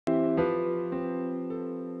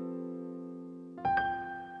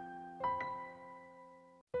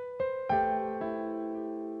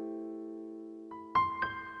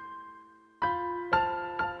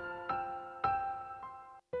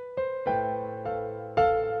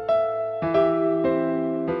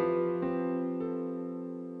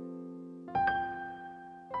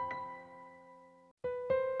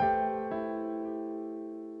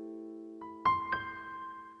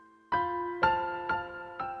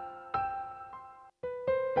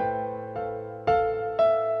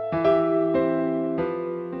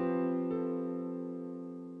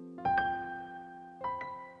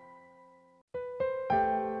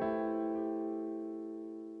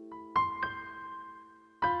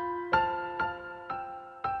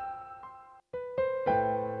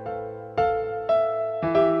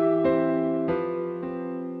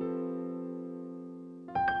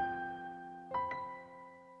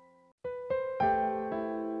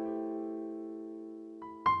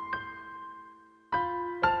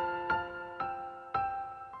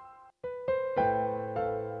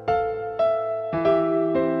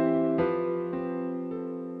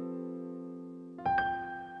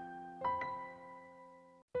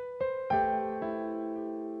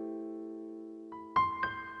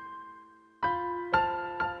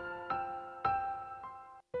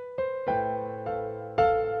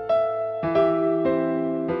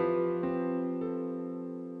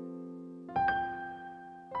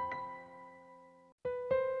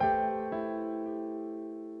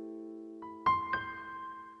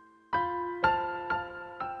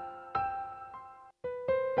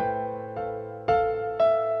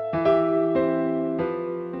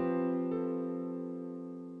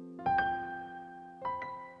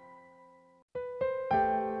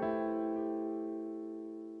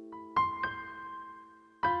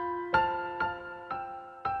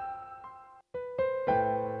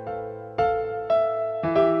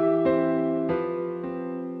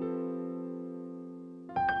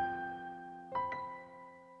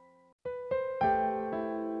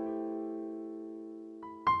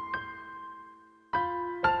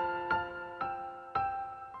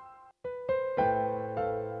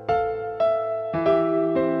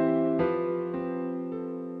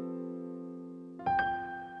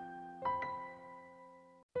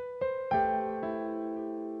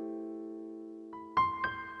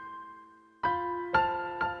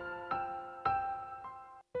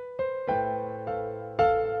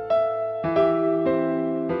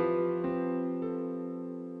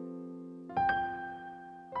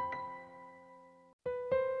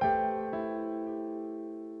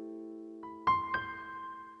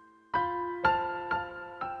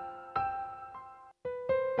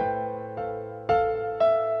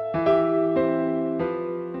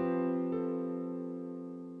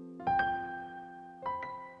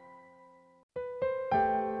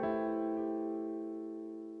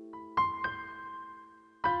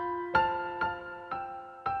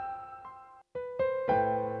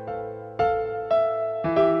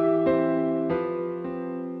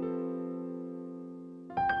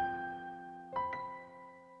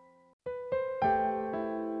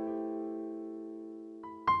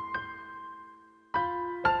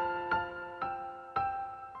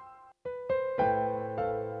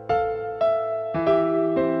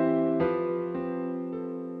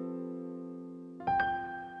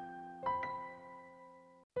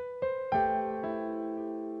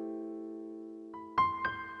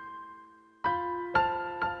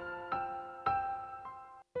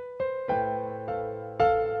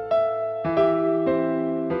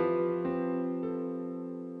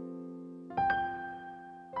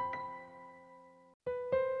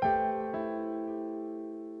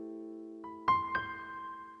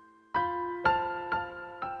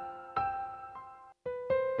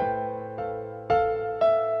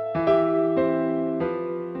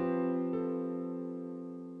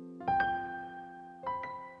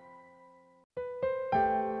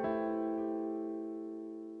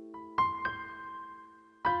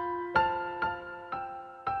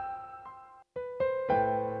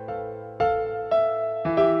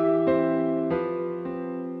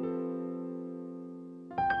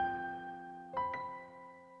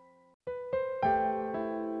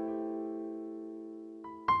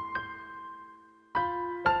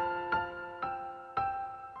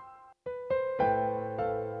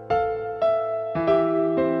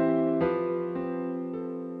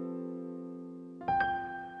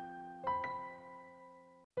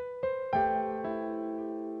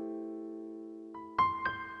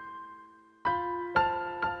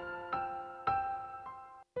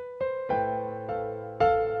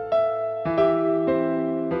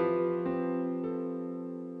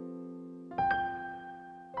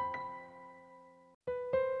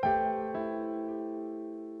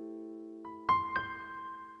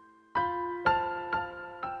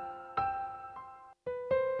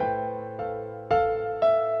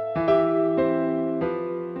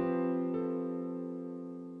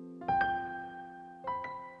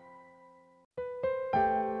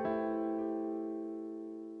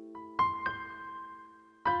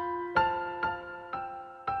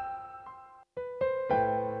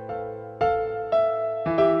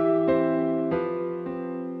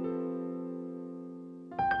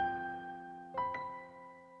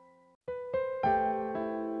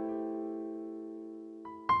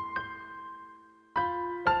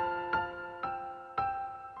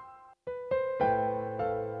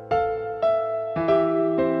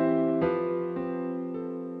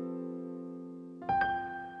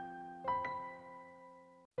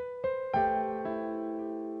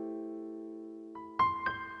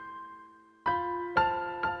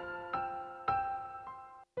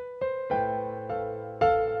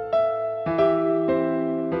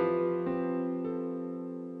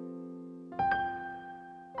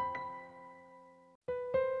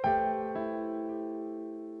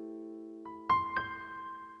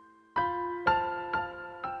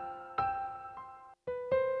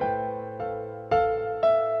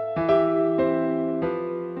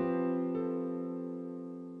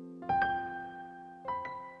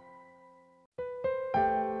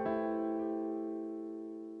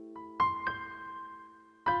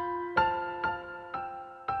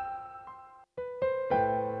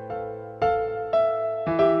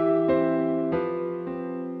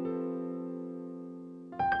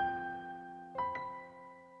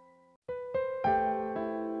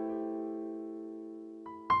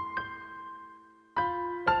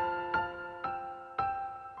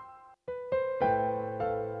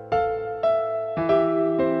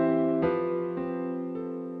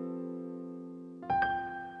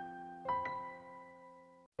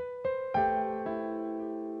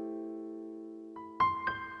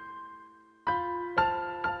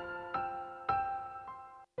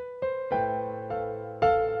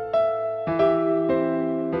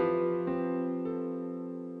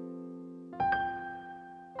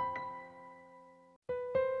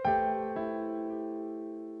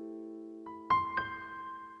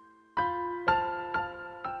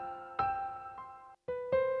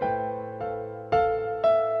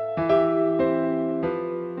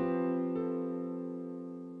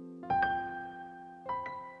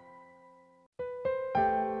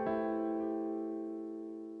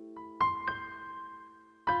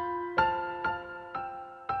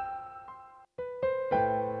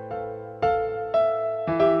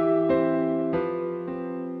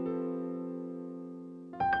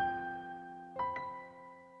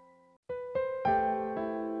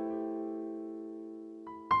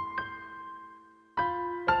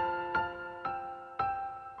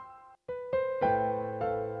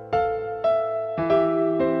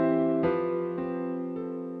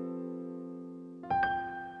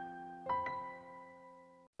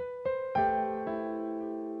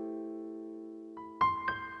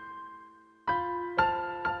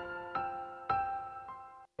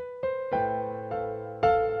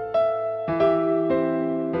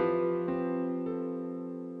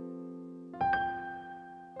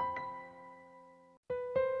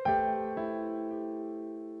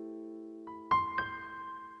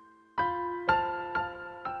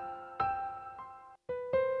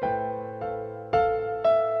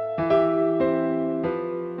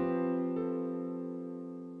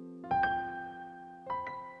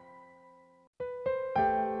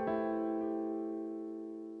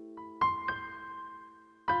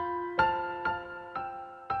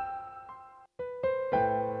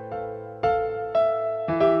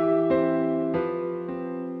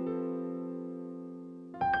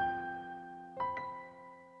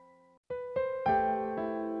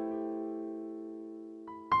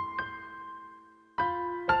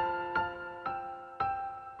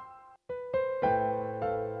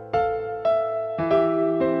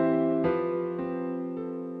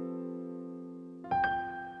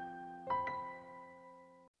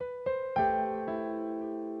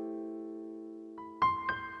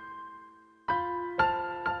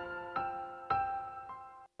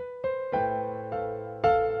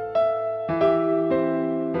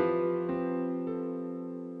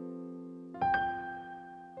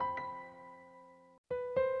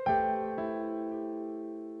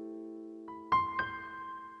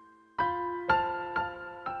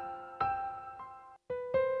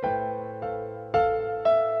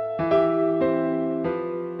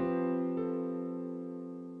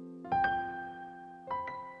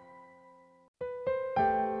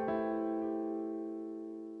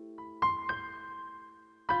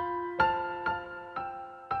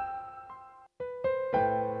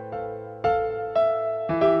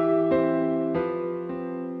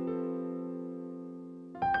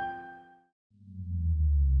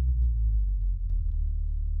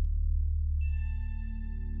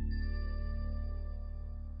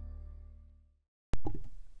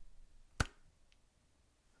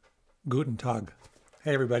Guten Tag.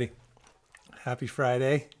 Hey everybody. Happy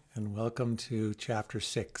Friday and welcome to chapter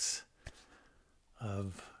 6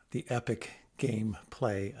 of the epic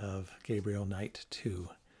gameplay of Gabriel Knight 2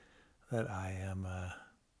 that I am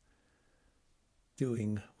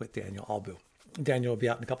doing with Daniel Albu. Daniel will be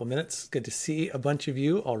out in a couple minutes. Good to see a bunch of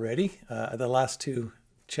you already. The last two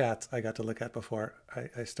chats I got to look at before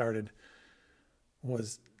I started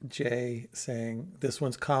was Jay saying this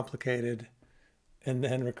one's complicated, and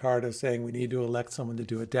then Ricardo saying we need to elect someone to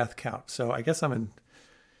do a death count. So I guess I'm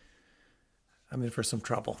in for some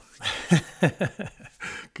trouble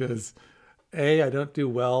because I don't do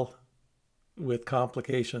well with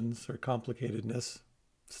complications or complicatedness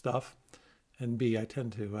stuff, and B, I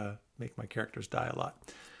tend to make my characters die a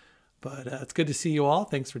lot. But it's good to see you all.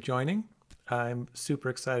 Thanks for joining. I'm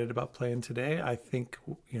super excited about playing today. I think,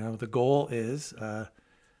 the goal is we're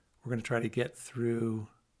going to try to get through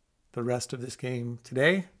the rest of this game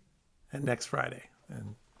today and next Friday.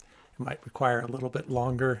 And it might require a little bit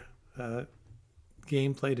longer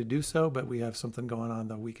gameplay to do so, but we have something going on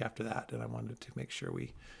the week after that, and I wanted to make sure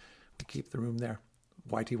we keep the room there.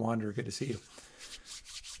 YT Wanderer, good to see you.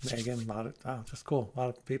 Megan, just cool. A lot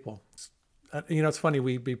of people. It's funny,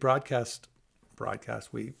 we we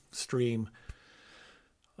stream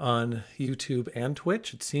on YouTube and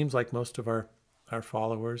Twitch. It seems like most of our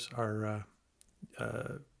followers are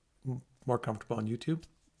more comfortable on YouTube,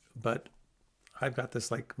 but I've got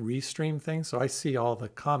this like restream thing, so I see all the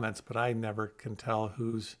comments, but I never can tell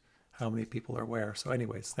how many people are where. So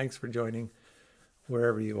anyways, thanks for joining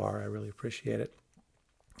wherever you are. I really appreciate it.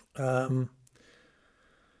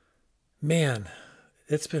 Man,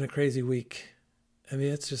 it's been a crazy week. I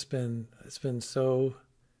mean, I've been so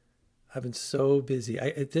busy.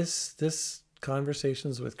 This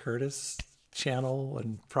Conversations with Curtis channel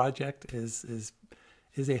and project is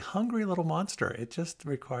a hungry little monster. It just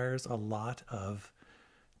requires a lot of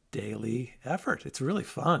daily effort. It's really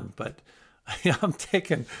fun, but I'm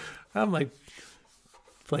like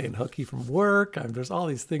playing hooky from work. There's all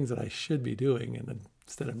these things that I should be doing, and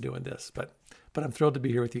instead I'm doing this. But I'm thrilled to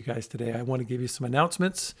be here with you guys today. I want to give you some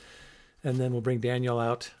announcements, and then we'll bring Daniel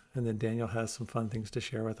out, and then Daniel has some fun things to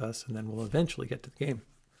share with us, and then we'll eventually get to the game.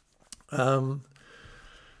 All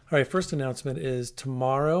right, first announcement is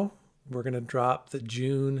tomorrow we're going to drop the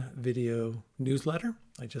June video newsletter.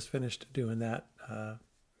 I just finished doing that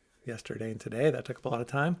yesterday and today. That took up a lot of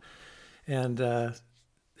time. And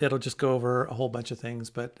it'll just go over a whole bunch of things.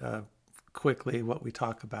 But quickly, what we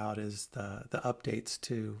talk about is the updates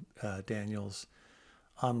to Daniel's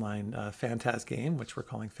online Phantas game, which we're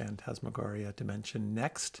calling Phantasmagoria Dimension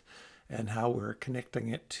Next, and how we're connecting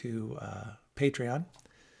it to Patreon,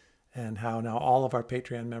 and how now all of our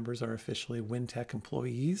Patreon members are officially WinTech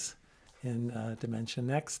employees in Dimension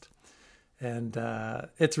Next. And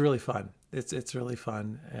it's really fun. It's really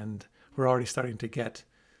fun. And we're already starting to get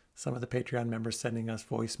some of the Patreon members sending us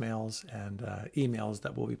voicemails and emails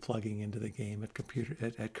that we'll be plugging into the game at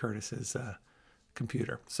Curtis's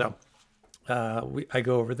computer. So I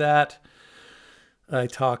go over that. I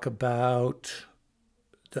talk about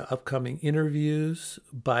the upcoming interviews.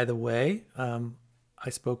 By the way, I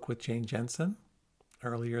spoke with Jane Jensen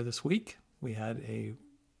earlier this week. We had a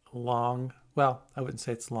long, well, I wouldn't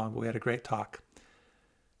say it's long, but we had a great talk.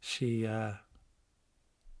 She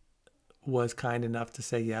was kind enough to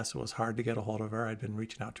say yes. It was hard to get a hold of her. I'd been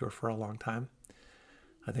reaching out to her for a long time.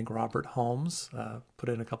 I think Robert Holmes put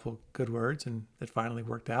in a couple good words, and it finally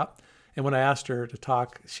worked out. And when I asked her to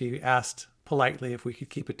talk, she asked politely if we could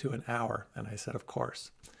keep it to an hour, and I said, of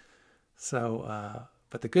course. So,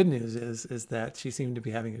 but the good news is that she seemed to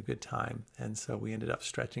be having a good time. And so we ended up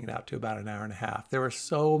stretching it out to about an hour and a half. There were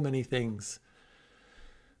so many things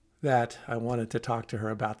that I wanted to talk to her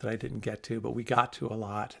about that I didn't get to, but we got to a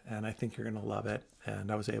lot, and I think you're going to love it.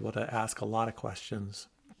 And I was able to ask a lot of questions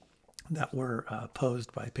that were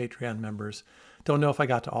posed by Patreon members. Don't know if I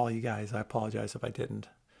got to all you guys. I apologize if I didn't.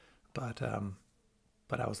 But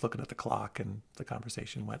I was looking at the clock, and the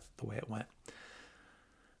conversation went the way it went.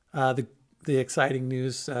 The exciting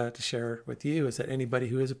news to share with you is that anybody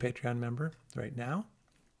who is a Patreon member right now,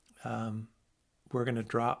 we're going to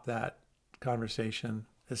drop that conversation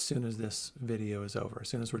as soon as this video is over. As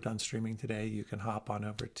soon as we're done streaming today, you can hop on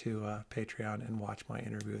over to Patreon and watch my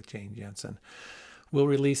interview with Jane Jensen. We'll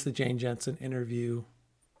release the Jane Jensen interview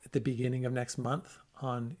at the beginning of next month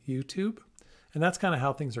on YouTube. And that's kind of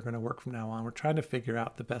how things are going to work from now on. We're trying to figure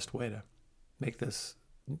out the best way to make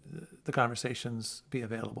the conversations be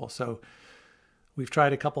available. So we've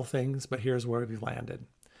tried a couple things, but here's where we've landed.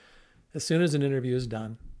 As soon as an interview is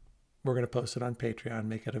done, we're going to post it on Patreon,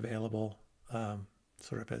 make it available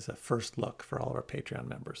sort of as a first look for all of our Patreon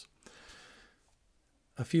members.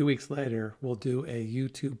 a few weeks later, we'll do a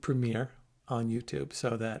YouTube premiere on YouTube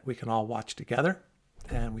so that we can all watch together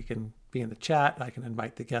and we can be in the chat. I can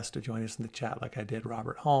invite the guests to join us in the chat like I did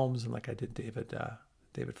Robert Holmes and like I did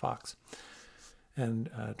David Fox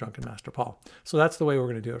and Drunken Master Paul. So that's the way we're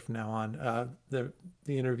going to do it from now on. The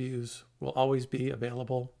interviews will always be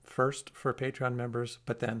available first for Patreon members,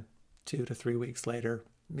 but then 2 to 3 weeks later,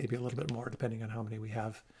 maybe a little bit more depending on how many we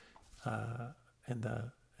have in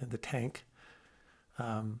the tank,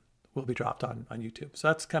 will be dropped on YouTube. So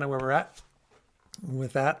that's kind of where we're at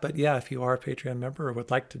with that. But yeah, if you are a Patreon member or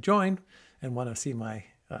would like to join and want to see my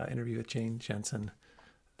interview with Jane Jensen,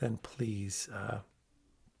 then please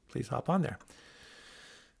hop on there.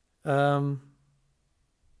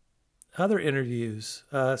 Other interviews.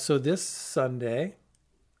 So this Sunday,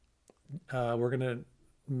 we're going to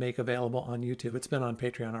make available on YouTube. It's been on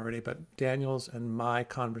Patreon already, but Daniel's and my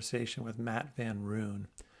conversation with Matt Van Roon,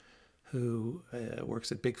 who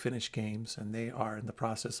works at Big Finish Games, and they are in the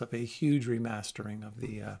process of a huge remastering of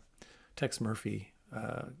the Tex Murphy,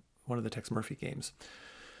 one of the Tex Murphy games.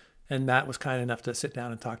 And Matt was kind enough to sit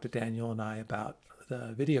down and talk to Daniel and I about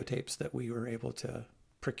the videotapes that we were able to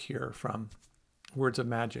procure from Words of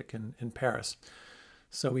Magic in Paris.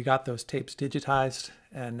 So we got those tapes digitized,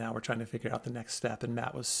 and now we're trying to figure out the next step. And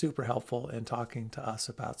Matt was super helpful in talking to us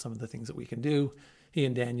about some of the things that we can do. He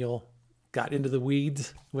and Daniel got into the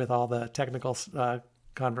weeds with all the technical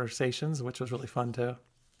conversations, which was really fun to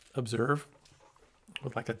observe,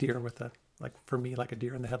 with like a deer for me, like a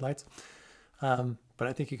deer in the headlights. But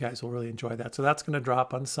I think you guys will really enjoy that. So that's going to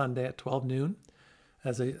drop on Sunday at 12 noon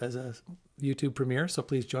as a YouTube premiere. So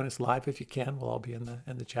please join us live if you can. We'll all be in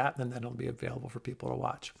the chat, and then it'll be available for people to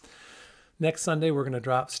watch. Next Sunday, we're going to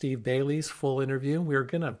drop Steve Bailey's full interview. We were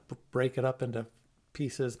going to break it up into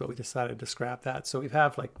pieces, but we decided to scrap that. So we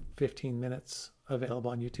have like 15 minutes available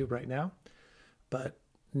on YouTube right now. But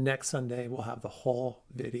next Sunday, we'll have the whole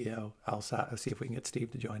video. I'll see if we can get Steve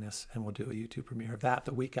to join us, and we'll do a YouTube premiere of that.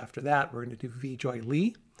 The week after that, we're going to do V. Joy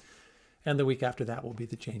Lee. And the week after that will be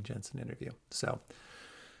the Jane Jensen interview. So,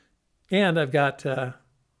 and I've got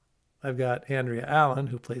Andrea Allen,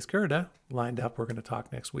 who plays Gerda, lined up. We're going to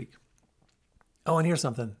talk next week. Oh, and here's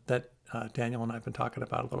something that Daniel and I have been talking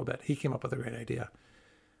about a little bit. He came up with a great idea,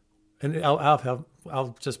 and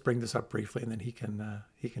I'll just bring this up briefly, and then he can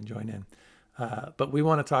join in. But we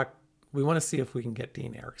want to see if we can get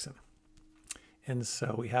Dean Erickson, and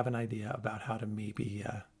so we have an idea about how to maybe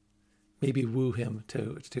woo him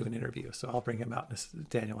to an interview. So I'll bring him out,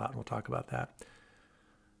 Daniel out, and we'll talk about that.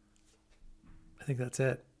 I think that's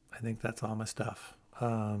it. I think that's all my stuff.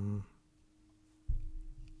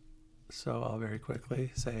 So I'll very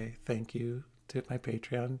quickly say thank you to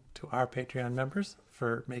our Patreon members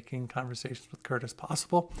for making Conversations with Curtis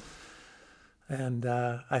possible. And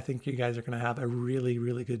I think you guys are going to have a really,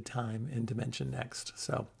 really good time in Dimension Next.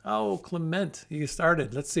 So, Clement, you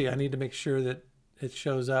started. Let's see. I need to make sure that it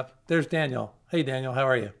shows up. There's Daniel. Hey, Daniel, how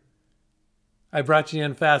are you? I brought you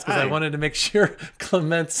in fast because I wanted to make sure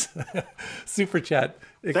Clement's super chat.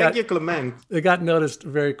 Thank you, Clement. It got noticed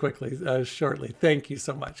very quickly, shortly. Thank you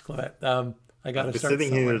so much, Clement. I got to start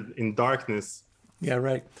sitting here in darkness. Yeah,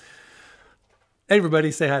 right.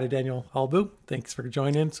 Everybody say hi to Daniel Albu. Thanks for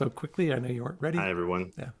joining so quickly. I know you weren't ready. Hi,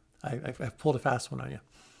 everyone. Yeah, I've pulled a fast one on you.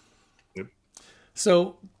 Yep.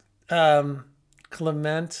 So,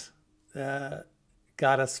 Clement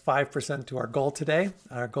got us 5% to our goal today.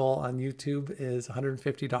 Our goal on YouTube is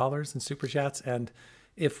 $150 in super chats, and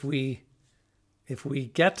if we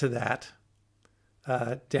get to that,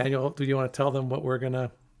 Daniel, do you want to tell them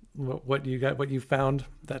what you found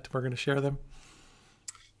that we're gonna share them?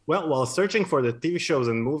 Well, while searching for the TV shows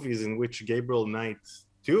and movies in which Gabriel Knight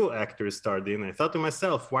 2 actors starred in, I thought to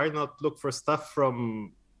myself, why not look for stuff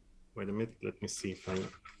from, wait a minute, let me see if I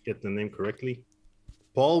get the name correctly.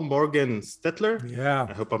 Paul Morgan Stetler. Yeah.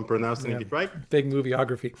 I hope I'm pronouncing it right. Big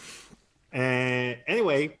movieography.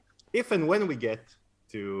 Anyway, if and when we get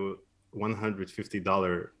to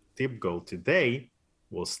 $150 tip goal today,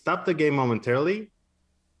 we'll stop the game momentarily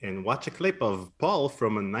and watch a clip of Paul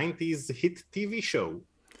from a 90s hit TV show.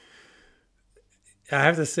 I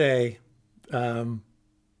have to say,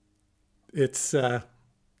 it's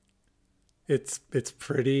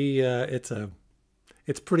pretty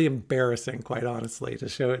embarrassing, quite honestly, to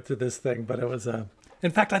show it to this thing. But it was in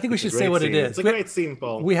fact, I think we should say what it is. It's a great scene,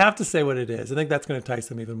 Paul. We have to say what it is. I think that's going to entice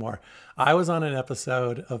them even more. I was on an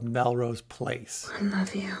episode of Melrose Place. I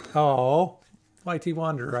love you. Oh, YT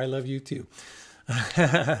Wanderer, I love you too.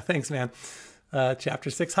 Thanks, man. Chapter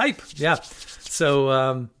 6 hype. Yeah.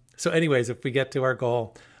 So anyways, if we get to our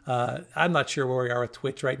goal, I'm not sure where we are with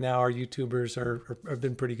Twitch right now. Our YouTubers have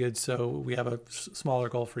been pretty good, so we have a smaller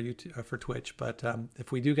goal for YouTube for Twitch. But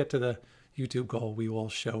if we do get to the YouTube goal, we will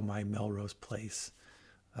show my Melrose Place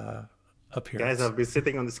appearance. Guys, I've been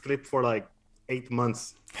sitting on this clip for like 8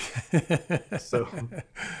 months. So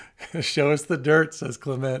show us the dirt, says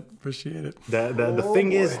Clement. Appreciate it. The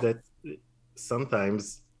thing is that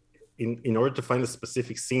sometimes in order to find a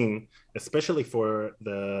specific scene, especially for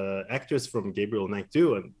the actors from Gabriel Knight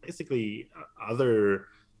 2 and basically other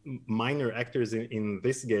minor actors in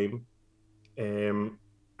this game,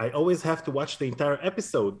 I always have to watch the entire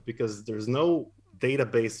episode because there's no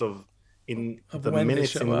database of the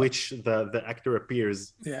minutes in which the actor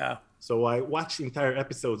appears. Yeah. So I watch entire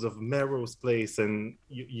episodes of Melrose Place, and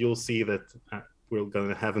you'll see that we're going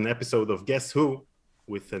to have an episode of Guess Who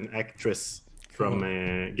with an actress from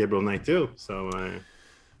Gabriel Knight 2. So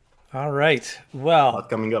all right. Well, not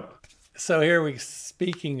coming up. So here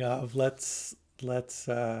speaking of, let's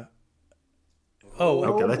okay,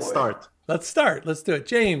 let's start. Let's do it.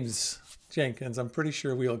 James Jenkins, I'm pretty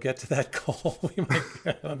sure we'll get to that goal.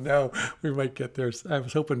 I don't know. We might get there. I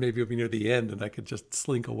was hoping maybe it'll be near the end and I could just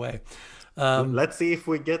slink away. Let's see if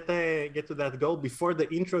we get to that goal before the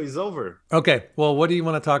intro is over. Okay. Well, what do you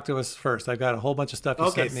want to talk to us first? I've got a whole bunch of stuff you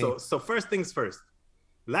sent me. So first things first.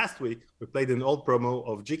 Last week, we played an old promo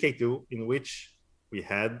of GK2 in which we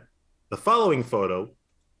had the following photo.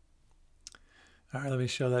 All right, let me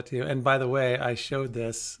show that to you. And by the way, I showed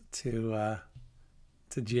this to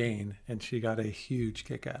Jane, and she got a huge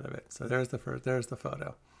kick out of it. So there's the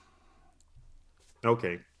photo.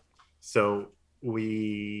 Okay, so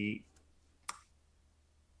when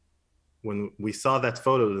we saw that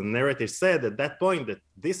photo, the narrator said at that point that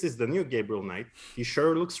this is the new Gabriel Knight. He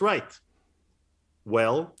sure looks right.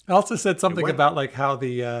 Well, I also said something about like how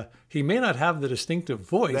he may not have the distinctive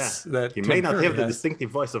voice that he may not have the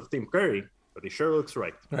distinctive voice of Tim Curry, but he sure looks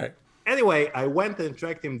right. Right. Anyway, I went and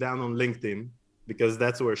tracked him down on LinkedIn because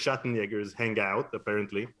that's where Schattenjägers hang out,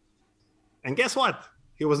 apparently. And guess what?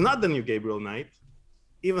 He was not the new Gabriel Knight,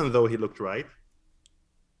 even though he looked right.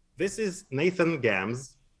 This is Nathan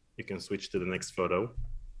Gams. You can switch to the next photo.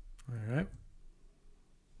 All right.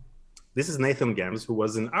 This is Nathan Gams, who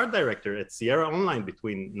was an art director at Sierra Online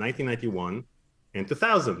between 1991 and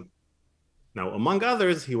 2000. Now, among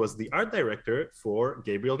others, he was the art director for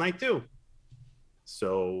Gabriel Knight 2.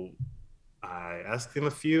 So I asked him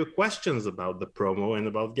a few questions about the promo and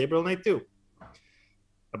about Gabriel Knight 2.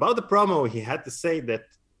 About the promo, he had to say that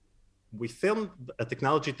we filmed a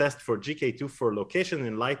technology test for GK2 for location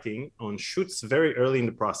and lighting on shoots very early in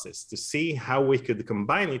the process to see how we could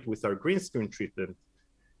combine it with our green screen treatment.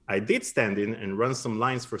 I did stand in and run some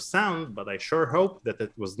lines for sound, but I sure hope that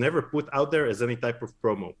it was never put out there as any type of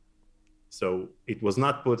promo. So it was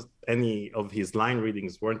not put, any of his line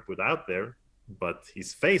readings weren't put out there, but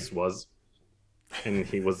his face was, and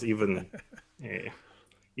he was even,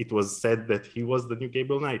 it was said that he was the new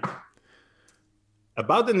Gabriel Knight.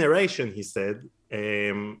 About the narration, he said,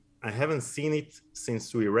 I haven't seen it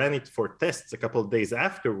since we ran it for tests a couple of days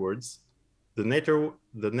afterwards. The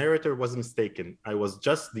narrator was mistaken. I was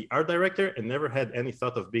just the art director and never had any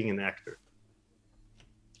thought of being an actor.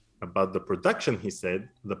 About the production, he said,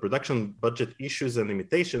 the production budget issues and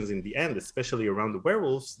limitations in the end, especially around the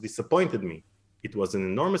werewolves, disappointed me. It was an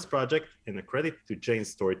enormous project and a credit to Jane's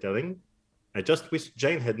storytelling. I just wish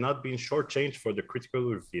Jane had not been shortchanged for the critical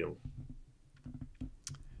reveal.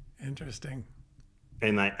 Interesting.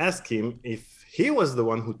 And I asked him if he was the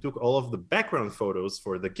one who took all of the background photos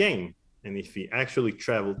for the game, and if he actually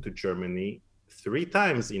traveled to Germany 3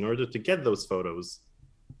 times in order to get those photos.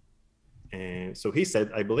 And so he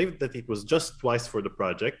said, I believe that it was just twice for the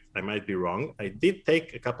project. I might be wrong. I did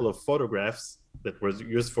take a couple of photographs that was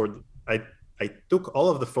used for, I took all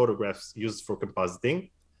of the photographs used for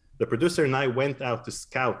compositing. The producer and I went out to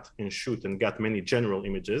scout and shoot and got many general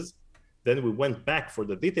images. Then we went back for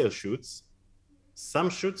the detail shoots.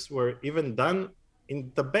 Some shoots were even done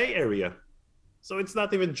in the Bay Area. So it's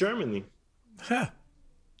not even Germany.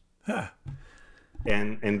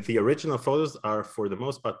 And the original photos are, for the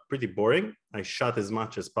most part, pretty boring. I shot as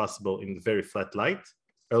much as possible in very flat light,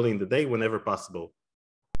 early in the day, whenever possible,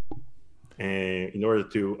 in order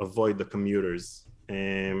to avoid the commuters.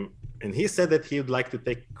 And he said that he would like to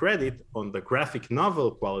take credit on the graphic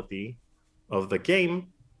novel quality of the game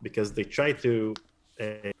because they tried to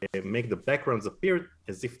make the backgrounds appear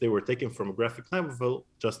as if they were taken from a graphic novel,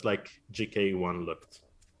 just like GK1 looked.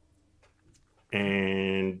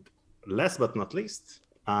 And last but not least,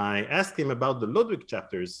 I asked him about the Ludwig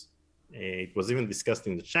chapters. It was even discussed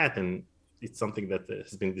in the chat, and it's something that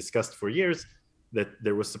has been discussed for years, that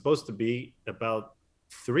there was supposed to be about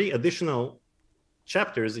 3 additional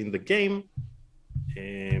chapters in the game,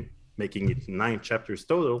 making it 9 chapters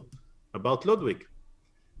total, about Ludwig.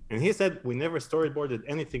 And he said, we never storyboarded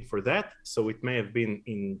anything for that, so it may have been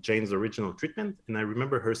in Jane's original treatment. And I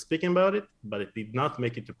remember her speaking about it, but it did not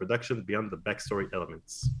make it to production beyond the backstory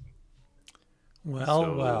elements.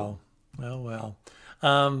 Well.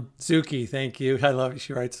 Zuki, thank you. I love it.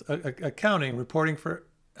 She writes, accounting, reporting for,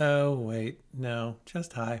 oh, wait, no,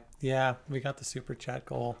 just hi. Yeah, we got the super chat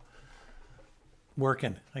goal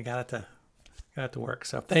working. I got it to work.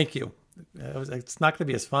 So thank you. It's not going to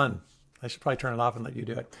be as fun. I should probably turn it off and let you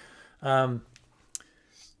do it.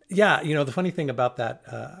 Yeah, you know, the funny thing about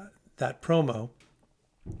that promo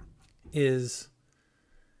is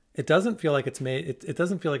it doesn't feel like it's made. It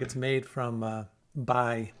doesn't feel like it's made from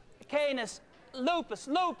by Canis, lupus.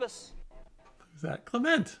 Is that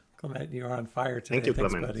Clement? Clement, you are on fire today. Thank you,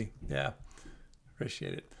 Thanks, Clement. buddy. Yeah,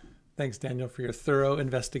 appreciate it. Thanks, Daniel, for your thorough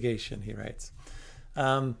investigation. He writes.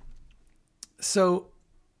 So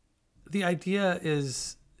the idea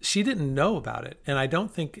is she didn't know about it, and I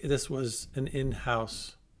don't think this was an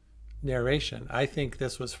in-house narration. I think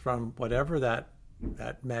this was from whatever that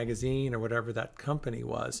magazine or whatever that company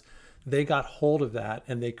was. They got hold of that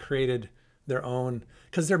and they created their own,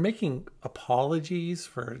 because they're making apologies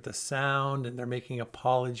for the sound and they're making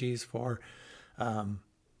apologies for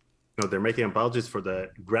no, they're making apologies for the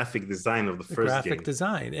graphic design of the first graphic game.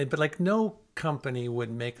 design. But like no company would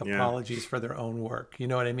make apologies for their own work. You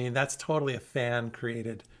know what I mean? That's totally a fan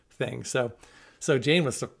created thing. So Jane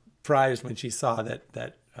was surprised when she saw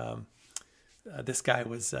that this guy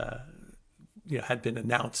was had been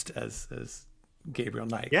announced as Gabriel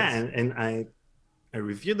Knight. Yeah, and I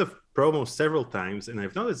reviewed the promo several times, and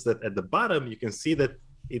I've noticed that at the bottom you can see that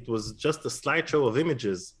it was just a slideshow of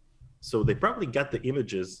images. So they probably got the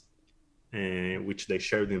images, which they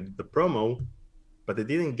shared in the promo, but they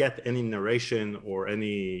didn't get any narration or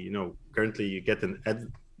any, currently you get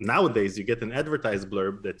nowadays you get an advertised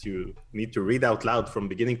blurb that you need to read out loud from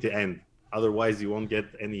beginning to end. Otherwise you won't get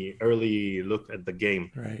any early look at the game.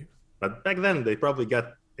 Right. But back then they probably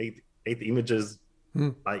got eight images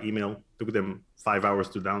by email. Took them 5 hours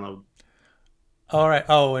to download. All right.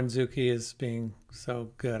 Oh, and Zuki is being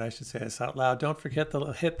so good. I should say this out loud. Don't forget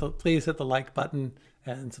please hit the like button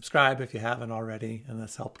and subscribe if you haven't already, and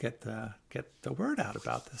let's help get the word out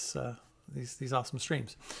about this these awesome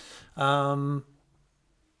streams.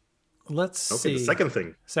 Let's see. The second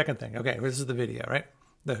thing. Okay, this is the video, right?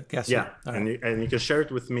 The guest. Yeah, right. and you can share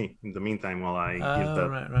it with me in the meantime while I give the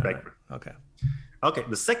background. Right. Okay.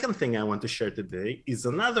 The second thing I want to share today is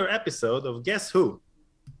another episode of Guess Who,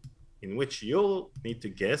 in which you'll need to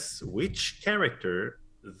guess which character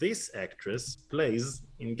this actress plays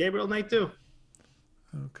in Gabriel Knight 2.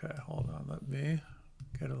 Okay, hold on. Let me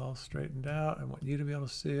get it all straightened out. I want you to be able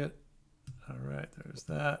to see it. All right, there's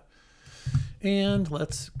that. And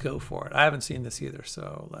let's go for it. I haven't seen this either,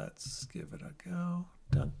 so let's give it a go.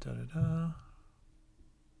 Dun, dun, dun, dun.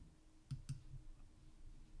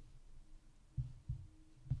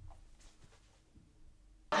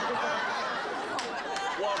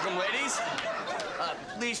 Welcome, ladies.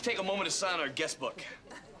 Please take a moment to sign our guest book.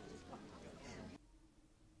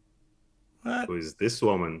 What? Who is this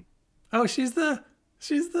woman? Oh, she's the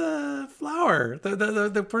flower.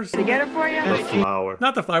 The person. To get it for you? The flower.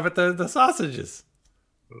 Not the flower, but the sausages.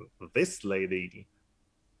 This lady.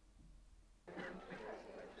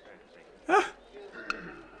 Ah.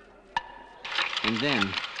 And then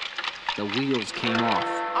the wheels came off.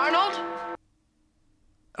 Arnold?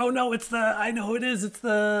 Oh no, I know who it is. It's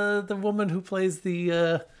the woman who plays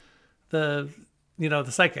the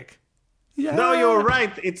psychic. Yeah. No, you're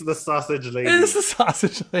right. It's the sausage lady. It is the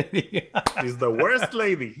sausage lady. She's the worst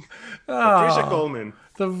lady. Oh, Patricia Coleman.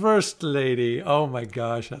 The worst lady. Oh my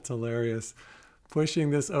gosh, that's hilarious. Pushing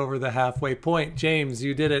this over the halfway point. James,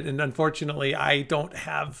 you did it. And unfortunately, I don't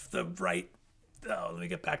have the right. Oh, let me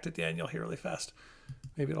get back to Daniel here really fast.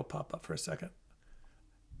 Maybe it'll pop up for a second.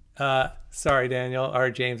 Sorry, Daniel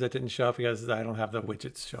or James, that didn't show up because I don't have the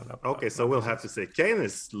widgets showing up. Okay, so we'll have to say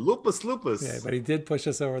Canis, lupus. Yeah, but he did push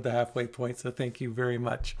us over the halfway point, so thank you very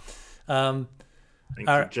much. Thank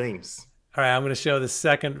you, James. All right, I'm going to show the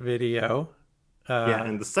second video.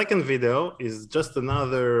 And the second video is just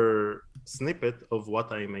another snippet of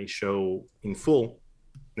what I may show in full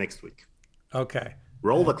next week. Okay.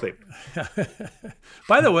 Roll the clip.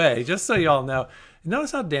 By the way, just so y'all know,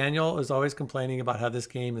 notice how Daniel is always complaining about how this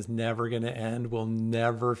game is never going to end. We'll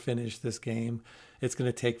never finish this game. It's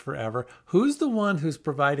going to take forever. Who's the one who's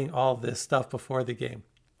providing all this stuff before the game?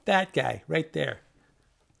 That guy right there.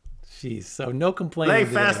 Jeez, so no complaining. Play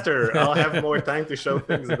today. faster. I'll have more time to show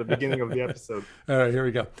things at the beginning of the episode. All right, here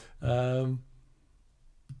we go.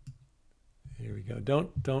 Here we go.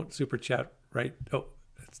 Don't super chat right. Oh,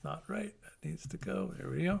 it's not right. That needs to go. There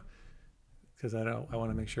we go. Because I want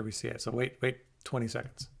to make sure we see it. So wait 20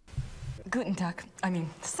 seconds. Guten Tag. I mean,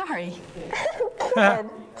 sorry.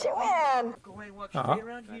 Joanne! Go away, watch Uh-huh.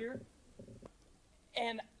 around here.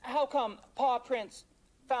 And how come paw prints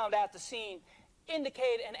found at the scene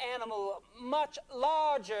indicate an animal much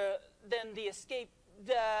larger than the escape,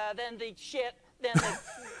 than the shit, than the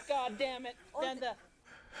goddamn it, than the...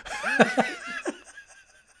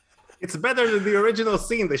 It's better than the original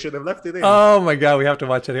scene. They should have left it in. Oh my God, we have to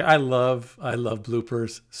watch it again. I love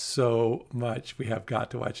bloopers so much. We have got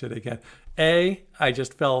to watch it again. I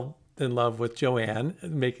just fell in love with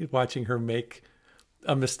Joanne, watching her make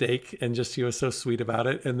a mistake, and just she was so sweet about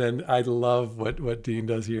it. And then I love what Dean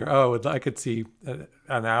does here. Oh, I could see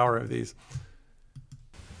an hour of these.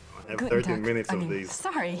 I have 13 minutes of these.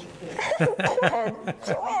 Sorry.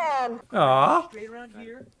 Joanne! Aw. Straight around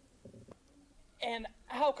here. And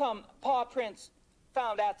how come paw prints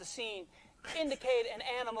found at the scene indicate an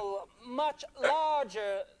animal much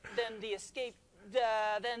larger than the escape,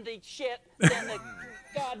 than the shit, than the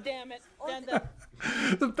goddamn it, than the...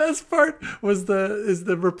 The best part was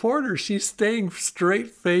the reporter. She's staying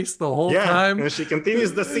straight faced the whole Yeah, time. and she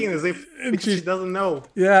continues the scene as if she doesn't know.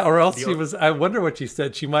 Yeah, or else she was. I wonder what she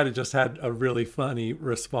said. She might have just had a really funny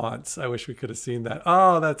response. I wish we could have seen that.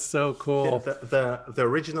 Oh, that's so cool. Yeah, the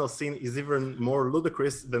original scene is even more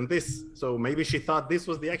ludicrous than this. So maybe she thought this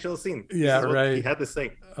was the actual scene. Yeah, This is what right. He had to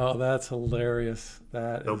say. Oh, that's hilarious.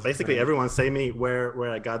 So basically, everyone say me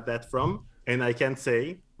where I got that from, and I can't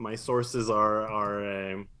say. My sources are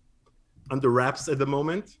under wraps at the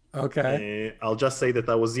moment. Okay. I'll just say that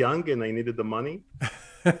I was young and I needed the money.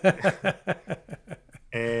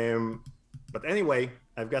 But anyway,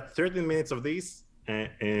 I've got 13 minutes of these,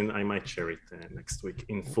 and I might share it next week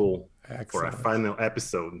in full for a Excellent. final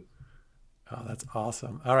episode. Oh, that's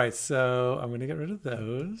awesome. All right, so I'm going to get rid of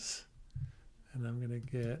those. And I'm going to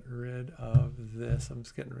get rid of this. I'm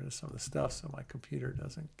just getting rid of some of the stuff so my computer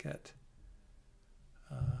doesn't get...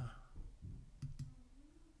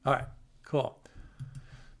 all right, cool.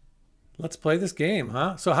 Let's play this game,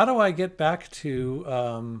 huh? So how do I get back to...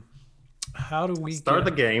 how do we Start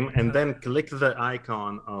the game and then click the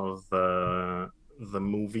icon of the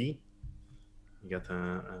movie. You got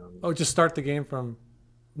oh, just start the game from...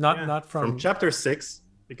 Not from chapter 6,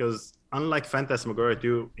 because unlike Phantasmagoria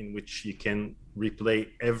 2, in which you can replay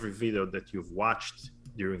every video that you've watched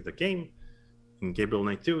during the game, in Gabriel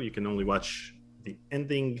Knight 2, you can only watch the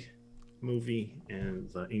ending movie and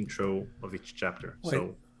the intro of each chapter. Wait,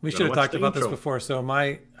 so we should have talked about this before. So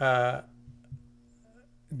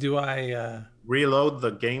do I reload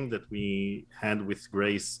the game that we had with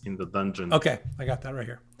Grace in the dungeon? Okay, I got that right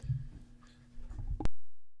here.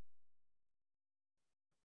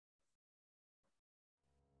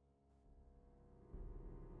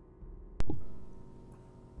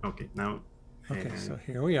 Okay, now. Okay, so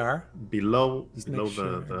here we are. Below make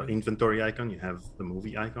sure the inventory icon, you have the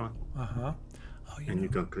movie icon. Uh-huh. Oh, you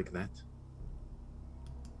can click that.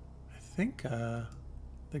 I think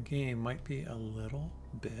the game might be a little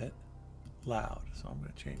bit loud, so I'm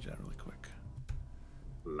going to change that really quick.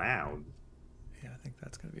 Loud? Yeah, I think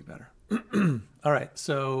that's going to be better. All right,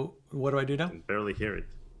 so what do I do now? I can barely hear it.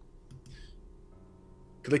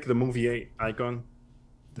 Click the movie icon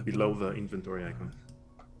below the inventory icon.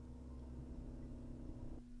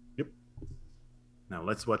 Yep. Now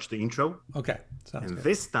let's watch the intro. Okay, sounds and good.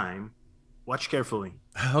 This time, watch carefully.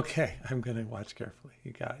 Okay, I'm going to watch carefully.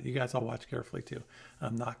 You guys all watch carefully too.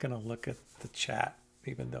 I'm not going to look at the chat,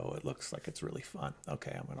 even though it looks like it's really fun.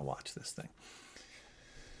 Okay, I'm going to watch this thing.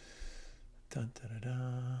 Dun, da, da, da.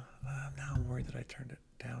 Now I'm worried that I turned it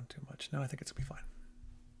down too much. No, I think it's going to be fine.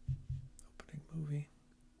 Opening movie.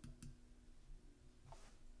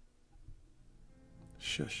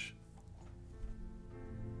 Shush.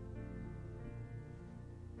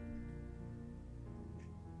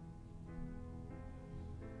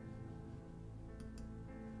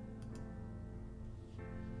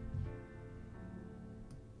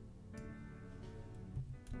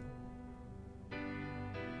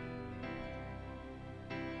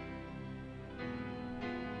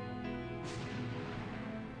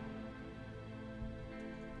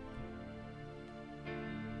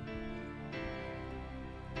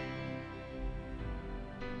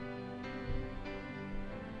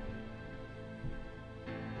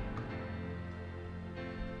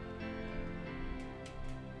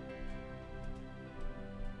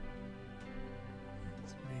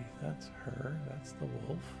 That's her. That's the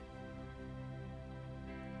wolf.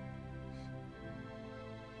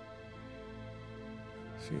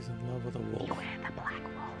 She's in love with a wolf. Beware the black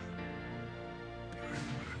wolf.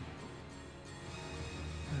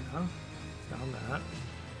 Yeah, found that.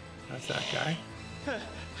 That's that guy.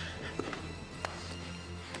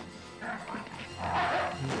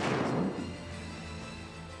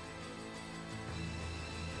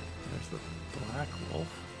 There's the black wolf.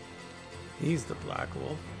 He's the black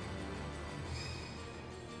wolf.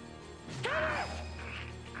 But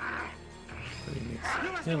he makes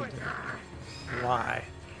him do it. Why?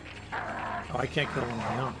 Oh, I can't kill one of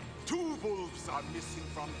my own. 2 wolves are missing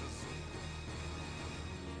from the zoo.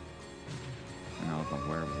 Now the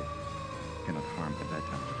werewolf cannot harm the better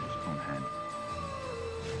with his own hand.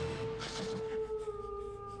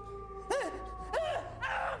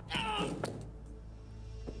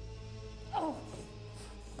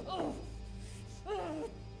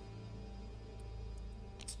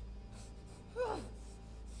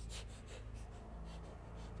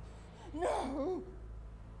 No!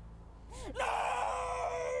 No!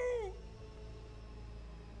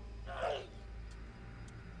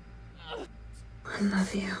 I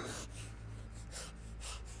love you.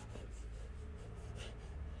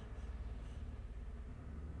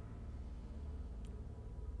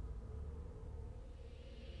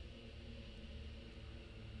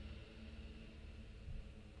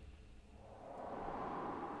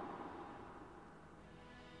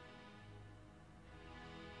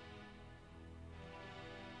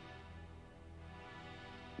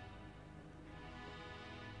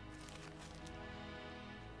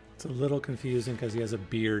 It's a little confusing because he has a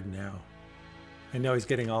beard now. I know he's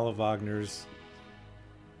getting all of Wagner's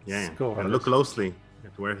scores. And look closely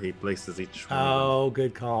at where he places each one. Oh,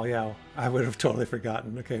 good call. Yeah, I would have totally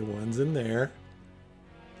forgotten. Okay, one's in there.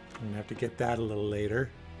 I'm gonna have to get that a little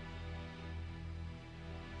later.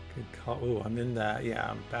 Good call. Oh, I'm in that.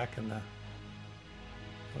 Yeah, I'm back in the.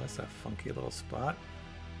 Oh, that's a funky little spot.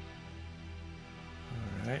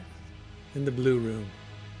 All right, in the blue room.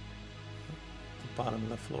 Bottom of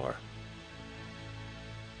the floor.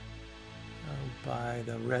 By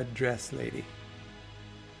the red dress lady.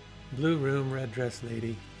 Blue room, red dress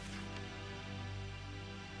lady.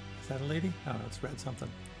 Is that a lady? Oh, it's red something.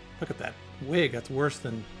 Look at that wig. That's worse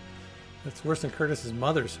than Curtis's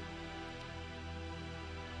mother's.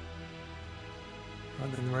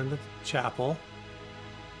 And then we're in the chapel.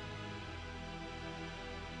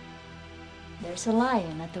 There's a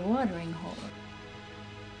lion at the watering hole.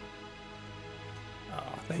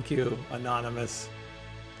 Oh, thank you, Anonymous.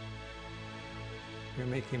 You're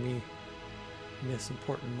making me miss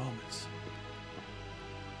important moments.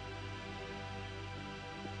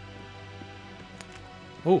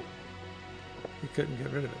 Oh, we couldn't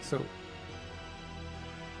get rid of it. So,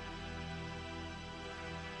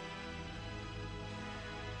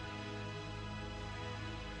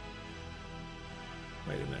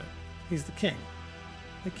 wait a minute. He's the king.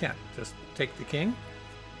 They can't just take the king.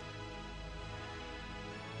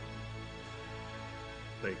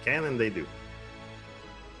 They can and they do.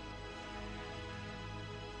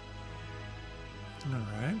 All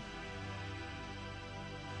right.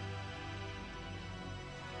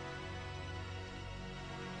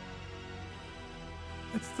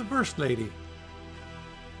 It's the First Lady.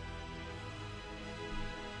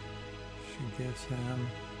 She gives him...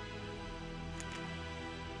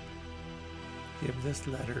 Give this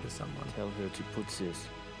letter to someone. Tell her to put this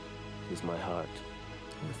with my heart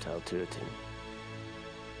without hurting.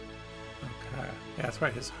 Okay. Yeah, that's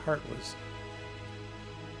right. His heart was...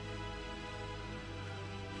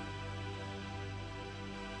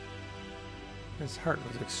 His heart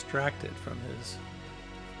was extracted from his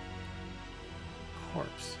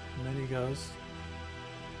corpse. And then he goes...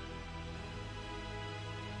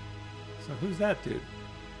 So who's that dude?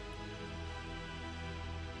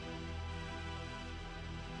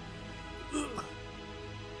 Ugh.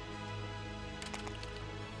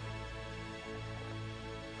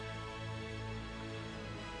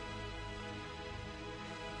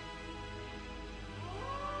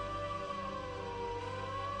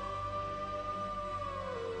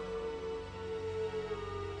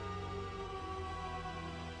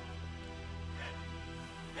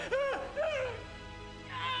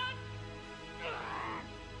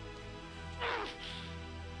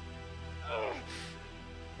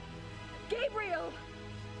 Gabriel!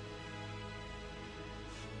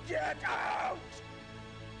 Get out!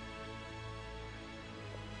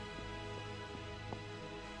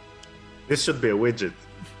 This should be a widget.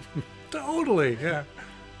 Totally, yeah.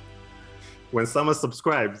 When someone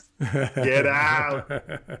subscribes, get out.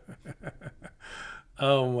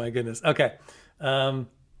 Oh my goodness. Okay.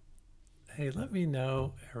 Hey, let me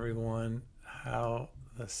know, everyone, how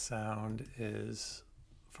the sound is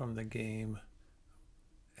from the game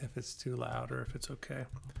if it's too loud or if it's okay.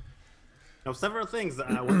 Now, several things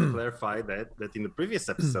I want to clarify that in the previous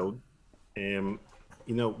episode, you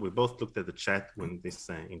know, we both looked at the chat when this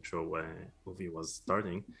intro movie was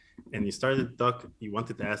starting, and you started to talk. You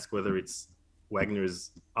wanted to ask whether it's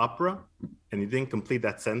Wagner's opera, and you didn't complete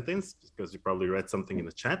that sentence because you probably read something in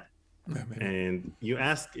the chat. Yeah, and you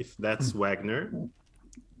asked if that's Wagner,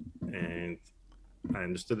 and I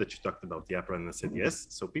understood that you talked about the opera, and I said yes.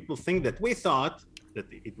 So people think that we thought that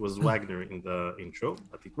it was Wagner in the intro,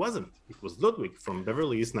 but it wasn't. It was Ludwig from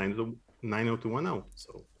Beverly Hills 90210.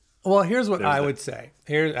 So, well, here's what I would say.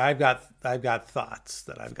 Here, I've got thoughts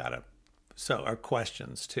that I've got are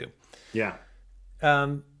questions too. Yeah.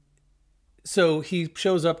 So he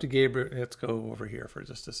shows up to Gabriel. Let's go over here for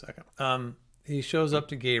just a second. He shows up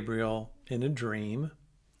to Gabriel in a dream,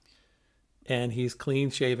 and he's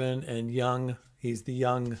clean shaven and young. He's the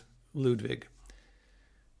young Ludwig.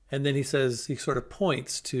 And then he says, he sort of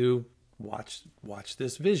points to watch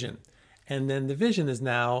this vision. And then the vision is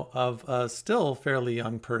now of a still fairly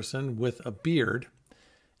young person with a beard.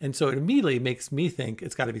 And so it immediately makes me think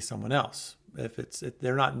it's got to be someone else. If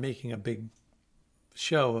they're not making a big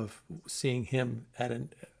show of seeing him at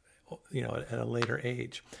a later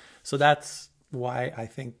age. So that's why I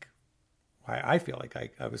feel like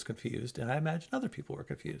I was confused, and I imagine other people were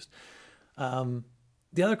confused. The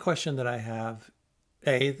other question that I have,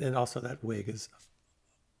 and also that wig is,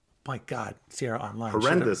 my God, Sierra Online.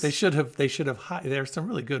 Horrendous. They should have there's some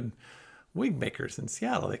really good wig makers in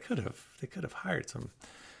Seattle. They could have hired some.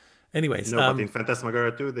 Anyways. No, but in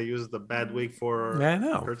Phantasmagoria 2, they used the bad wig for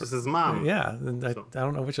Curtis's mom. Yeah, and I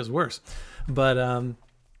don't know which is worse. But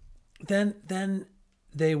then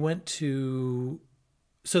they went to,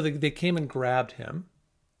 so they came and grabbed him.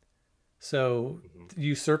 So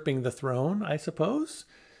usurping the throne, I suppose.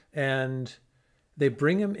 And they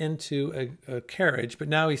bring him into a carriage, but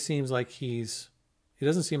now he seems like he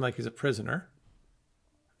doesn't seem like he's a prisoner.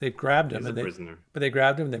 They grabbed him. But they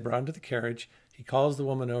grabbed him and they brought him to the carriage. He calls the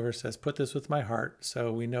woman over, says, "Put this with my heart."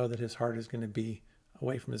 So we know that his heart is going to be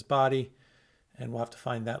away from his body, and we'll have to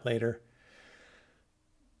find that later.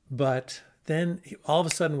 But then all of a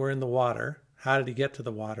sudden we're in the water. How did he get to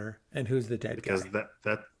the water? And who's the dead guy? Because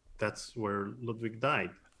that's where Ludwig died.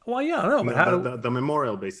 Well, yeah, I don't know. But the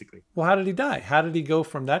memorial, basically. Well, how did he die? How did he go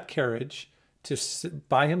from that carriage to sit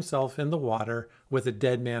by himself in the water with a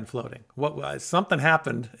dead man floating? Something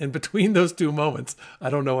happened in between those two moments. I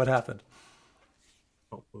don't know what happened.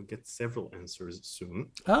 Well, we'll get several answers soon.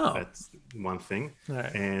 Oh. That's one thing. All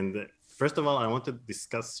right. And first of all, I want to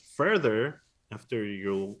discuss further after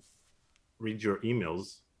you'll read your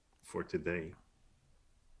emails for today.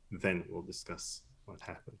 Then we'll discuss what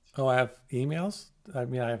happened. Oh, I have emails? I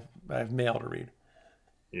mean, I have mail to read.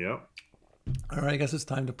 Yeah. All right, I guess it's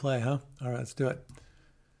time to play, huh? All right, let's do it.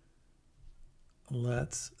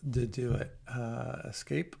 Let's do it.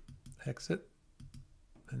 Escape, exit,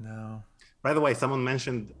 and now... By the way, someone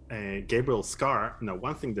mentioned Gabriel's scar. Now,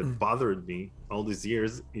 one thing that bothered me all these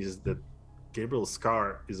years is that Gabriel's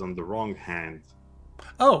scar is on the wrong hand.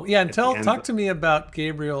 Oh, yeah, and talk to me about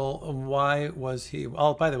Gabriel. Why was he...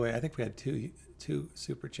 Oh, by the way, I think we had two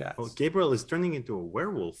super chats. Well, Gabriel is turning into a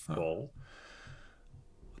werewolf, Paul.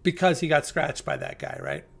 Because he got scratched by that guy,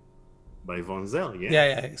 right? By Von Zell, yeah.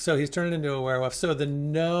 Yeah. So he's turned into a werewolf. So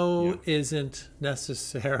the isn't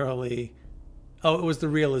necessarily... Oh, it was the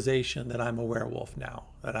realization that I'm a werewolf now.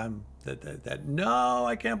 That no,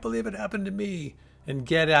 I can't believe it happened to me. And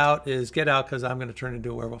get out because I'm going to turn into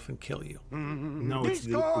a werewolf and kill you. No, it's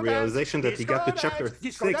the realization that he got to chapter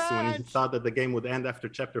 6 when he thought that the game would end after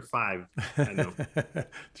chapter 5. I know.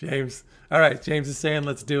 James. All right. James is saying,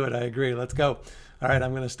 let's do it. I agree. Let's go. All right. I'm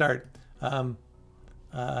going to start. Can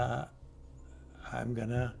I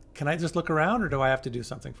just look around or do I have to do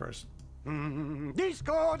something first?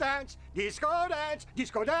 Disco dance, disco dance,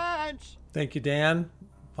 disco dance. Thank you, Dan.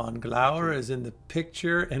 Von Glauer is in the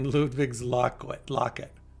picture and Ludwig's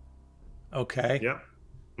locket. Okay. Yep.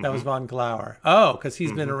 That was Von Glauer. Oh, because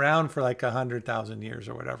he's been around for like 100,000 years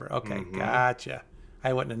or whatever. Okay, gotcha.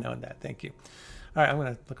 I wouldn't have known that. Thank you. All right, I'm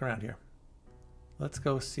going to look around here. Let's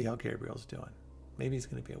go see how Gabriel's doing. Maybe he's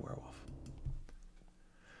going to be a werewolf.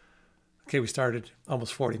 Okay, we started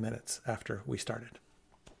almost 40 minutes after we started.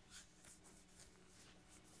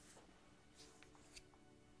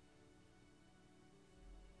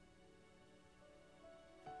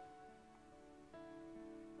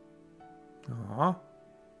 Aww.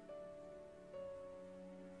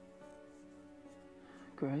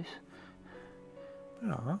 Grace?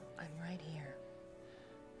 Aww. I'm right here.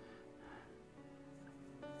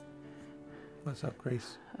 What's up,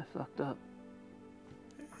 Grace? I fucked up.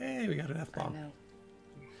 Hey, we got an I F-bomb. know.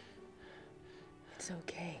 It's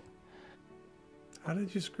okay. How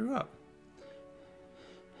did you screw up?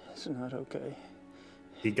 It's not okay.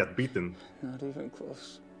 He got beaten. Not even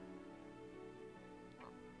close.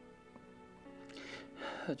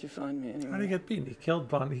 How'd you find me anyway? How did he get beaten? He killed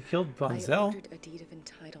Von I Zell. ordered a deed of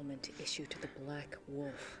entitlement to issue to the Black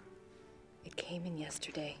Wolf. It came in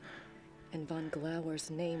yesterday, and Von Glauer's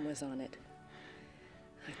name was on it.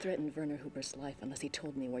 I threatened Werner Huber's life unless he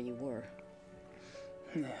told me where you were.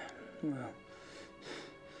 Yeah, well...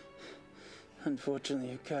 Unfortunately,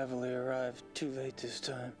 your cavalry arrived too late this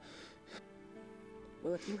time.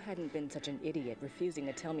 Well, if you hadn't been such an idiot refusing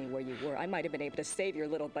to tell me where you were, I might have been able to save your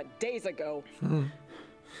little butt days ago. Well,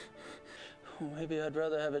 maybe I'd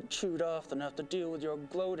rather have it chewed off than have to deal with your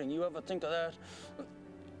gloating. You ever think of that?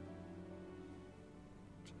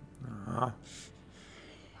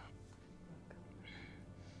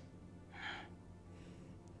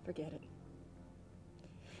 Forget it.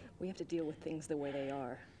 We have to deal with things the way they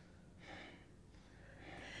are.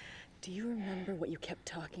 Do you remember what you kept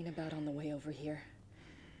talking about on the way over here?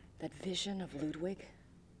 That vision of Ludwig?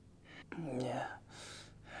 Yeah.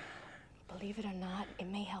 Believe it or not, it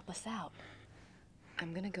may help us out.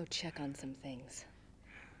 I'm gonna go check on some things.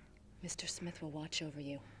 Mr. Smith will watch over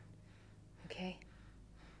you. Okay?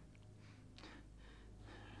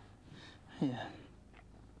 Yeah.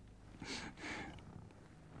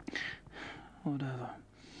 Whatever.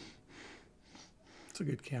 It's a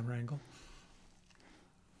good camera angle.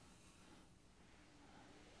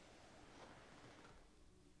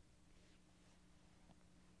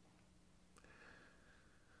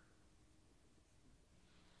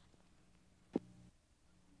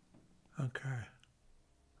 Okay.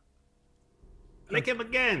 Make him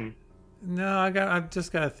again. No, I've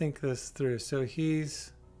just got to think this through. So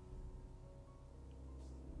he's...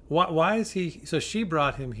 Why is he... So she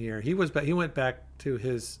brought him here. He went back to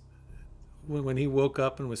his... When he woke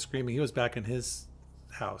up and was screaming, he was back in his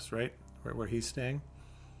house, right? Where he's staying.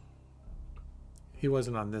 He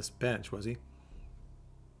wasn't on this bench, was he?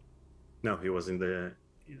 No, he was at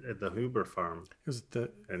the Huber farm. It was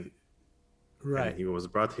Right. And he was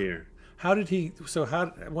brought here. How did he... So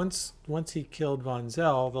once he killed Von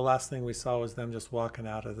Zell, the last thing we saw was them just walking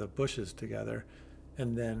out of the bushes together.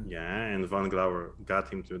 And then... Yeah, and Von Glauer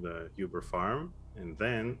got him to the Huber farm. And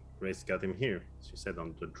then Grace got him here. She said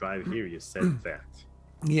on the drive here, you said that.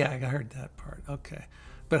 Yeah, I heard that part. Okay.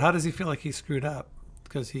 But how does he feel like he screwed up?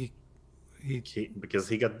 Because because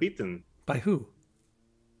he got beaten. By who?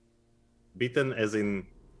 Beaten as in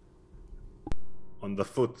on the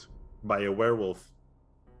foot by a werewolf.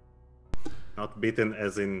 Not beaten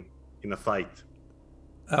as in a fight.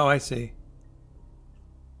 Oh, I see.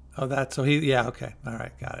 Oh, yeah, okay. All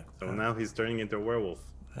right, got it. So now he's turning into a werewolf.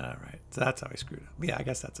 All right. So that's how he screwed up. Yeah, I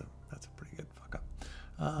guess that's a pretty good fuck up.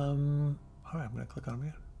 All right, I'm going to click on him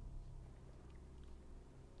again.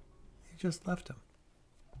 You just left him.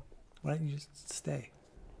 Why don't you just stay?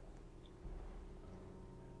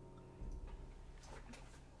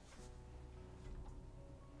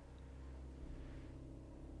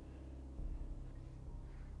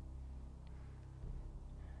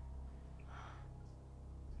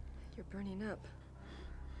 You're burning up.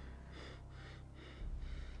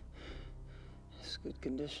 It's good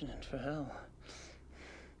conditioning for hell.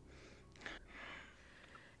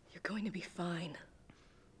 You're going to be fine.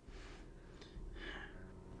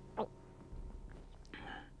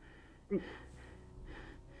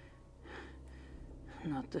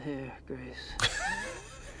 Not the hair, Grace.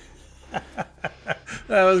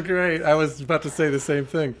 That was great. I was about to say the same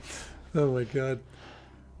thing. Oh my god.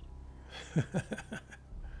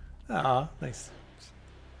 Ah, nice.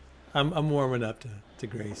 I'm warming up to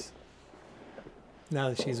Grace. Now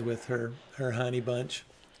that she's with her honey bunch.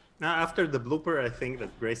 Now after the blooper, I think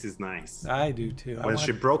that Grace is nice. I do too. When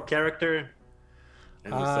she broke character.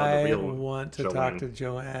 And we saw the real want to talk to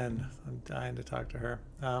Joanne. I'm dying to talk to her.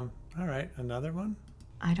 All right, another one.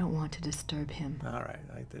 I don't want to disturb him. All right,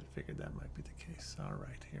 I did figure that might be the case. All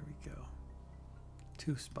right, here we go.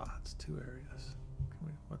 2 spots, 2 areas.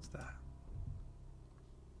 What's that?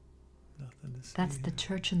 Nothing to see. That's the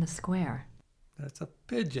church in the square. That's a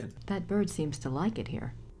pigeon. That bird seems to like it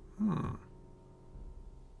here. Does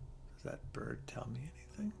that bird tell me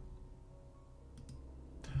anything?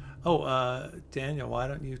 Oh, Daniel, why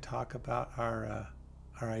don't you talk about our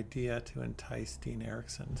idea to entice Dean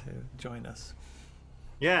Erickson to join us?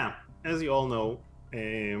 Yeah, as you all know,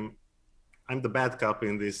 I'm the bad cop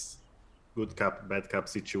in this good cop, bad cop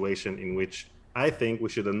situation in which I think we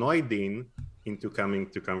should annoy Dean into coming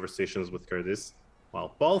to conversations with Curtis, while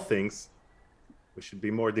Paul thinks we should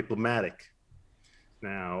be more diplomatic.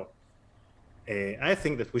 Now, I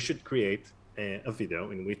think that we should create a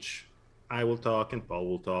video in which I will talk and Paul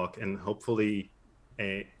will talk, and hopefully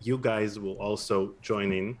you guys will also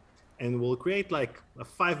join in, and we'll create like a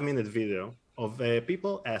 5-minute video of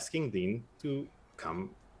people asking Dean to come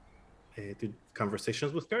to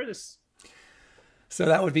Conversations with Curtis. So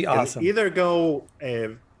that would be awesome. It'll either go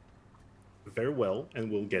very well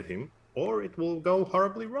and we'll get him, or it will go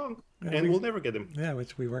horribly wrong and we'll never get him. Yeah,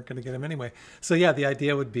 which we weren't going to get him anyway. So yeah, the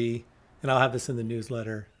idea would be, and I'll have this in the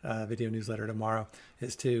newsletter, video newsletter tomorrow,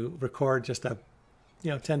 is to record just a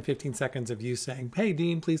 10, 15 seconds of you saying, hey,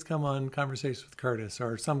 Dean, please come on Conversations with Curtis,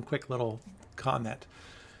 or some quick little comment.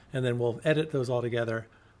 And then we'll edit those all together.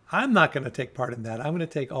 I'm not going to take part in that. I'm going to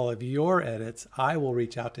take all of your edits. I will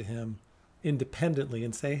reach out to him independently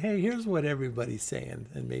and say, hey, here's what everybody's saying,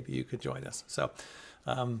 and maybe you could join us.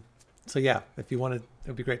 So yeah, if you wanted, it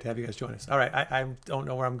would be great to have you guys join us. All right, I don't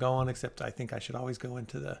know where I'm going, except I think I should always go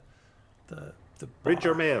into the bar. Read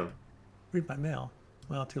your mail. Read my mail?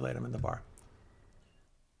 Well, too late, I'm in the bar.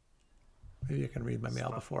 Maybe I can read my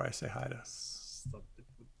mail before I say hi to... Stop it.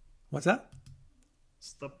 What's that?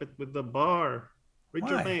 Stop it with the bar. Read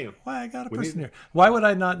your mail. Why? I got a person here. Why would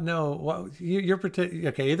I not know? What, you're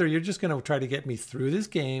okay, either you're just going to try to get me through this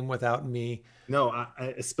game without me... No,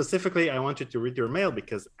 specifically, I want you to read your mail,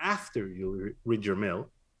 because after you read your mail,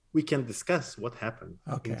 we can discuss what happened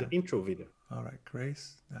in the intro video. All right,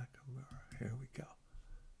 Grace Nakamura. Here we go.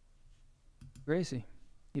 Gracie,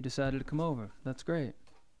 you decided to come over. That's great.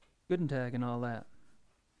 Good and tag and all that.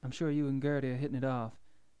 I'm sure you and Gertie are hitting it off.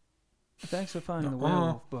 Thanks for finding the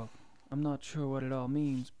werewolf book. I'm not sure what it all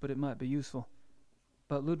means, but it might be useful.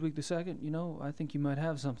 But Ludwig II, I think you might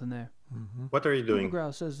have something there. Mm-hmm. What are you doing?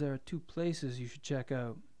 Grau says there are 2 places you should check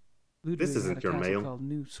out. Ludwig this isn't had a your castle mail. Called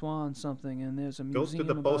New Swan something, and there's a Go museum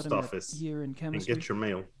to the about post him office here in chemistry. and get your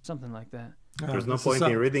mail. Something like that. There's no point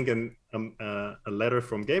in reading a letter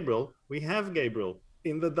from Gabriel. We have Gabriel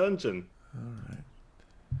in the dungeon. All right.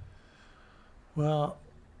 Well,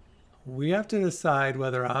 we have to decide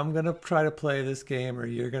whether I'm going to try to play this game or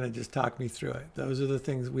you're going to just talk me through it. Those are the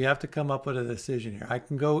things we have to come up with a decision here. I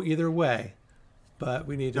can go either way, but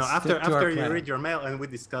we need to stick to our plan. After you read your mail and we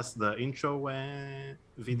discuss the intro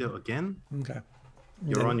video again. Okay.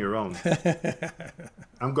 You're on your own.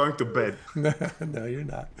 I'm going to bed. No, you're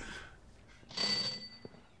not.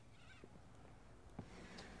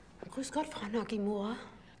 Grüß Gott, Frau Nakamura.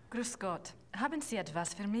 Grüß Gott. Haben Sie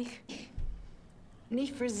etwas für mich?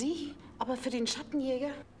 Nicht für Sie, aber für den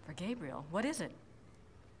Schattenjäger. For Gabriel. What is it?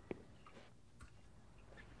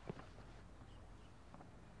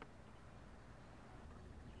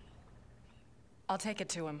 I'll take it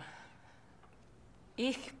to him.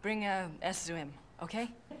 Ich bringe es zu ihm, okay?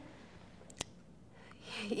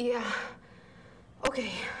 Yeah.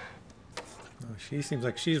 Okay. Oh, she seems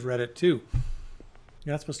like she's read it too.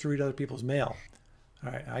 You're not supposed to read other people's mail.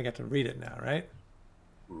 All right, I get to read it now, right?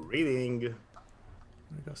 Reading.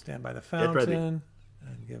 I'm going to go stand by the fountain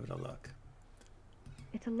and give it a look.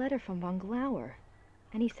 It's a letter from von Glauer,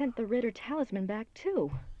 and he sent the Ritter talisman back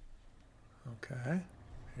too. Okay,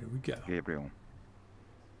 here we go. Gabriel,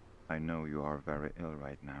 I know you are very ill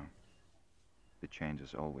right now. The change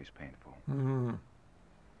is always painful. Mm-hmm.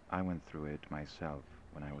 I went through it myself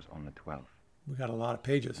when I was only 12. We got a lot of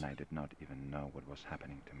pages. And I did not even know what was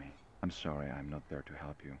happening to me. I'm sorry I'm not there to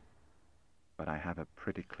help you, but I have a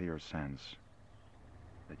pretty clear sense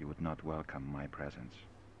that you would not welcome my presence.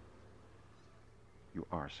 You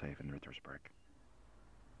are safe in Rittersberg.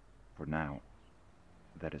 For now,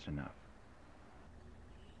 that is enough.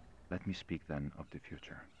 Let me speak then of the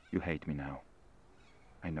future. You hate me now.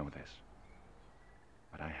 I know this.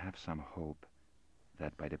 But I have some hope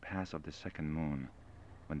that by the pass of the second moon,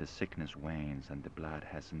 when the sickness wanes and the blood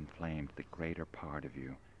has inflamed the greater part of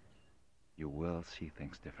you, you will see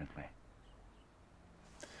things differently.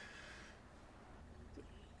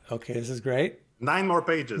 Okay, this is great. 9 more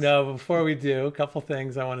pages. No, before we do, a couple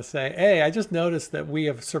things I want to say. Hey, I just noticed that we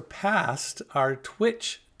have surpassed our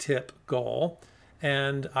Twitch tip goal.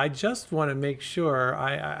 And I just want to make sure,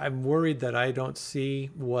 I'm worried that I don't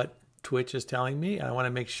see what Twitch is telling me. I want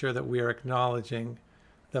to make sure that we are acknowledging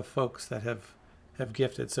the folks that have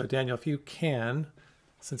gifted. So Daniel, if you can,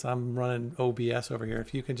 since I'm running OBS over here,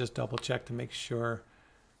 if you can just double check to make sure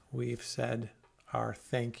we've said our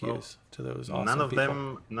thank yous to those awesome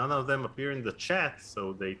people. None of them appear in the chat,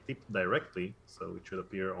 so they tipped directly. So it should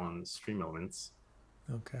appear on Stream Elements.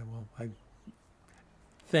 Okay, well, I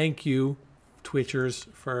thank you, Twitchers,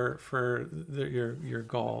 for your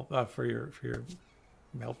goal, for your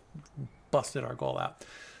well, busted our goal out.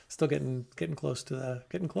 Still getting close to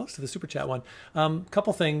the super chat one.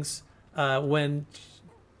 Couple things. When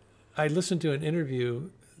I listened to an interview,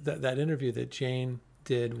 that interview that Jane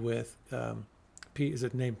did with, is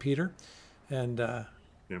it named Peter? And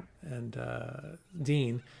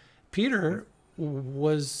Dean. Peter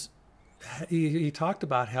was, he talked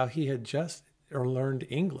about how he had just learned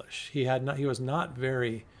English. He was not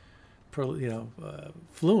very,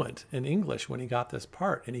 fluent in English when he got this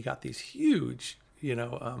part, and he got these huge,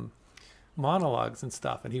 monologues and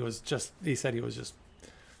stuff. And he said he was just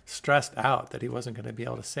stressed out that he wasn't going to be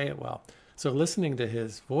able to say it well. So listening to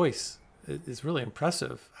his voice is really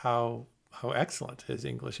impressive. How excellent his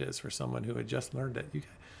English is for someone who had just learned it.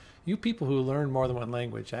 You people who learn more than one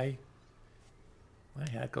language, my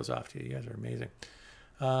hat goes off to you. You guys are amazing.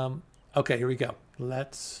 Okay, here we go.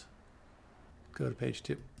 Let's go to page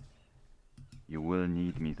 2. You will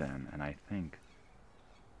need me then, and I think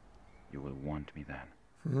you will want me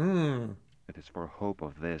then. It is for hope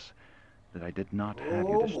of this that I did not have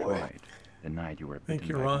you destroyed the night you were bitten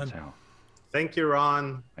by Ron. Thank you,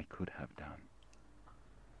 Ron. I could have done.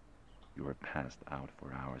 You were passed out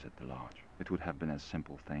for hours at the lodge. It would have been a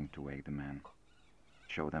simple thing to wake the men,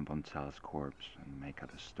 show them Poncel's corpse, and make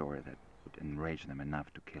up a story that would enrage them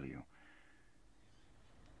enough to kill you.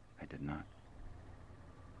 I did not.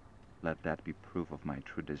 Let that be proof of my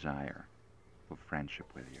true desire for friendship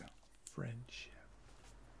with you. Friendship.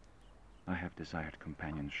 I have desired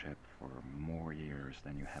companionship for more years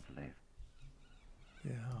than you have lived.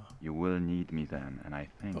 Yeah. You will need me then, and I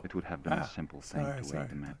think it would have been a simple thing to wake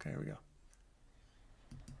the men. Okay, here we go.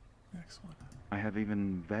 Next one. I have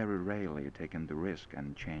even very rarely taken the risk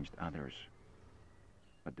and changed others.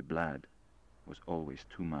 But the blood was always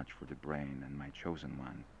too much for the brain, and my chosen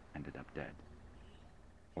one ended up dead.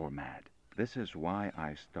 Or mad. This is why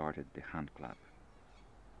I started the Hunt Club.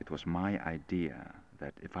 It was my idea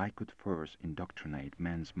that if I could first indoctrinate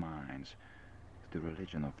men's minds to the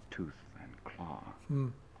religion of tooth and claw,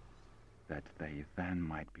 that they then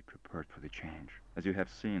might be prepared for the change. As you have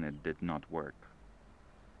seen, it did not work.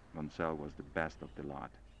 Poncel was the best of the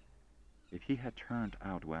lot. If he had turned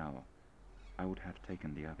out well, I would have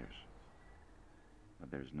taken the others. But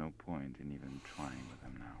there's no point in even trying with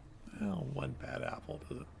them now. Well, one bad apple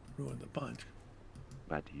doesn't ruin the bunch.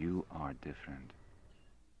 But you are different.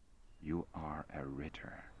 You are a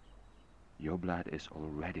Ritter. Your blood is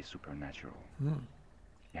already supernatural.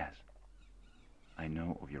 Yes. I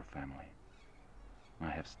know of your family. I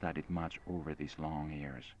have studied much over these long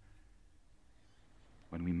years.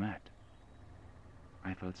 When we met,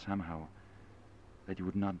 I felt somehow that you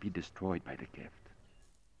would not be destroyed by the gift.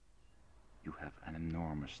 You have an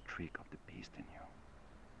enormous streak of the beast in you.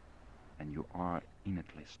 And you are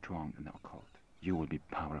innately strong in the occult. You will be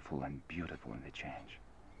powerful and beautiful in the change.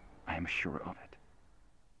 I am sure of it.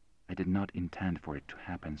 I did not intend for it to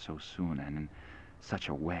happen so soon and in such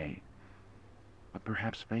a way. But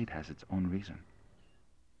perhaps fate has its own reason.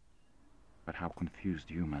 But how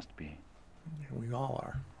confused you must be. Yeah, we all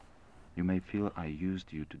are. You may feel I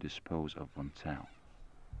used you to dispose of Poncel.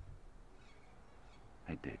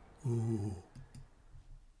 I did. Ooh.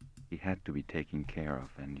 He had to be taken care of,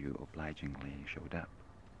 and you obligingly showed up.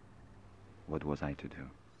 What was I to do?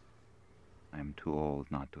 I am too old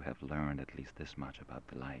not to have learned at least this much about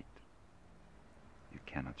the light. You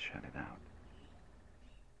cannot shut it out.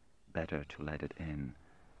 Better to let it in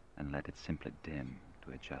and let it simply dim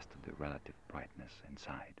to adjust to the relative brightness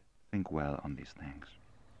inside. Think well on these things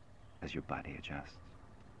as your body adjusts.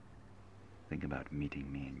 Think about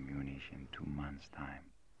meeting me in Munich in 2 months' time.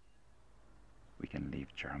 We can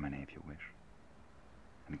leave Germany if you wish,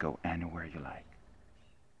 and go anywhere you like.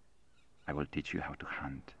 I will teach you how to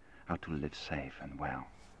hunt, how to live safe and well.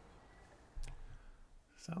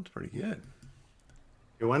 Sounds pretty good.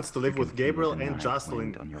 He wants to live with Gabriel and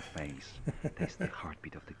Jocelyn. On your face, taste the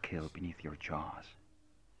heartbeat of the kill beneath your jaws.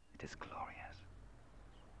 It is glorious.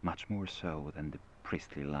 Much more so than the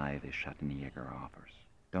priestly life the Schattenjäger offers.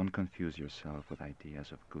 Don't confuse yourself with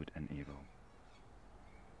ideas of good and evil.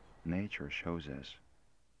 Nature shows us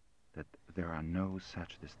that there are no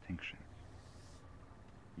such distinctions.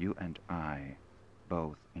 You and I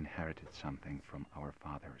both inherited something from our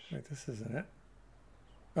fathers. Wait, this isn't it?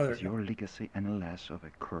 Oh, is your legacy any less of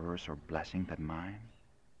a curse or blessing than mine?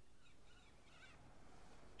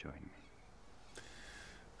 Join me.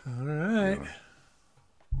 All right.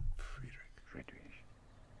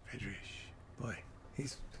 Friedrich. Boy,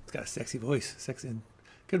 he's got a sexy voice. Sexy and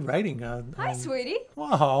good writing. Hi, sweetie.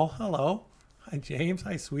 Wow. Hello. Hi, James.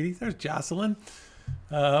 Hi, sweetie. There's Jocelyn.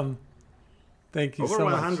 Thank you Over so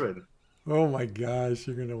 100. much. Oh my gosh,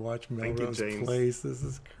 you're gonna watch Melrose James. Place. This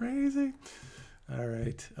is crazy. All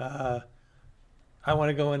right. I want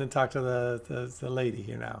to go in and talk to the lady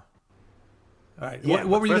here now. All right. Yeah,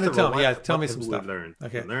 what were you going to tell me? Yeah, tell what me have some we stuff. Learned?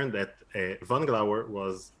 Okay. We learned that von Glauer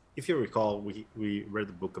was, if you recall, we read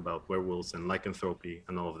the book about werewolves and lycanthropy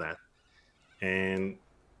and all of that. And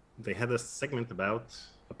they had a segment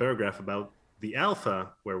a paragraph about the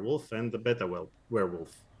alpha werewolf and the beta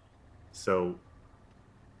werewolf. So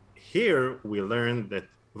here we learned that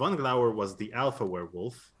von Glauer was the alpha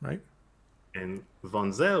werewolf. Right. And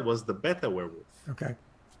von Zell was the beta werewolf. Okay.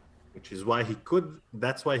 Which is why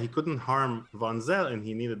that's why he couldn't harm von Zell, and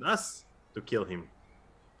he needed us to kill him.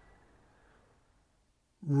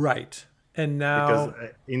 Right. And now...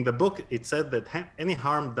 Because in the book, it said that any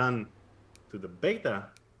harm done to the beta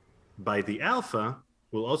by the alpha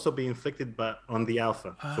will also be inflicted on the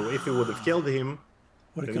alpha. So if he would have killed him,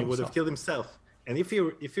 then he would have killed himself. And if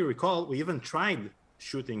you recall, we even tried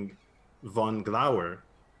shooting von Glauer.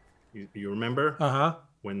 You remember? Uh-huh.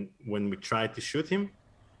 When we tried to shoot him?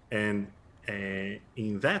 And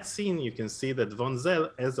in that scene, you can see that von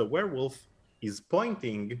Zell, as a werewolf, is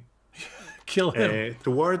pointing kill him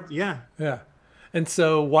toward yeah. And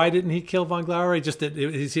so why didn't he kill von Glauer? He just did.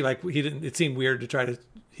 He seemed like he didn't. It seemed weird to try to.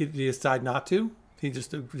 He decided not to. He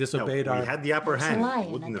just disobeyed We had the upper hand.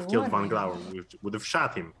 We wouldn't have killed von Glauer. We would have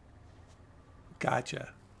shot him. Gotcha.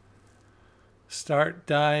 Start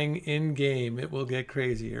dying in game. It will get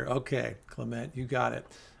crazier. Okay, Clement, you got it.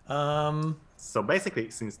 So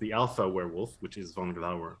basically, since the alpha werewolf, which is von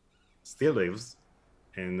Glauer, still lives,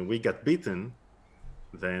 and we got beaten,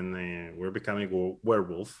 then we're becoming a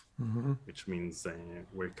werewolf, which means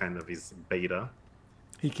we're kind of his beta.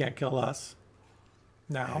 He can't kill us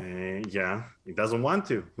now. Yeah, he doesn't want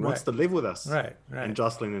to. He wants to live with us. Right. And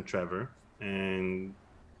Jocelyn and Trevor. And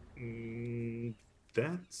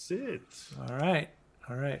that's it. All right.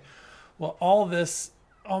 Well, all this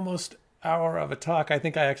almost hour of a talk, I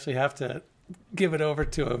think I actually have to give it over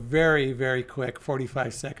to a very, very quick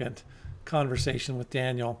 45-second conversation with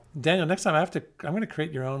Daniel. Daniel, next time I'm going to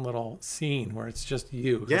create your own little scene where it's just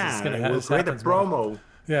you. Yeah, it's gonna we'll create a promo.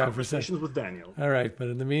 Yeah, conversations with Daniel. All right, but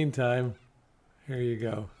in the meantime, here you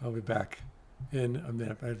go. I'll be back in a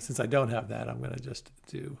minute. Since I don't have that, I'm going to just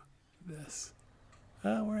do this.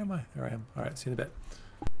 Where am I? There I am. All right, see you in a bit.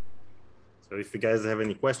 So if you guys have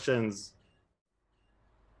any questions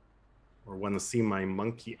or want to see my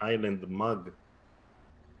Monkey Island mug,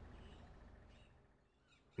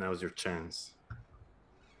 now's your chance.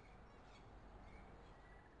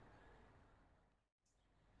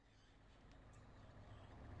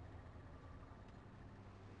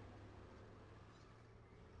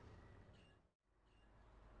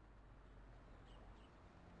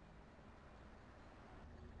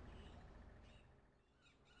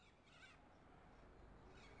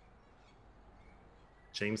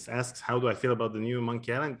 James asks, how do I feel about the new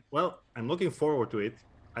Monkey Island? Well, I'm looking forward to it.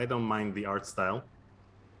 I don't mind the art style.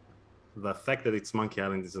 The fact that it's Monkey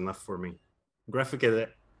Island is enough for me. Graphic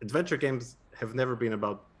adventure games have never been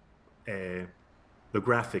about the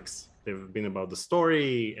graphics. They've been about the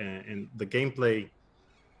story and the gameplay.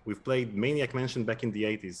 We've played Maniac Mansion back in the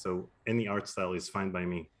 80s, so any art style is fine by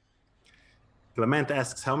me. Clement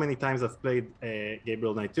asks how many times I've played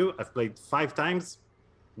Gabriel Knight 2. I've played 5 times.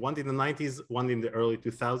 One in the 90s, one in the early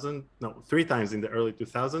 2000s. No, 3 times in the early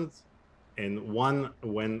 2000s. And one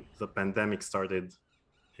when the pandemic started.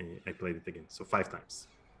 I played it again, so 5 times.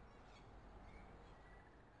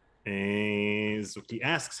 And Zuki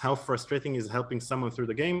asks, how frustrating is helping someone through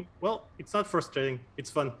the game? Well, it's not frustrating, it's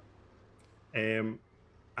fun.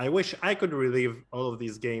 I wish I could relive all of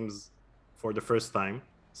these games for the first time.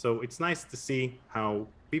 So it's nice to see how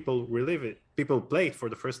people relive it, people play it for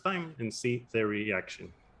the first time and see their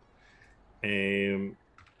reaction.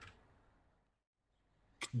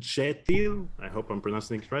 Jetil, I hope I'm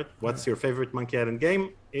pronouncing it right. What's your favorite Monkey Island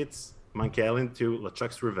game? It's Monkey Island 2: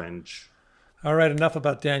 LeChuck's Revenge. All right, enough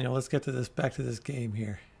about Daniel. Let's get to this. Back to this game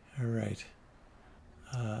here. All right.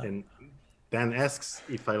 And Dan asks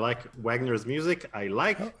if I like Wagner's music. I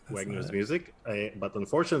like Wagner's music, but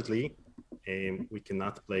unfortunately, we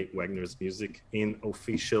cannot play Wagner's music in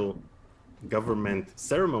official government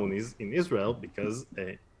ceremonies in Israel because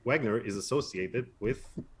Wagner is associated with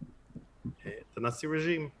the Nazi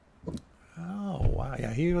regime. Oh wow!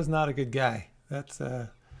 Yeah, he was not a good guy. That's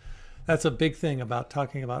a big thing about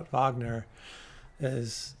talking about Wagner,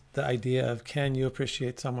 is the idea of, can you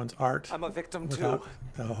appreciate someone's art? I'm a victim without,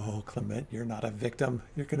 too. Oh, Clement, you're not a victim.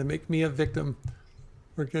 You're going to make me a victim.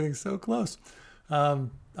 We're getting so close.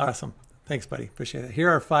 Awesome. Thanks, buddy. Appreciate it. Here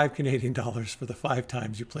are $5 Canadian for the 5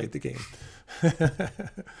 times you played the game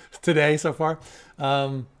today so far.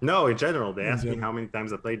 No, in general. They asked me how many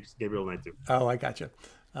times I played Gabriel Knight 2. Oh, I got you.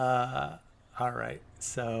 All right.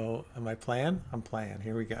 So am I playing? I'm playing.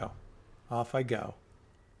 Here we go. off I go.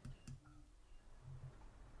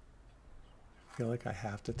 I feel like I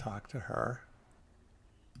have to talk to her.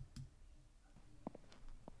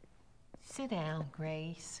 Sit down,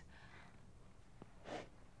 Grace.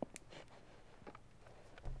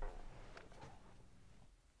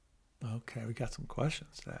 Okay, we got some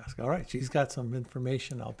questions to ask. All right, she's got some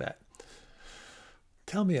information, I'll bet.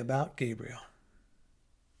 Tell me about Gabriel.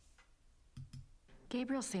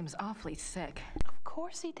 Gabriel seems awfully sick. Of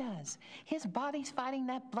course he does. His body's fighting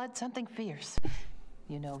that blood something fierce.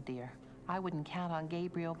 You know, dear, I wouldn't count on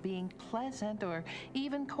Gabriel being pleasant or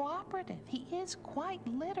even cooperative. He is quite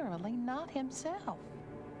literally not himself.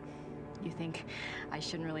 You think I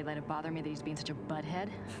shouldn't really let it bother me that he's being such a butthead?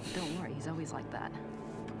 Don't worry, he's always like that.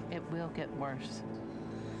 It will get worse.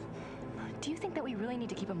 Do you think that we really need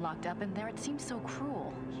to keep him locked up in there? It seems so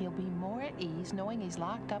cruel. He'll be more at ease knowing he's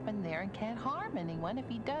locked up in there and can't harm anyone if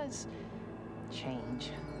he does change.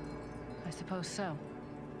 I suppose so.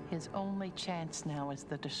 His only chance now is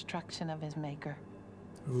the destruction of his maker.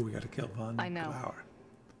 Ooh, we got to kill Von I know. Glauer.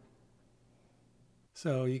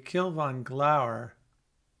 So you kill Von Glauer.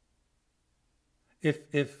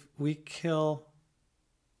 If we kill...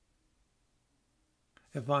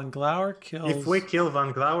 If Von Glauer kills... If we kill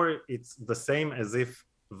Von Glauer, it's the same as if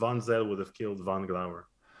Von Zell would have killed Von Glauer.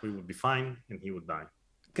 We would be fine, and he would die.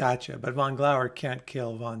 Gotcha. But Von Glauer can't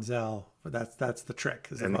kill Von Zell. But that's the trick.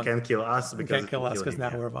 And he can't kill us because... Can't kill us because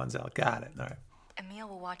now we're Von Zell. Got it. All right. Emil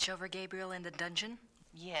will watch over Gabriel in the dungeon?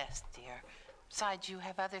 Yes, dear. Besides, you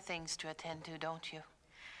have other things to attend to, don't you?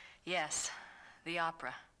 Yes. The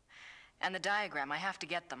opera. And the diagram. I have to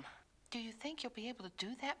get them. Do you think you'll be able to do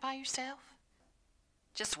that by yourself?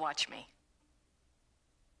 Just watch me.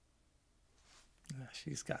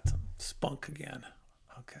 She's got some spunk again.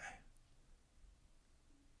 Okay.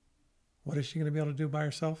 What is she going to be able to do by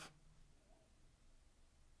herself?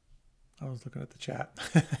 I was looking at the chat.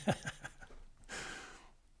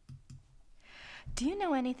 Do you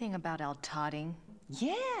know anything about Al-Tadding?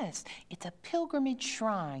 Yes, it's a pilgrimage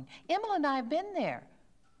shrine. Emil and I have been there,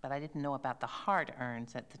 but I didn't know about the heart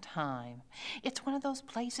urns at the time. It's one of those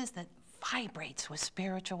places that vibrates with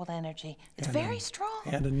spiritual energy. It's very strong.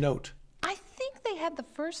 And a note. I think they had the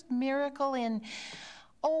first miracle in,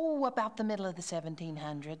 about the middle of the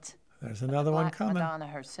 1700s. There's another one Black coming. Madonna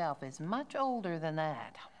herself is much older than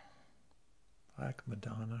that. Black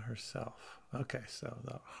Madonna herself. Okay, so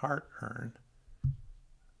the heart urn.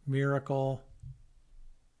 Miracle.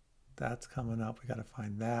 That's coming up. We got to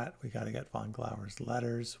find that. We got to get Von Glauer's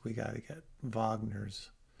letters. We got to get Wagner's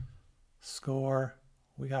score.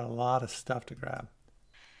 We got a lot of stuff to grab.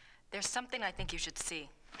 There's something I think you should see.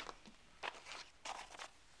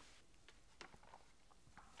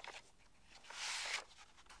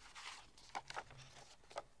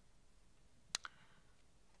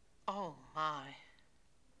 Oh, my.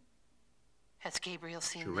 Has Gabriel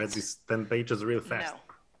seen She read this? these 10 pages real fast. No.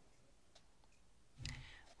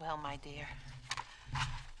 Well, my dear,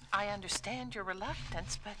 I understand your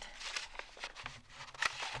reluctance, but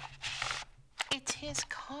it's his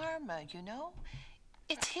karma, you know?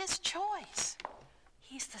 It's his choice.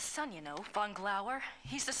 He's the son, you know, Von Glauer.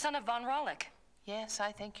 He's the son of Von Rollick. Yes,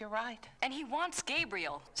 I think you're right. And he wants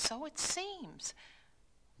Gabriel. So it seems.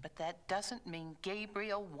 But that doesn't mean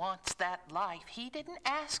Gabriel wants that life. He didn't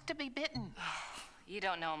ask to be bitten. You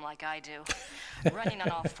don't know him like I do. Running on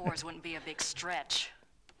all fours wouldn't be a big stretch.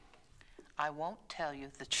 I won't tell you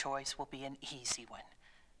the choice will be an easy one.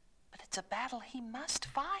 But it's a battle he must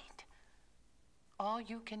fight. All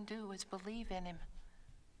you can do is believe in him.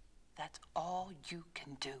 That's all you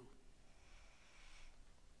can do.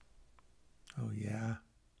 Oh, yeah.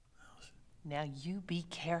 Now you be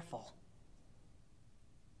careful.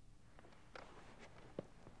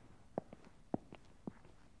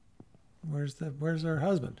 Where's her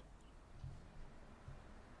husband?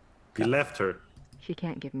 He left her. She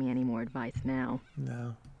can't give me any more advice now.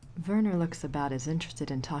 No. Werner looks about as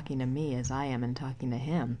interested in talking to me as I am in talking to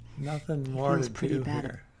him. Nothing He more feels to pretty do bad.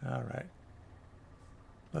 here. All right.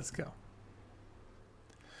 Let's go.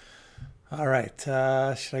 All right.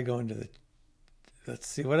 Should I go into the... Let's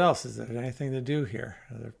see. What else? Is there anything to do here?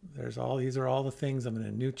 These are all the things. I'm in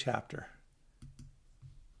a new chapter.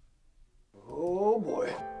 Oh,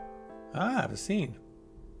 boy. I have a scene.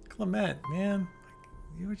 Clement, man.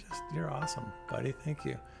 You're awesome, buddy. Thank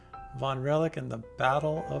you. Von Relic and the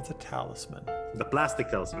Battle of the Talisman. The plastic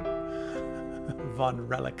talisman. Von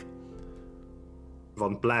Relic.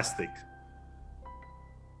 Von Plastic.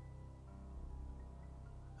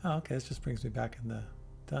 Oh, okay. This just brings me back in the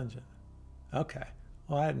dungeon. Okay.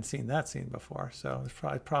 Well, I hadn't seen that scene before, so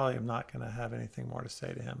I probably am not going to have anything more to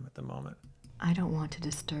say to him at the moment. I don't want to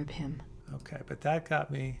disturb him. Okay, but that got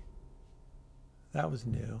me. That was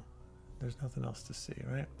new. There's nothing else to see,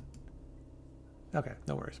 right? Okay,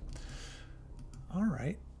 no worries. All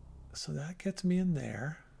right, so that gets me in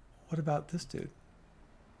there. What about this dude?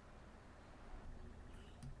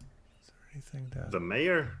 Is there anything to... The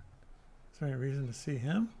mayor? Is there any reason to see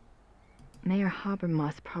him? Mayor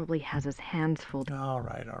Habermas probably has his hands full. All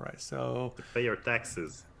right. So... To pay your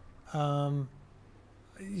taxes.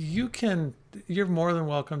 You're more than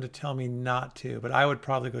welcome to tell me not to, but I would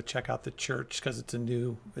probably go check out the church because it's a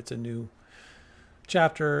new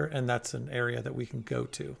chapter, and that's an area that we can go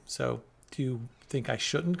to. So do you think I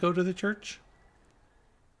shouldn't go to the church?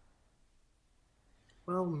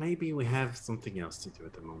 Well, maybe we have something else to do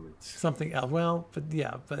at the moment. Something else. Well,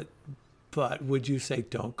 but would you say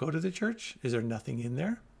don't go to the church? Is there nothing in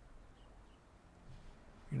there?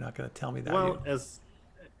 You're not going to tell me that. Well, as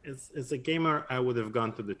a gamer, I would have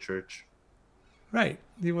gone to the church. Right,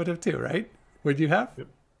 you would have too, right? Would you have? Yep.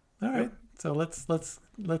 All right. Yep. So let's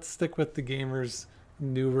stick with the gamer's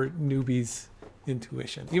newbie's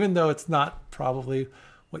intuition, even though it's not probably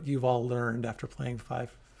what you've all learned after playing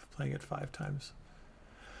it 5 times.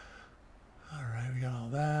 All right, we got all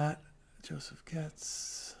that. Joseph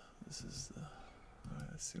gets. This is the. All right,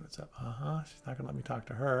 let's see what's up. She's not gonna let me talk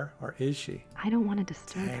to her, or is she? I don't want to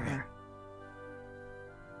disturb her.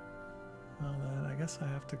 Well, then I guess I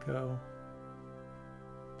have to go.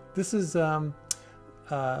 This is so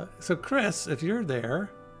Chris, if you're there,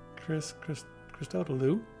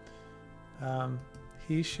 Christodoulou,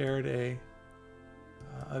 he shared a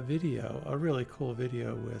video, a really cool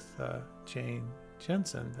video with Jane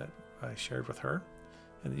Jensen that I shared with her,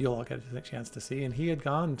 and you'll all get a chance to see. And he had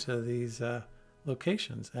gone to these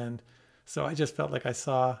locations, and so I just felt like I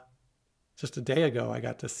saw. Just a day ago, I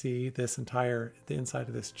got to see the inside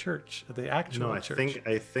of this church, the actual church.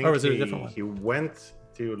 I think or was it a different one? He went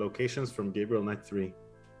to locations from Gabriel Knight 3.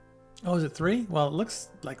 Oh, is it 3? Well, it looks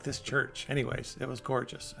like this church. Anyways, it was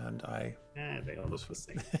gorgeous, and they all look the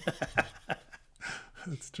same.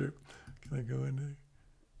 That's true. Can I go in there?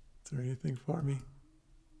 Is there anything for me?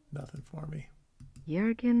 Nothing for me.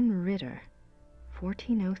 Jürgen Ritter,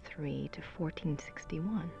 1403 to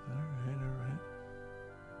 1461. All right.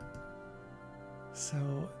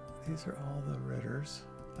 So these are all the Ritters.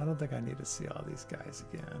 I don't think I need to see all these guys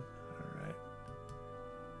again. All right.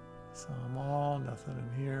 Saw them all. Nothing in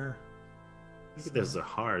here. Maybe there's a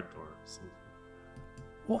heart or something.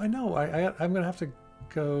 Well, I know. I'm going to have to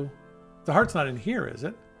go. The heart's not in here, is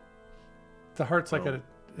it? The heart's like at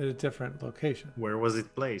a different location. Where was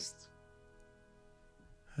it placed?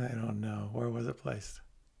 I don't know. Where was it placed?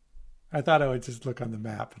 I thought I would just look on the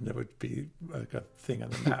map and there would be like a thing on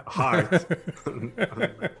the map. Heart.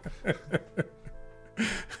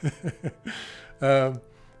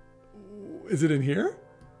 Is it in here?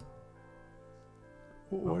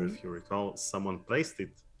 Well, if you recall, someone placed it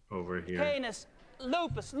over here. Canis,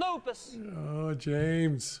 lupus. Oh,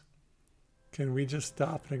 James. Can we just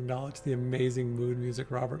stop and acknowledge the amazing mood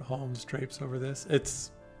music Robert Holmes drapes over this?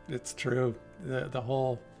 It's true. The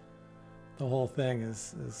whole thing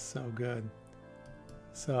is so good.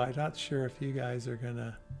 So I'm not sure if you guys are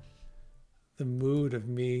gonna. The mood of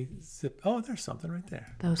me zip. Oh, there's something right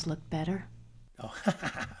there. Those look better. Oh,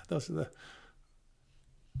 those are the.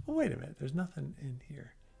 Oh, wait a minute. There's nothing in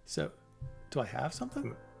here. So, do I have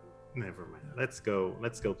something? Never mind. Let's go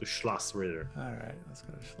to Schloss Ritter. All right, let's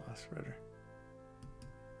go to Schloss Ritter.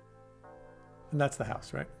 And that's the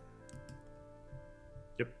house, right?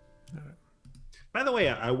 Yep. All right. By the way,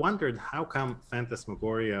 I wondered how come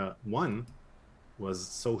Phantasmagoria 1 was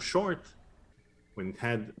so short when it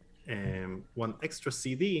had one extra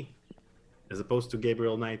CD as opposed to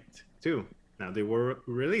Gabriel Knight 2. Now, they were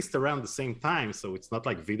released around the same time, so it's not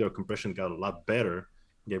like video compression got a lot better,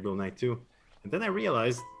 Gabriel Knight 2. And then I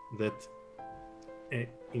realized that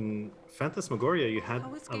in Phantasmagoria, you had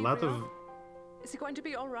a lot of... Is he going to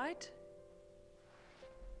be all right?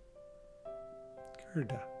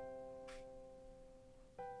 Gerda.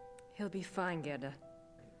 He'll be fine, Gerda.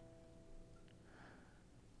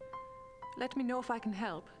 Let me know if I can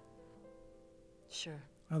help. Sure.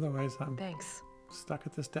 Otherwise, I'm Thanks. Stuck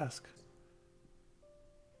at this desk.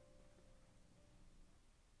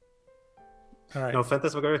 All right. Now,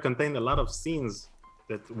 Phantasmagoria contained a lot of scenes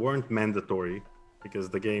that weren't mandatory because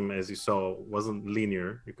the game, as you saw, wasn't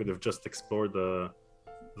linear. You could have just explored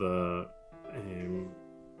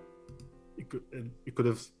you could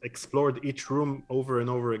have explored each room over and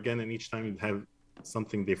over again, and each time you'd have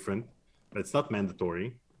something different. But it's not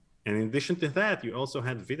mandatory. And in addition to that, you also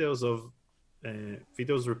had videos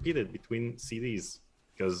repeated between CDs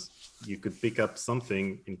because you could pick up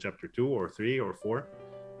something in chapter 2 or 3 or 4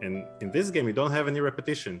 And in this game, you don't have any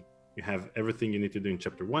repetition. You have everything you need to do in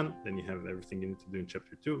chapter 1, then you have everything you need to do in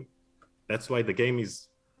chapter 2. That's why the game is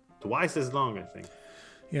twice as long, I think.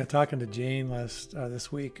 Yeah, talking to Jane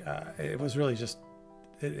this week, it was really just,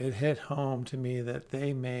 it hit home to me that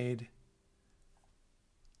they made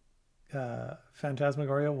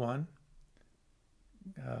Phantasmagoria 1,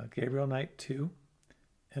 Gabriel Knight 2,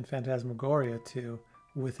 and Phantasmagoria 2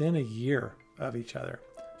 within a year of each other.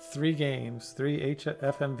 3 games, 3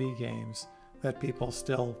 FMV games that people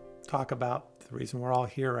still talk about. The reason we're all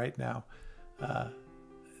here right now,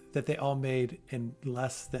 that they all made in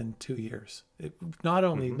less than 2 years. It not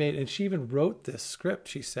only made, and she even wrote this script.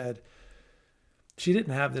 She said she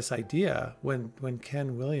didn't have this idea when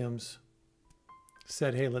Ken Williams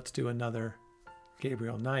said, "Hey, let's do another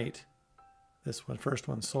Gabriel Knight." This one, first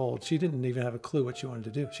one sold. She didn't even have a clue what she wanted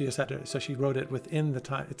to do. She just had to, so she wrote it within the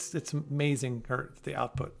time. It's amazing the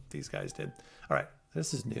output these guys did. All right,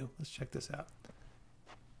 this is new. Let's check this out.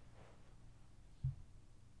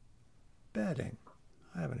 Bedding.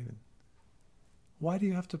 I haven't even. Why do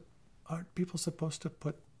you have to? Aren't people supposed to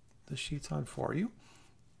put the sheets on for you?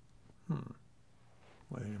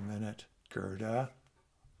 Wait a minute, Gerda.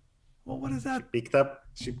 Well, what is that?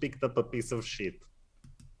 She picked up a piece of sheet.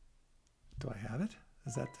 Do I have it?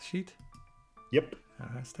 Is that the sheet? Yep. All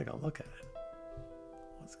right, let's take a look at it.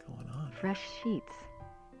 What's going on? Fresh sheets.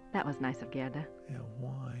 That was nice of Gerda. Yeah,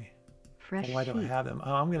 why? Fresh Why do I sheets. have them?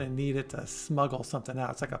 Oh, I'm going to need it to smuggle something out.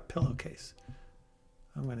 It's like a pillowcase.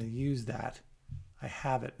 I'm going to use that. I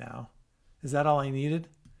have it now. Is that all I needed?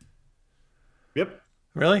 Yep.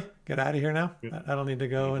 Really? Get out of here now? Yep. I don't need to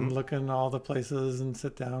go and look in all the places and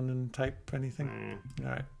sit down and type anything? All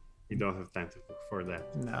right. You don't have time for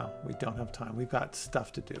that. No, we don't have time. We've got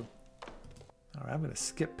stuff to do. All right, I'm going to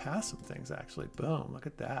skip past some things, actually. Boom, look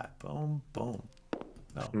at that. Boom, boom.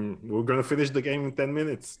 No. We're going to finish the game in 10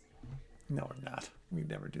 minutes. No, we're not. We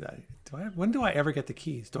never do that. When do I ever get the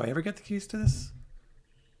keys? Do I ever get the keys to this?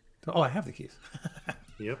 Oh, I have the keys.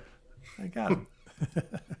 Yep. I got them.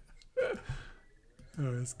 Oh,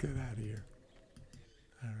 let's get out of here.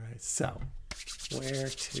 All right, so where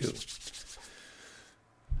to?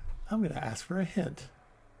 I'm going to ask for a hint.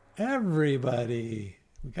 Everybody.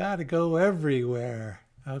 We got to go everywhere.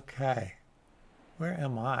 Okay. Where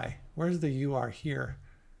am I? Where's the "you are here"?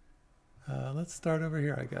 Let's start over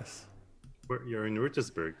here, I guess. You're in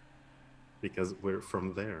Ruttersburg because we're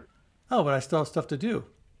from there. Oh, but I still have stuff to do.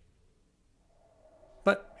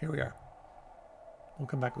 But here we are. We'll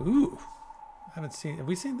come back. Ooh. Have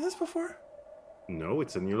we seen this before? No,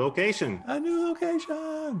 it's a new location. A new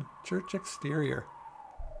location. Church exterior.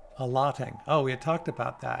 Allotting. Oh, we had talked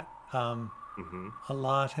about that.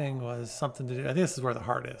 Allotting was something to do. I think this is where the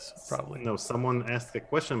heart is, probably. No, someone asked a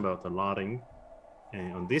question about allotting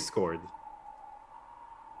on Discord.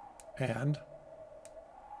 And?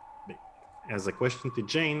 As a question to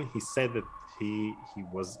Jane, he said that he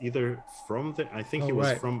was either from the, I think he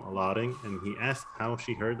was from allotting, and he asked how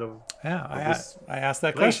she heard of. Yeah, I asked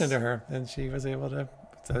that question to her, and she was able to.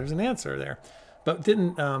 So there's an answer there, but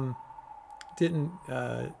didn't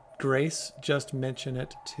Grace just mention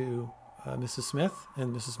it to Mrs. Smith?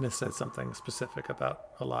 And Mrs. Smith said something specific about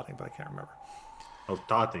allotting, but I can't remember. Oh,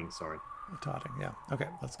 totting, sorry. Totting, yeah. Okay,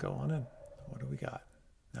 let's go on in. What do we got?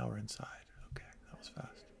 Now we're inside. Okay, that was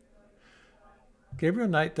fast. Gabriel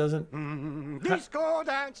Knight doesn't... Disco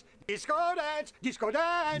dance, disco dance, disco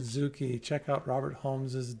dance. Zuki, check out Robert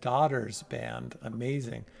Holmes's daughter's band.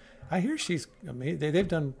 Amazing. I hear she's amazing. They've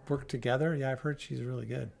done work together. Yeah, I've heard she's really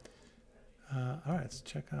good. All right, let's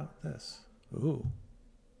check out this. Ooh.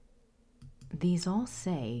 These all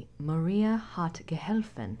say Maria hat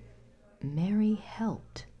geholfen. Mary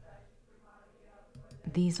helped.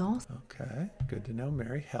 These all... Okay, good to know.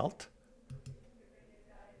 Mary helped.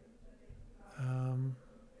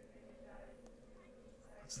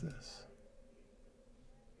 What's this?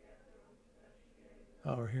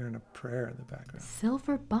 Oh, we're hearing a prayer in the background.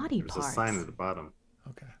 Silver body There's parts. a sign at the bottom.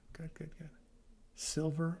 Okay, good.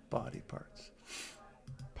 Silver body parts.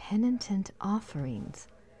 Penitent offerings.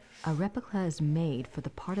 A replica is made for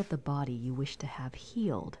the part of the body you wish to have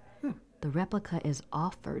healed. The replica is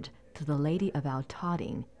offered to the Lady of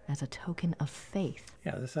Altading as a token of faith.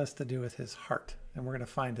 Yeah, this has to do with his heart. And we're going to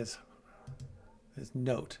find his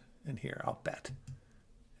note in here, I'll bet.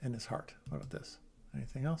 In his heart. What about this?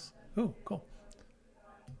 Anything else? Ooh, cool.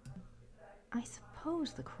 I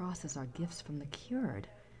suppose the crosses are gifts from the cured,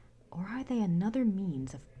 or are they another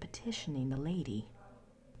means of petitioning the lady?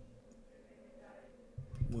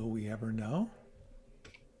 Will we ever know?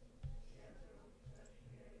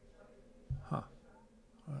 Huh.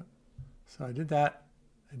 What? So I did that.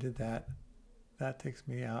 that takes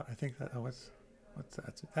me out. I think that, what's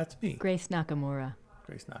that? That's me. Grace Nakamura.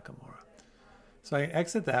 Grace Nakamura. So I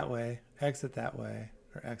exit that way, or exit that way.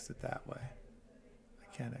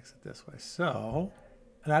 I can't exit this way. So,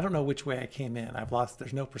 and I don't know which way I came in.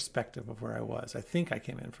 There's no perspective of where I was. I think I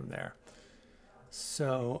came in from there.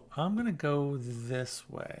 So I'm going to go this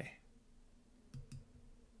way.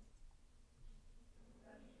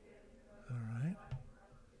 All right.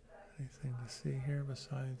 Anything to see here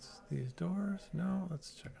besides these doors? No,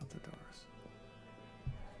 let's check out the doors.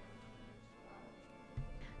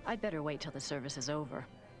 I'd better wait till the service is over.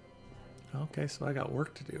 Okay, so I got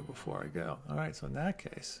work to do before I go. All right, so in that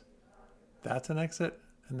case, that's an exit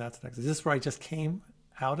and that's an exit. Is this where I just came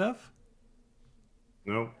out of?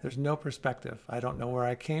 No. There's no perspective. I don't know where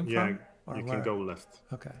I came from. Yeah, you can go left.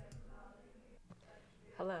 Okay.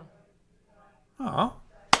 Hello. Oh,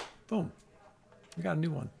 boom. We got a new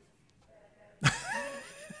one.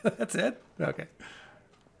 That's it? Okay.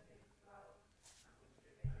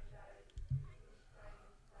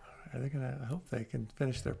 Are they gonna? I hope they can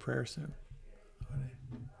finish their prayer soon.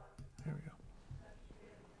 There we go.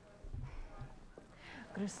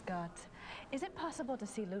 Grüß Gott. Is it possible to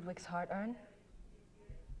see Ludwig's heart urn?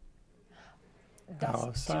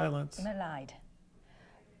 Silence. Mir leid.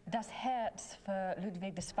 Das Herz für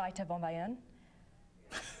Ludwig II. von Bayern.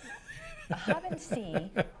 Haben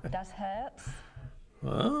Sie das Herz?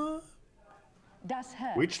 Huh? Das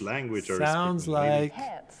Herz. Which language are you Sounds speaking? like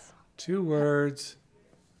Herz. 2 words,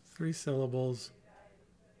 3 syllables.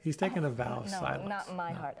 He's taking a vow of No, silence. not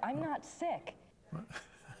my heart. I'm not sick.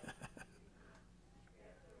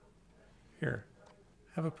 Here,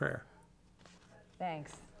 have a prayer.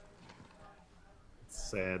 Thanks.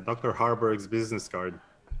 It's Dr. Harburg's business card.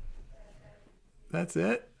 That's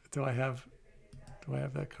it? Do I have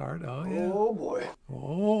that card? Oh, yeah. Oh, boy.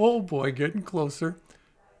 Oh, boy, getting closer.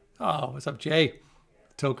 Oh, what's up, Jay?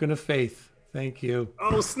 Token of faith. Thank you.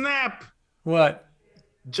 Oh, snap! What?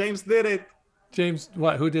 James did it. James,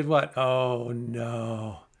 what? Who did what? Oh,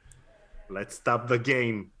 no. Let's stop the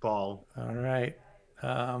game, Paul. All right.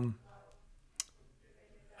 I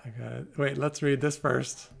got it. Wait, let's read this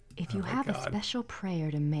first. If you have a special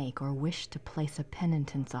prayer to make or wish to place a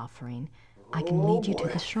penitence offering, I can lead you to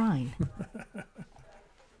the shrine.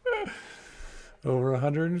 Over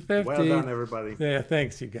 150. Well done, everybody. Yeah,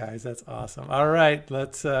 thanks, you guys. That's awesome. All right,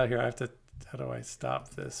 let's, here, I have to, how do I stop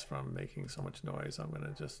this from making so much noise? I'm going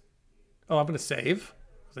to just, I'm going to save,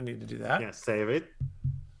 because I need to do that. Yeah, save it.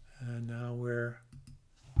 And now we're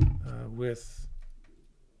with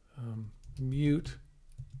mute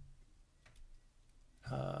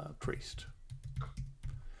priest.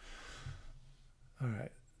 All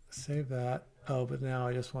right, save that. Oh, but now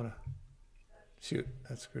I just want to, shoot,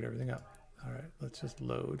 that screwed everything up. All right, let's just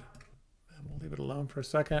load. And we'll leave it alone for a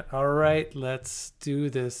second. All right, let's do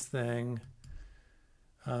this thing.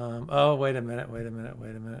 Oh, wait a minute.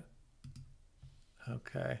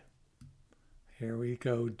 Okay. Here we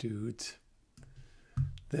go, dudes.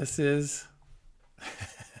 This is...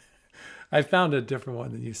 I found a different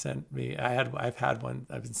one than you sent me. I've had one.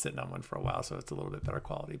 I've been sitting on one for a while, so it's a little bit better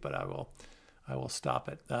quality, but I will stop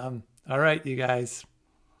it. All right, you guys.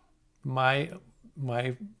 My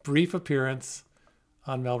brief appearance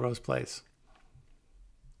on Melrose Place.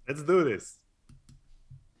 Let's do this.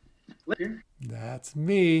 That's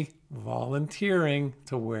me volunteering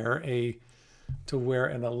to wear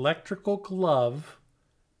an electrical glove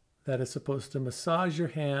that is supposed to massage your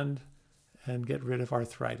hand and get rid of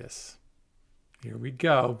arthritis. Here we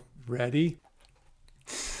go. Ready?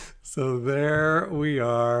 So there we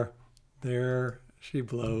are. There she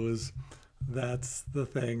blows. That's the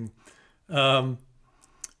thing. You're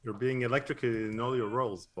being electrocuted in all your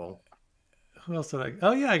roles, Paul. Who else did I?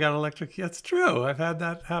 Oh yeah, I got electric. That's true. I've had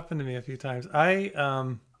that happen to me a few times.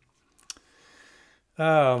 Oh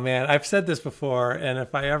man, I've said this before, and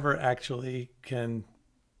if I ever actually can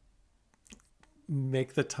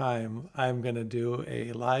make the time, I'm going to do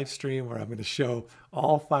a live stream where I'm going to show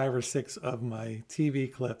all 5 or 6 of my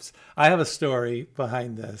TV clips. I have a story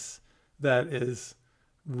behind this that is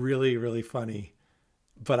really, really funny,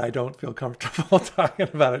 but I don't feel comfortable talking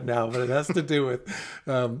about it now. But it has to do with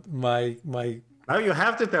my. Now you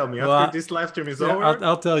have to tell me after this live stream is over.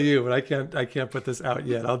 I'll tell you, but I can't put this out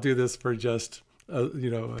yet. I'll do this for just a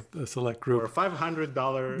select group. For a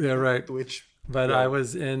 $500 yeah, right. Twitch. But I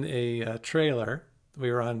was in a trailer.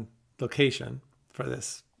 We were on location for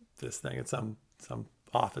this thing at some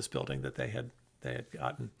office building that they had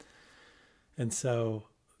gotten, and so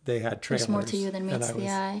they had trailers. There's more to you than meets the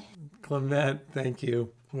eye. Clement, thank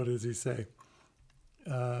you. What does he say?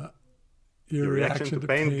 Your reaction to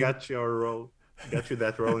pain got your role. got you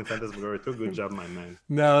that role in Phantasmagoria too. Good job, my man.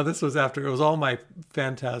 No, this was after. It was all my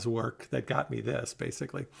Phantas work that got me this,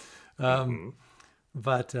 basically.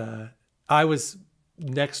 But I was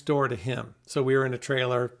next door to him. So we were in a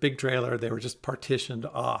trailer, big trailer. They were just partitioned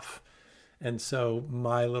off. And so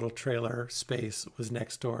my little trailer space was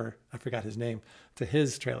next door, I forgot his name, to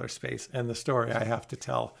his trailer space. And the story I have to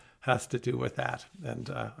tell has to do with that. And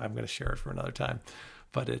I'm going to share it for another time.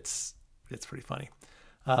 But it's pretty funny.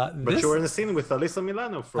 But you were in a scene with Alyssa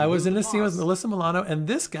Milano. I was in a scene with Alyssa Milano. And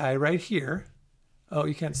this guy right here, oh,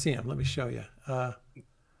 you can't see him. Let me show you.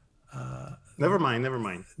 Never mind.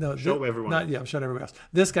 No, show everyone. I'm showing everybody else.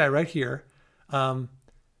 This guy right here, I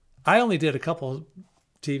only did a couple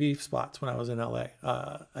TV spots when I was in LA.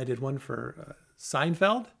 I did one for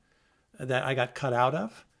Seinfeld that I got cut out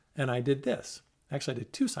of, and I did this. Actually, I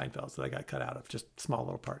did 2 Seinfelds that I got cut out of, just small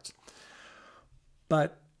little parts.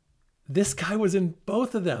 But this guy was in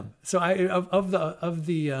both of them. So he's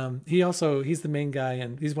the main guy,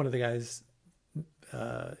 and he's one of the guys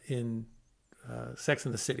in Sex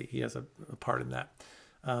and the City. He has a part in that.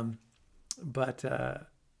 But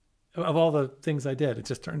of all the things I did, it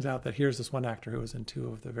just turns out that here's this one actor who was in 2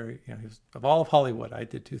 of the of all of Hollywood, I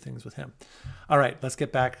did 2 things with him. All right, let's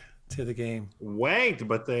get back to the game. Wait,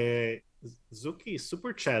 but Zuki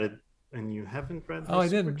super chatted, and you haven't read. Oh, I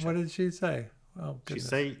didn't. Chat. What did she say? Oh, goodness. She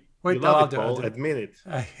say, "Wait, you love it, Paul. Admit it."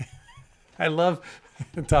 I love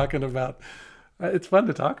talking about. It's fun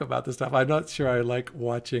to talk about this stuff. I'm not sure I like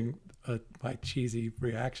watching my cheesy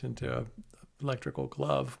reaction to an electrical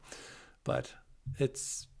glove, but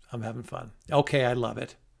I'm having fun. Okay, I love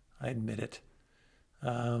it. I admit it.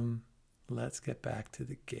 Let's get back to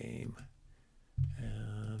the game.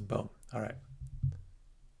 And boom. All right.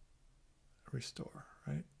 Restore,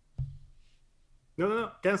 right?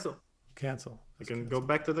 No. Cancel. Cancel. You can go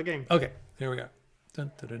back to the game. Okay, here we go.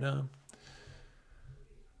 Dun, dun, dun, dun.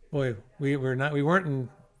 Boy, we were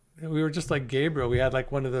just like Gabriel. We had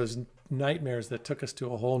like one of those nightmares that took us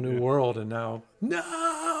to a whole new world, and now,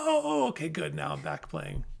 no! Okay, good. Now I'm back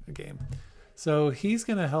playing a game. So he's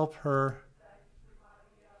going to help her.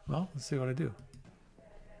 Well, let's see what I do.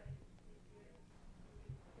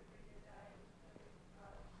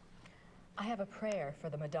 I have a prayer for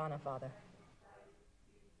the Madonna, Father.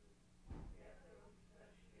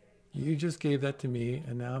 You just gave that to me,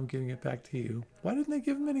 and now I'm giving it back to you. Why didn't they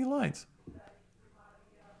give him any lines?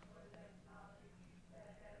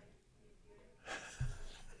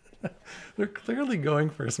 They're clearly going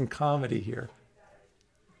for some comedy here.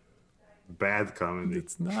 Bad comedy.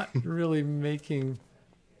 It's not really making...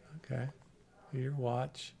 Okay. Here,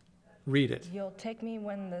 watch. Read it. You'll take me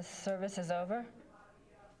when the service is over?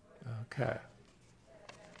 Okay.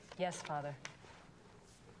 Yes, Father.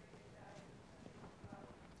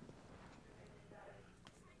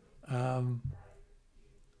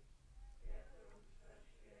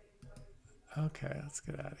 Okay, let's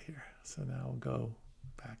get out of here. So now we'll go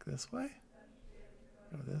back this way.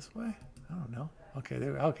 Go this way. I don't know. Okay,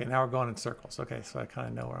 there. Okay, now we're going in circles. Okay, so I kind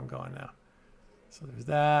of know where I'm going now. So there's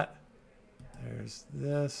that. There's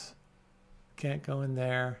this. Can't go in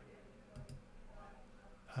there.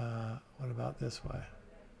 What about this way?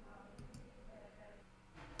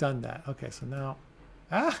 Done that. Okay, so now.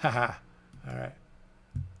 All right.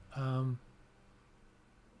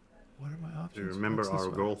 What are my options? Do you remember our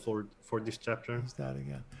goal for this chapter? What's that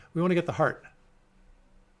again? We want to get the heart.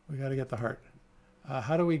 We got to get the heart.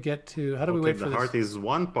 How do we get to? How do we wait for the this? heart is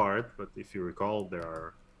one part, but if you recall, there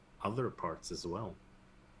are other parts as well.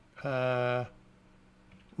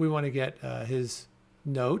 We want to get his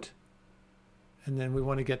note, and then we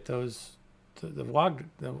want to get those the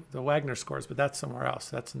Wagner scores, but that's somewhere else.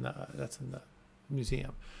 That's in the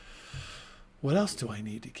museum. What else do I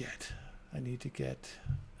need to get? I need to get.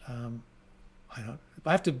 I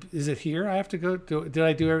have to. Is it here? I have to go. Do I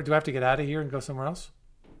have to get out of here and go somewhere else?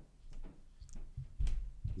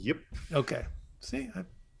 Yep. Okay. See,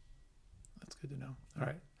 that's good to know. All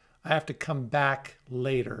right. I have to come back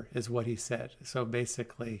later, is what he said. So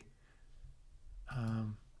basically, I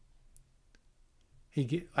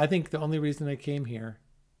think the only reason I came here,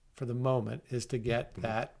 for the moment, is to get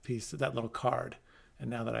that piece, that little card. And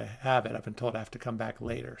now that I have it, I've been told I have to come back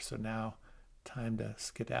later. So now, time to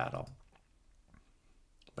skedaddle.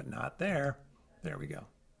 But not there. There we go.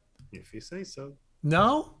 If you say so.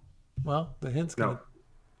 No? Well, the hint's going to...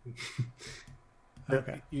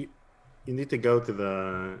 Okay. You need to go to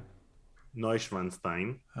the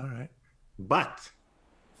Neuschwanstein. All right. But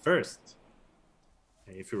first,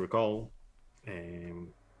 if you recall,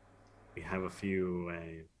 we have a few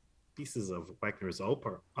pieces of Wagner's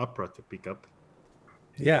opera to pick up.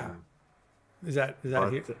 Yeah. Is that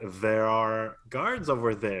But here? there are guards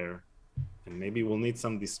over there, and maybe we'll need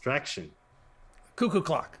some distraction. Cuckoo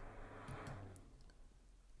clock.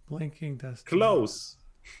 Blinking dust. Close.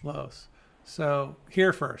 Close. So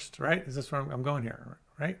here first, right? Is this where I'm going here,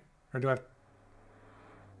 right? Or do I have...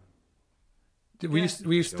 Were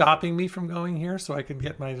you stopping me from going here so I could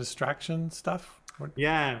get my distraction stuff? What?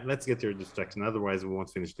 Yeah, let's get your distraction. Otherwise, we won't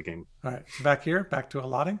finish the game. All right. So back here, back to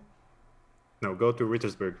allotting? No, go to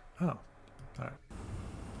Rittersburg. Oh. All right.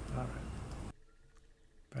 All right.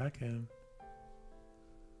 Back in.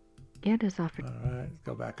 It is offered. All right.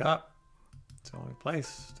 Go back up. It's the only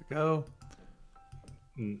place to go.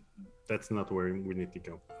 That's not where we need to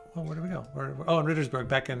go. Oh, where do we go? Oh, in Rittersburg,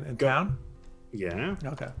 back in town? Yeah.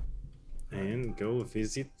 Okay. And go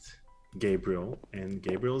visit Gabriel and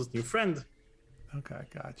Gabriel's new friend. Okay,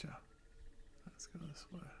 gotcha. Let's go this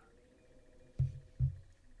way.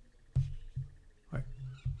 Wait.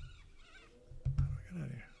 How do I get out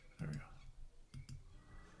of here? There we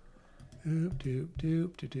go. Doop,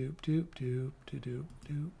 doop, doop, doop, doop, doop, doop,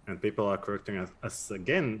 doop. And people are correcting us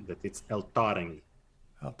again that it's El Totting.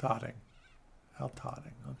 El Totting. El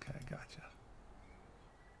Totting. Okay, gotcha.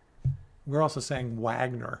 We're also saying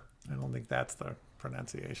Wagner. I don't think that's the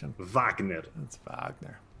pronunciation. Wagner. It's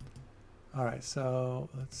Wagner. All right, so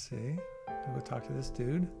let's see. We'll go talk to this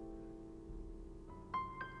dude.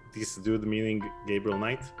 This dude meaning Gabriel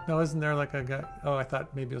Knight? No, isn't there like a guy? Oh, I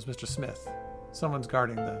thought maybe it was Mr. Smith. Someone's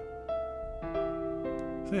guarding the...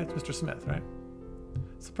 See, it's Mr. Smith, right?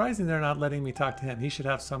 Surprising they're not letting me talk to him. He should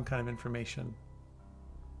have some kind of information.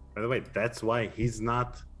 By the way, that's why he's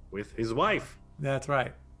not with his wife. That's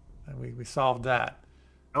right. And we solved that.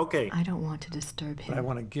 Okay. I don't want to disturb him. But I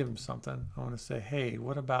want to give him something. I want to say, hey,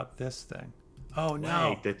 what about this thing? Oh,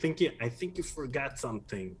 no. Wait, I think you forgot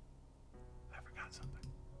something. I forgot something.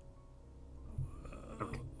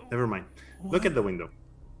 Okay, never mind. What? Look at the window.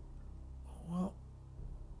 Well,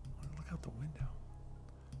 look out the window.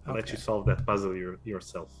 I'll let you solve that puzzle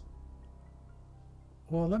yourself.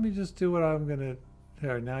 Well, let me just do what I'm going to...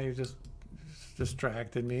 Here, now you just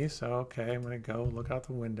distracted me. So, okay, I'm going to go look out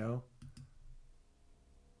the window.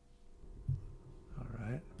 All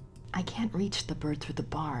right. I can't reach the bird through the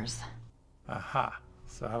bars. Aha.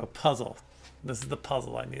 So I have a puzzle. This is the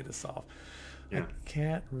puzzle I need to solve. Yeah. I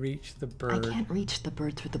can't reach the bird. I can't reach the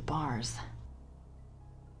bird through the bars.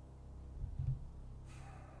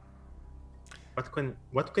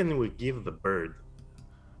 What can we give the bird?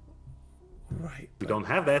 Right. We don't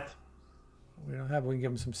have that. We don't have. We can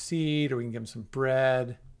give him some seed, or we can give him some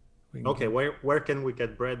bread. Okay, where can we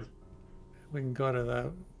get bread? We can go to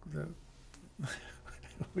the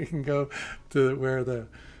we can go to where the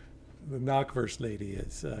Knockverse lady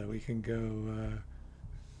is. We can go.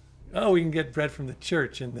 We can get bread from the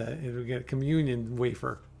church, and we get a communion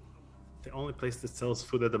wafer. The only place that sells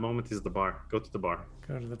food at the moment is the bar. Go to the bar.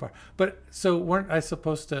 Go to the bar. But so weren't I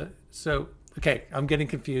supposed to? So okay, I'm getting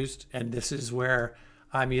confused, and this is where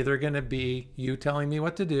I'm either going to be you telling me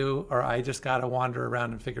what to do, or I just got to wander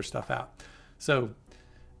around and figure stuff out. So,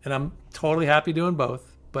 and I'm totally happy doing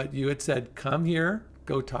both. But you had said, come here,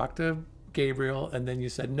 go talk to Gabriel, and then you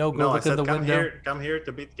said, no, go look in the window. Come here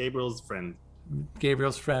to beat Gabriel's friend.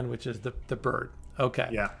 Gabriel's friend, which is the bird. Okay.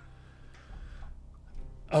 Yeah.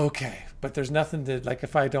 Okay, but there's nothing to, like,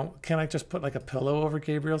 if I don't, can I just put like a pillow over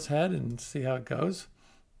Gabriel's head and see how it goes?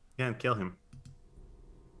 Yeah, and kill him.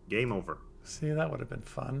 Game over. See, that would have been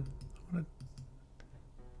fun.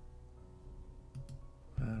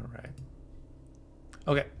 All right.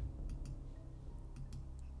 Okay.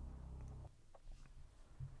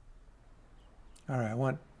 All right,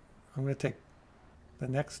 I'm going to take the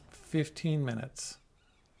next 15 minutes,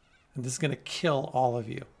 and this is going to kill all of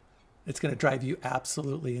you. It's going to drive you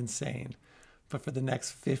absolutely insane. But for the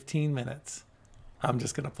next 15 minutes, I'm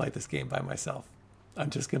just going to play this game by myself. I'm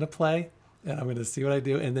just going to play, and I'm going to see what I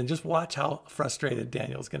do, and then just watch how frustrated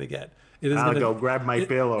Daniel's going to get. I'll go grab my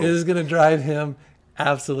pillow. It is going to drive him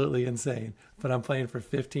absolutely insane. But I'm playing for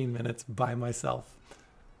 15 minutes by myself.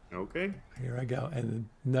 Okay. Here I go. And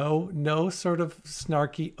no sort of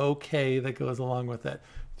snarky okay that goes along with it.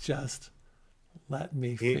 Just let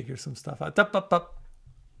me figure some stuff out. Up.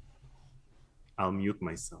 I'll mute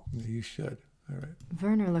myself. You should. All right.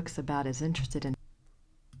 Werner looks about as interested in...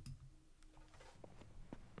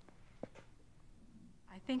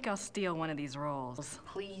 I think I'll steal one of these rolls.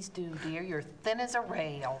 Please do, dear. You're thin as a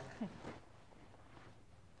rail.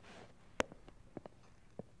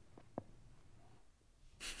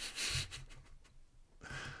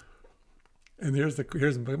 And here's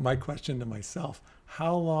my question to myself.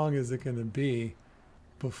 How long is it going to be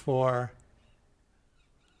before...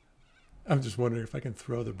 I'm just wondering if I can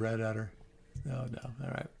throw the bread at her. No. All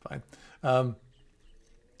right, fine.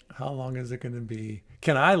 How long is it going to be?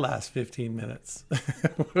 Can I last 15 minutes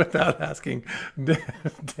without asking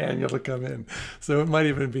Daniel to come in? So it might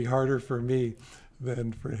even be harder for me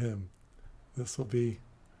than for him. This will be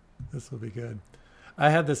good. I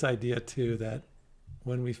had this idea too that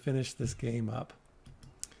when we finish this game up,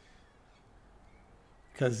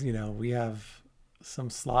 because we have some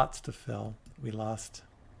slots to fill. We lost.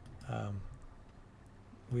 No,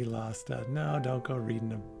 don't go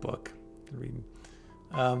reading a book. Reading.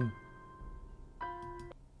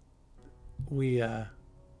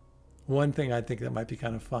 One thing I think that might be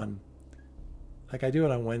kind of fun, like I do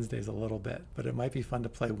it on Wednesdays a little bit, but it might be fun to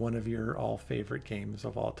play one of your all favorite games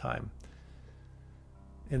of all time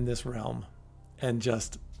in this realm and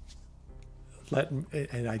just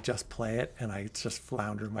I just play it and I just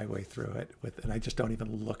flounder my way through it and I just don't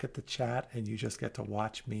even look at the chat and you just get to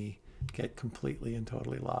watch me get completely and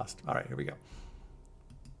totally lost. All right, here we go.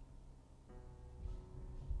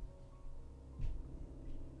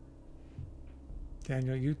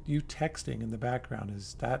 Daniel, you texting in the background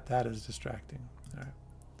that is distracting. All right.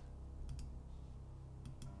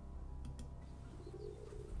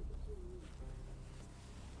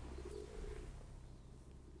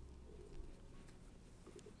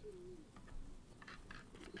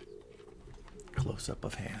 Close-up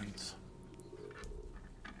of hands.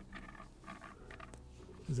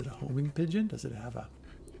 Is it a homing pigeon? Does it have a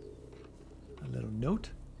little note?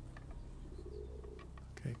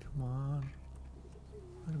 Okay, come on.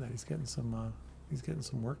 Look at that. He's getting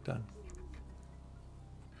some work done.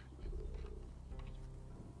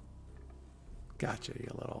 Gotcha, you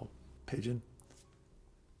little pigeon.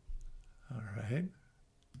 All right.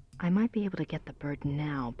 I might be able to get the bird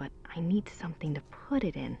now, but I need something to put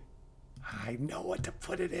it in. I know what to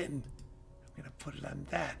put it in. I'm going to put it on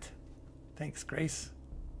that. Thanks, Grace.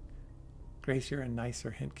 Grace, you're a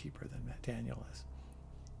nicer hint keeper than Daniel is.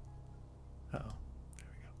 Uh-oh.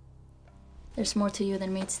 There's more to you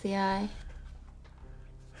than meets the eye.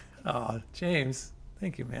 Oh, James.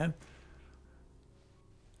 Thank you, man.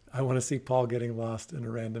 I want to see Paul getting lost in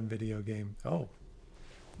a random video game. Oh.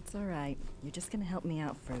 It's all right. You're just going to help me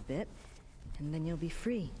out for a bit, and then you'll be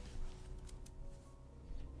free.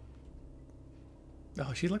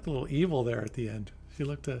 Oh, she looked a little evil there at the end. She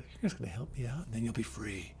looked, you're just going to help me out, and then you'll be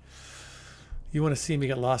free. You want to see me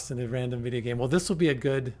get lost in a random video game. Well, this is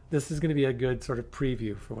going to be a good sort of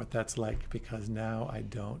preview for what that's like, because now I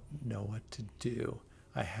don't know what to do.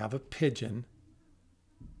 I have a pigeon,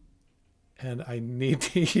 and I need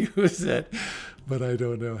to use it, but I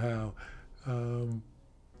don't know how.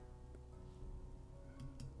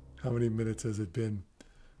 How many minutes has it been?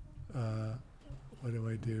 What do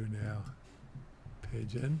I do now?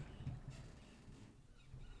 Pigeon.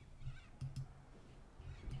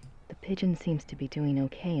 The pigeon seems to be doing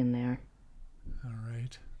okay in there. All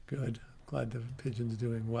right, good. Glad the pigeon's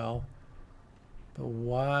doing well. But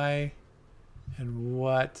why and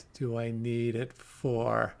what do I need it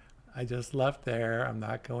for? I just left there. I'm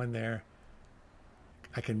not going there.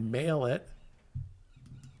 I can mail it.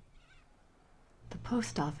 The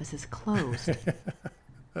post office is closed.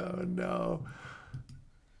 Oh no.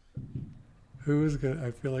 Who's gonna?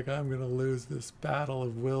 I feel like I'm gonna lose this battle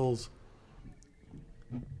of wills.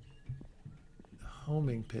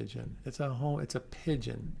 Homing pigeon. It's a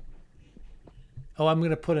pigeon. Oh, I'm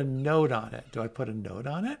gonna put a note on it. Do I put a note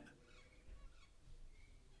on it?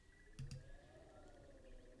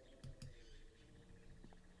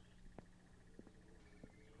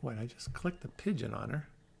 Wait, I just clicked the pigeon on her.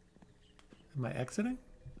 Am I exiting?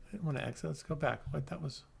 I didn't want to exit. Let's go back. What that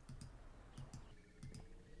was.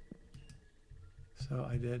 So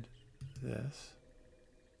I did this.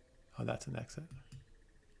 Oh, that's an exit.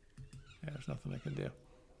 Yeah, there's nothing I can do.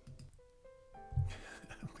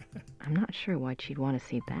 Okay. I'm not sure why she'd want to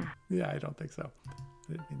see that. Yeah, I don't think so.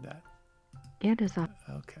 I didn't mean that. Get us up.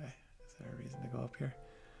 Okay. Is there a reason to go up here?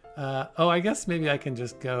 Oh, I guess maybe I can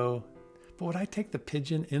just go. But would I take the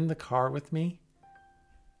pigeon in the car with me?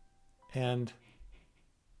 And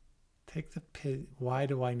take the pigeon. Why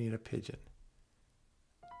do I need a pigeon?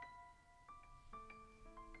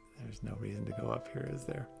 There's no reason to go up here, is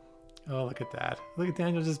there? Oh, look at that. Look at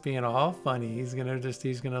Daniel just being all funny. He's gonna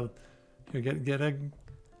get a.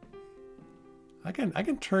 I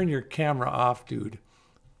can turn your camera off, dude.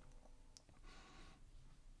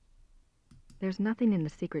 There's nothing in the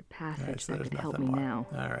secret passage Right, so that could help me more. now.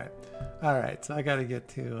 All right. So I got to get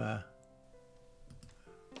to.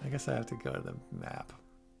 I guess I have to go to the map.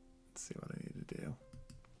 Let's see what I need to do.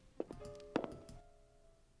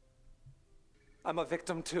 I'm a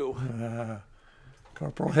victim too.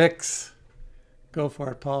 Corporal Hicks. Go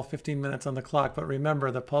for it, Paul. 15 minutes on the clock. But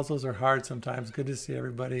remember, the puzzles are hard sometimes. Good to see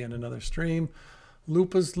everybody in another stream.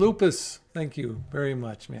 Lupus. Thank you very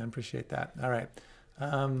much, man. Appreciate that. All right.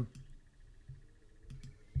 How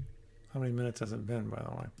many minutes has it been, by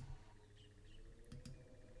the way?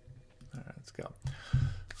 All right, let's go.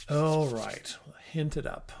 All right. Hint it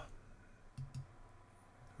up.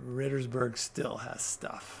 Rittersburg still has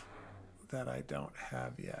stuff that I don't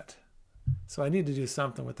have yet. So I need to do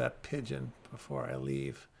something with that pigeon before I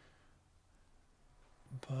leave.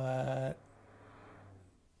 But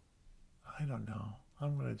I don't know.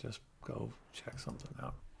 I'm going to just go check something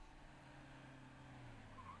out.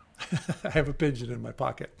 I have a pigeon in my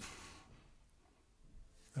pocket.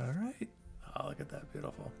 All right. Oh, look at that.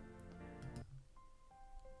 Beautiful.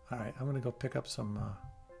 All right. I'm going to go pick up some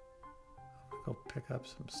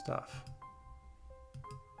stuff.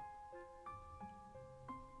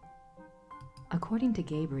 According to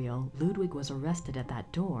Gabriel, Ludwig was arrested at that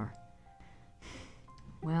door.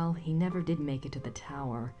 Well, he never did make it to the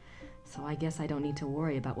tower, so I guess I don't need to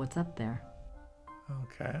worry about what's up there.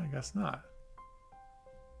 Okay, I guess not.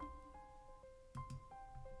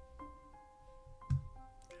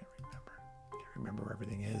 Can't remember where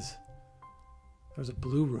everything is. There's a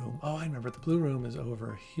blue room. Oh, I remember. The blue room is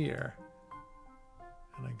over here.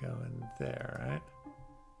 And I go in there, right?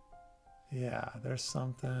 Yeah, there's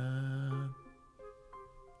something.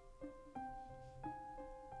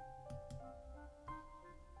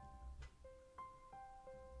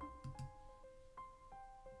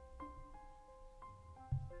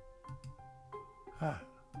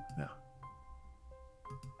 No.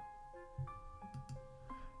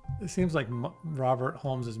 It seems like Robert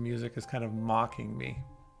Holmes's music is kind of mocking me.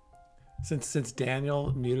 Since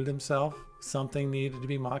Daniel muted himself, something needed to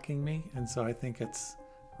be mocking me, and so I think it's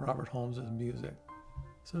Robert Holmes's music.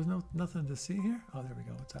 So there's nothing to see here? Oh, there we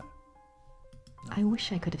go. What's that? No. I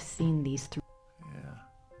wish I could have seen these through. Yeah.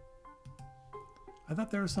 I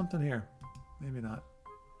thought there was something here. Maybe not.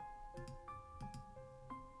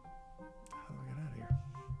 How do I get out of here?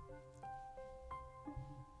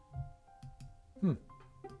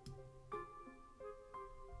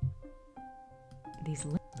 These.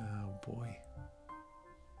 Oh boy.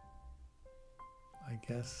 I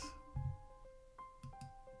guess.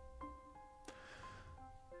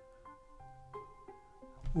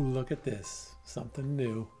 Ooh, look at this. Something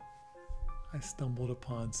new. I stumbled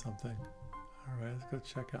upon something. All right, let's go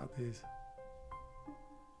check out these.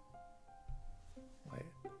 Wait,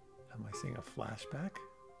 am I seeing a flashback?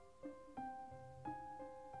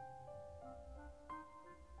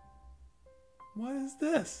 What is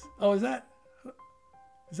this? Oh, is that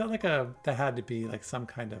like that had to be like some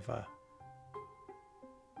kind of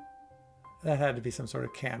that had to be some sort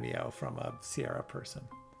of cameo from a Sierra person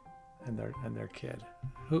and their kid.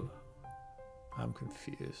 Who? I'm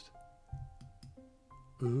confused.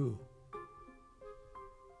 Ooh.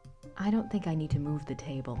 I don't think I need to move the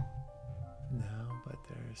table. No, but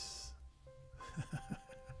there's...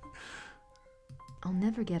 I'll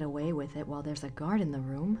never get away with it while there's a guard in the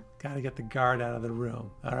room. Gotta get the guard out of the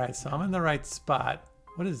room. All right, so I'm in the right spot.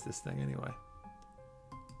 What is this thing anyway?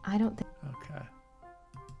 I don't think... Okay.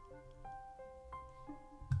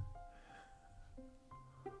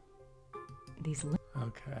 These...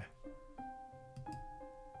 Okay.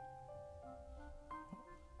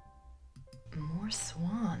 More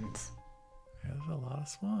swans. Yeah, there's a lot of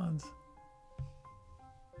swans.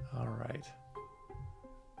 All right.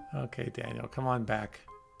 Okay, Daniel, come on back.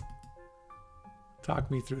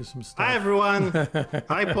 Talk me through some stuff. Hi, everyone.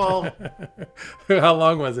 Hi, Paul. How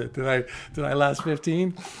long was it? Did I last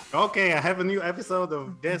 15? Okay, I have a new episode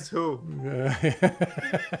of Guess Who.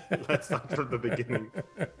 Let's start from the beginning.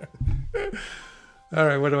 All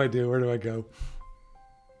right, what do I do? Where do I go?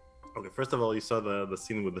 Okay, first of all, you saw the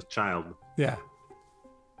scene with the child. Yeah.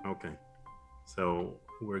 Okay. So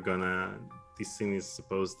we're gonna... This scene is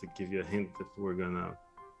supposed to give you a hint that we're gonna...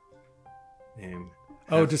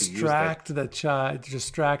 distract the child.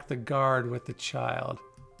 Distract the guard with the child.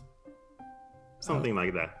 Something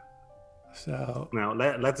like that. So... Now,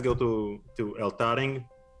 let's go to El Taring.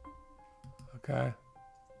 Okay.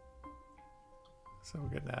 So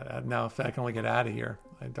we're getting out. Now, if I can only get out of here,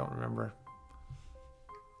 I don't remember.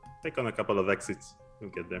 Take on a couple of exits.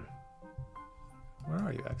 We'll get there. Where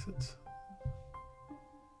are you, exits?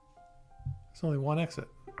 There's only one exit.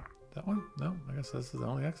 That one? No, I guess this is the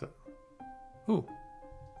only exit. Ooh.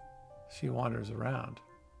 She wanders around.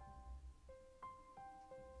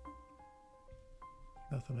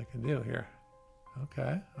 Nothing I can do here.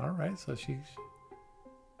 Okay. All right. So she's...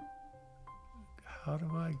 How do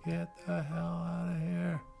I get the hell out of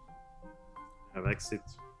here? Have exit.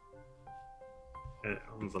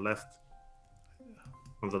 On the left.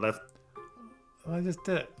 On the left. Oh, I just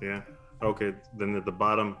did it. Yeah. Okay. Then at the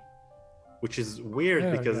bottom, which is weird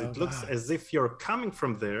There we because go. it looks as if you're coming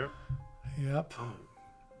from there. Yep.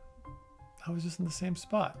 I was just in the same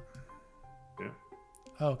spot. Yeah.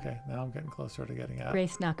 Okay, now I'm getting closer to getting out.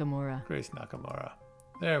 Grace Nakamura. Grace Nakamura.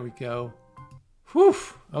 There we go. Whew.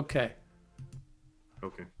 Okay.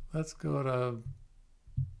 Okay. Let's go to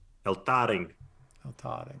Eltaring.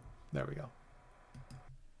 Eltaring. There we go.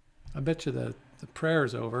 I bet you the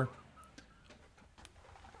prayer's over.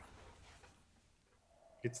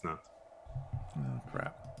 It's not. Oh,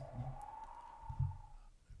 crap.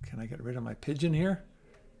 Can I get rid of my pigeon here?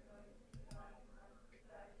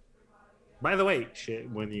 By the way,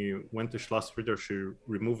 when you went to Schloss Ritter, she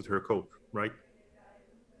removed her coat, right?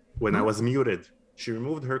 When I was muted, she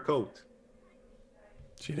removed her coat.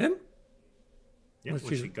 She did? Yeah, when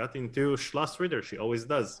she got into Schloss Ritter, she always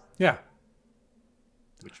does. Yeah.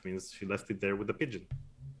 Which means she left it there with the pigeon.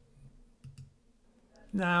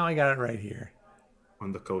 No, I got it right here.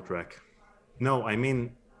 On the coat rack. No, I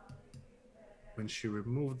mean, when she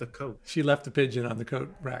removed the coat. She left the pigeon on the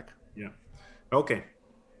coat rack. Yeah. Okay.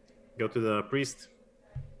 Go to the priest.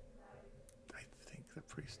 I think the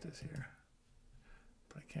priest is here.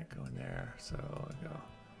 But I can't go in there, so I go.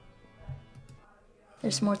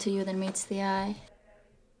 There's more to you than meets the eye.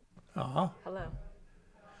 Aw. Hello.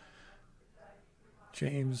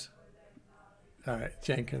 James. All right,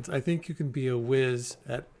 Jenkins. I think you can be a whiz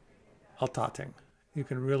at altating. You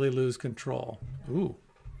can really lose control. Ooh.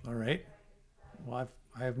 All right. Well,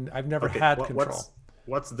 I've never had control.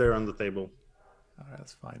 What's there on the table? All right,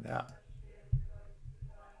 let's find out.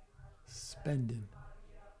 Spending.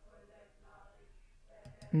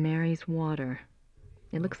 Mary's water.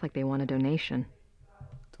 It looks like they want a donation.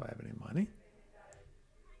 Do I have any money?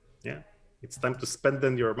 Yeah. It's time to spend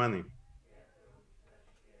then your money.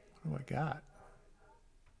 What do I got?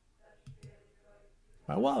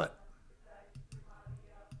 My wallet.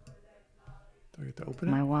 Do I get to open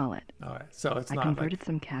it? My wallet. All right, so it's I not converted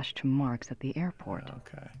some cash to marks at the airport.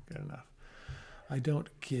 Okay, good enough. I don't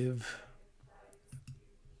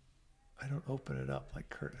open it up like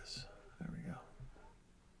Curtis. There we go.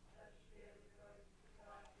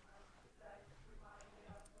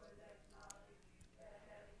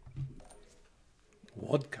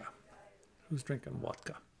 Vodka. Who's drinking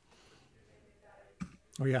vodka?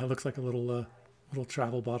 Oh yeah, it looks like a little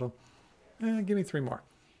travel bottle. Give me 3 more.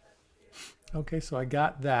 Okay, so I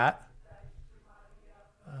got that.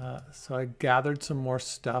 So I gathered some more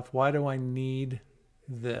stuff. Why do I need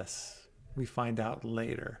this? We find out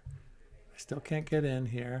later. I still can't get in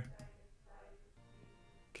here.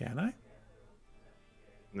 Can I?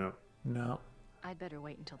 No. No. I'd better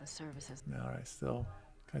wait until the services. No, I still.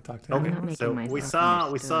 Can I talk to Okay, him? so we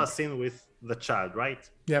saw a scene with the child, right?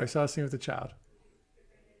 Yeah, we saw a scene with the child.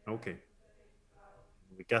 Okay.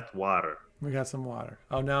 We got water. We got some water.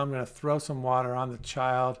 Oh, now I'm going to throw some water on the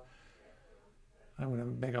child. I'm going to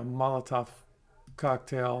make a Molotov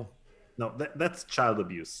cocktail. No, that's child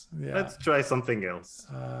abuse. Yeah. Let's try something else.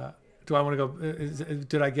 Do I want to go?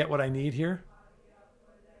 Did I get what I need here?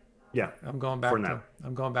 Yeah. I'm going back for now.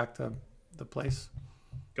 I'm going back to the place.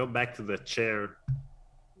 Go back to the chair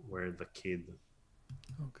where the kid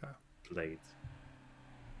played.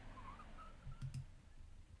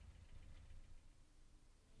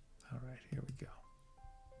 All right, here we go.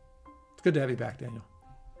 It's good to have you back, Daniel.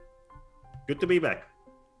 Good to be back.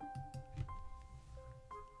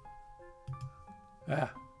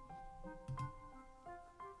 Ah.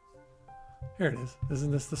 Here it is.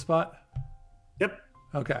 Isn't this the spot? Yep.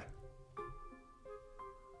 Okay.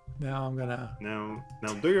 Now I'm gonna. Now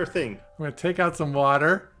do your thing. I'm gonna take out some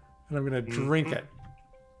water and I'm gonna drink it.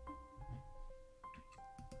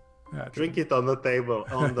 Yeah, drink it on the table,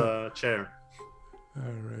 on the chair. All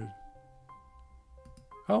right.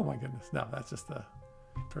 Oh my goodness! No, that's just the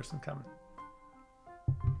person coming.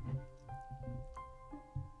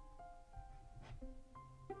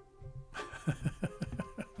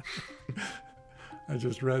 I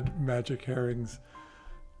just read Magic Herring's.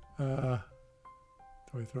 Do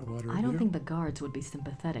I throw water? I don't think the guards would be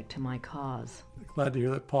sympathetic to my cause. Glad to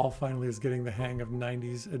hear that Paul finally is getting the hang of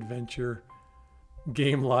 90s adventure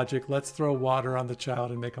game logic. Let's throw water on the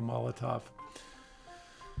child and make a Molotov.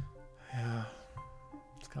 Yeah,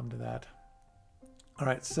 let's come to that. All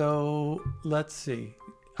right, so let's see.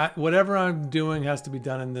 Whatever I'm doing has to be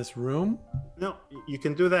done in this room. No, you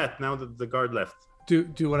can do that now that the guard left.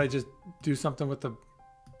 Do what I just do something with the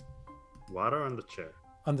water on the chair.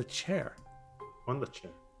 On the chair. On the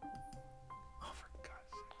chair. Oh, for God's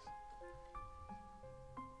sakes.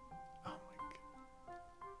 Oh my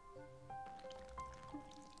God.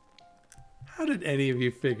 How did any of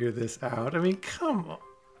you figure this out? I mean, come on.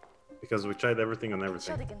 Because we tried everything on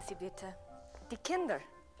everything. Entschuldigen Sie bitte. Die Kinder.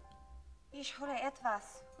 Ich hole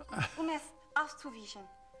etwas, es auszuwischen.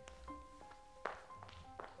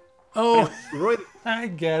 Oh, I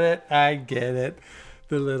get it. I get it.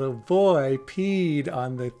 The little boy peed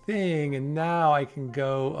on the thing, and now I can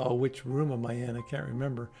go. Oh, which room am I in? I can't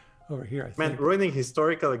remember. Over here, I think. Man, ruining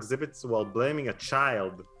historical exhibits while blaming a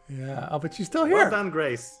child. Yeah. Oh, but she's still here. Well done,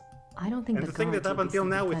 Grace. I don't think and the thing that up until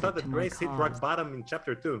now we thought that Grace hit rock bottom in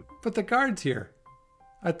chapter 2. But the guard's here.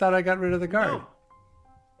 I thought I got rid of the guard. No.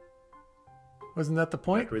 Wasn't that the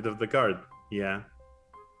point? Got rid of the guard. Yeah.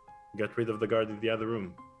 Got rid of the guard in the other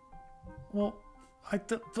room. Well, I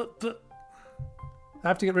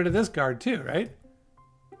have to get rid of this guard too, right?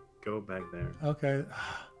 Go back there. Okay.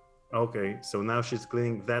 Okay, so now she's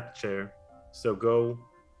cleaning that chair. So go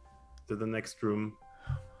to the next room.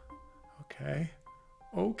 Okay.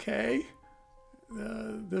 Okay.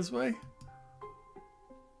 This way?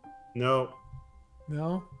 No.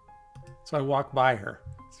 No? So I walk by her.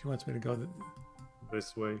 She wants me to go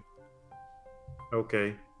this way.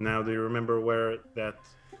 Okay. Now do you remember where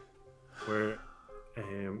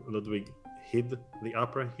Ludwig hid the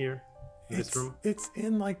opera here? In this room? It's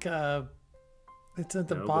in like a... It's at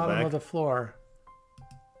the bottom of the floor.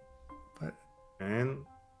 But and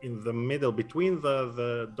in the middle, between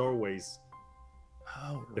the doorways.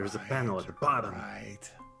 Oh, there's a panel at the bottom.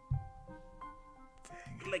 Right.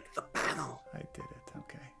 Dang it. Like the panel. I did it.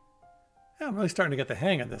 Okay. Yeah, I'm really starting to get the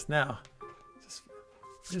hang of this now.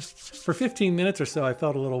 Just for 15 minutes or so, I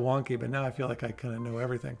felt a little wonky, but now I feel like I kind of know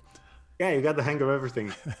everything. Yeah, you got the hang of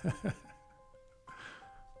everything.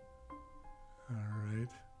 All right.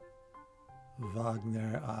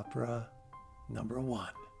 Wagner opera number 1.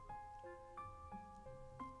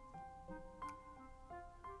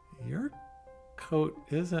 Your coat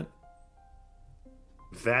isn't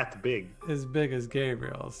that big. As big as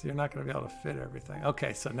Gabriel's. You're not going to be able to fit everything.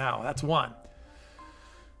 Okay, so now that's 1.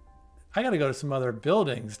 I got to go to some other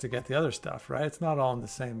buildings to get the other stuff, right? It's not all in the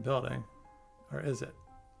same building. Or is it?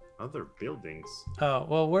 Other buildings? Oh,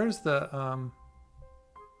 well, where's the... I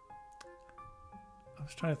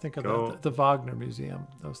was trying to think of the Wagner Museum.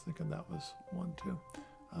 I was thinking that was 1 too.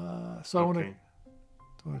 So I want to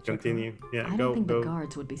continue. Yeah, I don't think the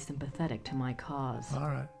guards would be sympathetic to my cause. All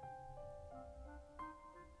right.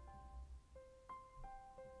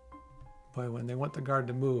 Boy, when they want the guard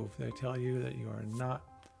to move, they tell you that you are not.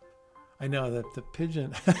 I know that the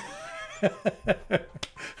pigeon.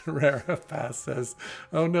 Rara Pass says,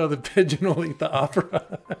 "Oh no, the pigeon will eat the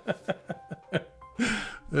opera."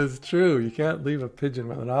 That's true. You can't leave a pigeon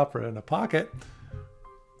with an opera in a pocket.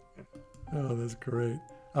 Oh, that's great.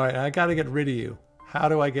 All right, I got to get rid of you. How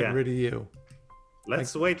do I get rid of you?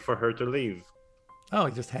 Let's wait for her to leave. Oh,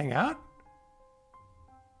 just hang out?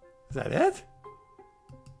 Is that it?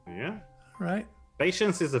 Yeah. All right.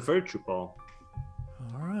 Patience is a virtue, Paul.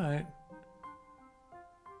 All right.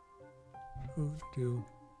 Who do?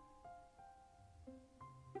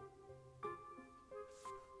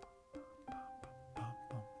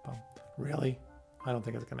 Really? I don't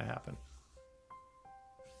think it's going to happen.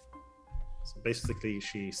 So basically,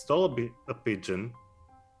 she stole a pigeon,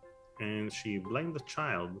 and she blamed the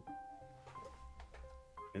child.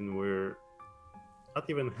 And we're not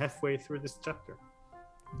even halfway through this chapter.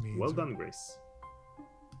 Well done, Grace.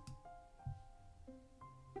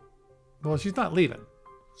 Well, she's not leaving.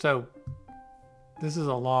 So this is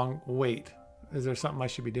a long wait. Is there something I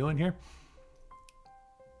should be doing here?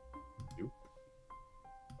 Nope.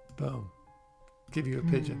 Boom. Give you a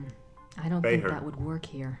pigeon. I don't think that would work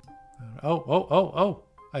here. Oh.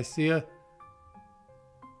 I see a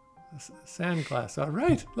sand glass. All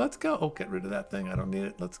right, let's go. Oh, get rid of that thing. I don't need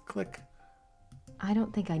it. Let's click. I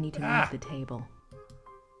don't think I need to leave the table.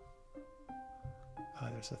 Oh,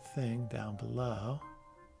 there's a thing down below.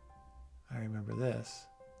 I remember this.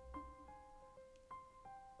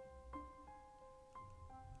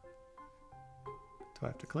 Do I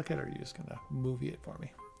have to click it, or are you just going to movie it for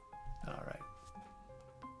me? All right.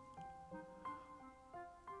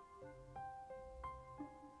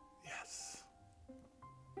 Yes.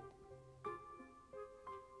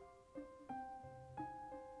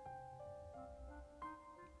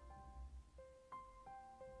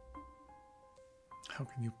 How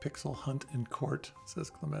can you pixel hunt in court, says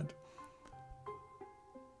Clement.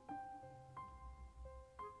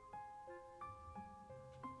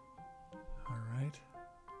 All right.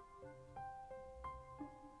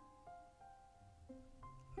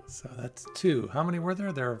 So that's 2. How many were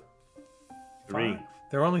there? There are 3.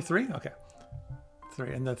 There were only 3? Okay.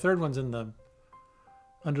 3. And the third one's in the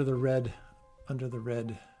under the red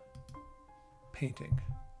painting.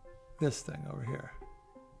 This thing over here.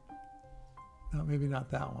 No, maybe not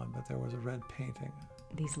that one, but there was a red painting.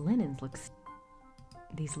 These linens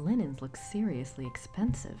look seriously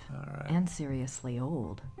expensive and seriously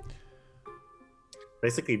old.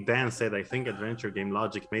 Basically, Dan said, I think adventure game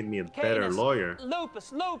logic made me a better Canis, lawyer.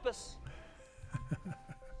 Lupus.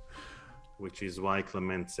 Which is why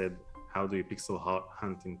Clement said, how do you pixel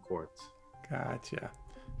hunt in court? Gotcha.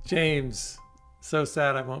 James, so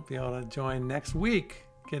sad I won't be able to join next week.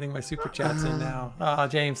 Getting my super chats in now. Oh,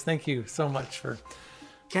 James, thank you so much for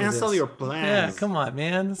Cancel your plans. Yeah, come on,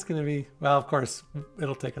 man. It's gonna be, well, of course,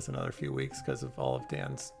 it'll take us another few weeks because of all of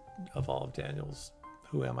Daniel's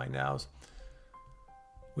Who Am I Nows,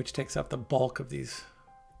 which takes up the bulk of these.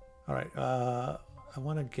 All right, I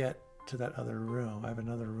want to get to that other room. I have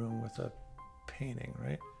another room with a painting,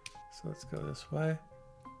 right? So let's go this way.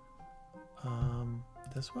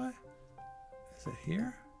 This way? Is it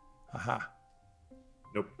here? Aha.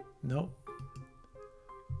 Nope.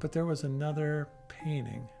 But there was another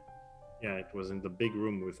painting. Yeah, it was in the big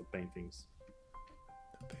room with the paintings.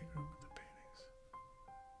 The big room with the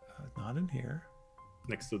paintings. Not in here.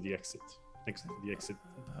 Next to the exit. Next to the exit.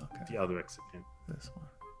 Okay. The other exit, yeah. This one.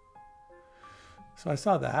 So I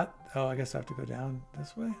saw that. Oh, I guess I have to go down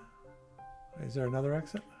this way. Is there another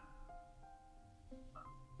exit?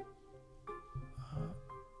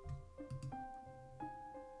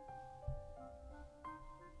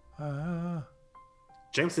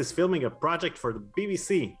 James is filming a project for the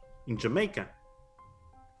BBC in Jamaica.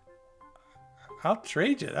 I'll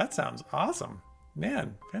trade you. That sounds awesome.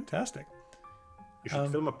 Man, fantastic. You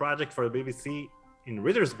should film a project for the BBC in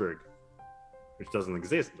Rittersburg, which doesn't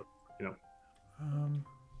exist, but you know.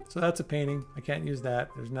 So that's a painting. I can't use that.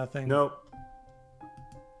 There's nothing. No.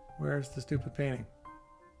 Where's the stupid painting?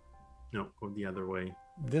 No, go the other way.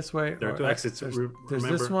 This way. There are two exits. There's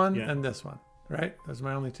this one and this one, right? Those are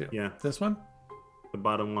my only two. Yeah. This one? The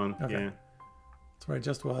bottom one. Okay. Yeah. That's where I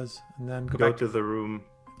just was. And then go Go back to the room.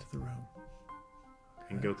 to the room.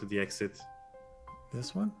 And go to the exit.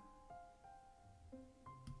 This one?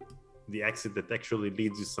 The exit that actually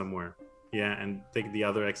leads you somewhere. Yeah, and take the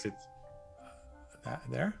other exit. That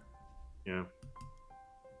there? Yeah.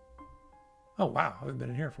 Oh, wow. I haven't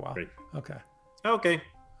been in here for a while. Great. Okay. Okay.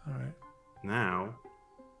 All right. Now.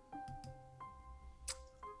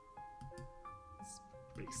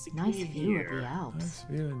 Nice view of the Alps. Nice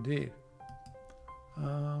view indeed.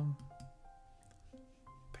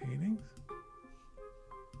 Paintings?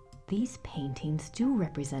 These paintings do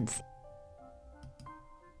represent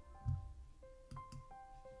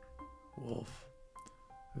Wolf.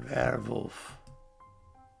 Werewolf.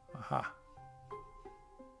 Aha.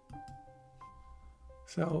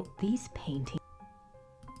 So these paintings.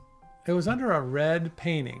 It was under a red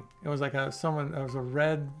painting. It was like it was a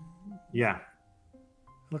red. Yeah.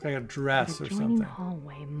 Looked like a dress or adjoining something.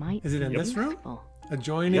 hallway might Is it in be this room? useful.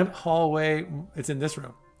 Adjoining hallway. It's in this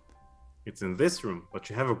room. It's in this room, but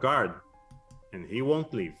you have a guard, and he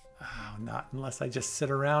won't leave. Oh, not unless I just sit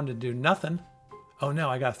around and do nothing. Oh no,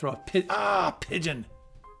 I gotta throw a pigeon.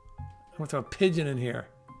 I'm gonna throw a pigeon in here.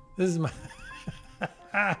 This is my.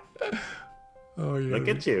 Oh, yeah. Look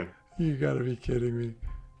at you. You gotta be kidding me.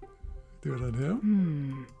 Do it on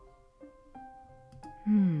him?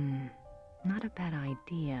 Not a bad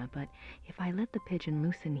idea, but if I let the pigeon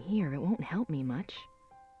loose in here, it won't help me much.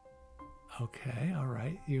 Okay, all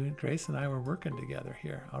right. You and Grace and I were working together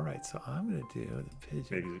here. All right, so I'm going to do the pigeon.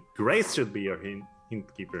 Maybe Grace should be your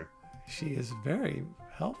hint keeper. She is very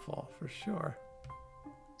helpful, for sure.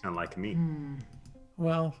 Unlike me.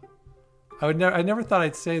 Well, I never thought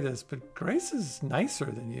I'd say this, but Grace is nicer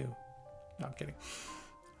than you. No, I'm kidding.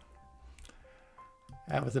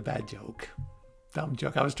 That was a bad joke. Dumb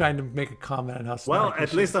joke. I was trying to make a comment on how Well, snarky at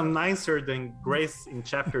she least is. I'm nicer than Grace in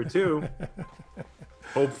chapter 2.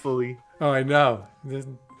 Hopefully. Oh, I know.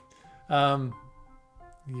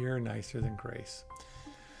 You're nicer than Grace.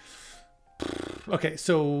 Okay,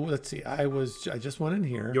 so let's see. I just went in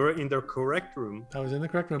here. You're in the correct room. I was in the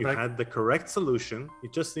correct room. You but had the correct solution. You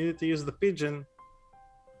just needed to use the pigeon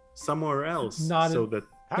somewhere else. Not so in- that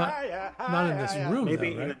not in this room, maybe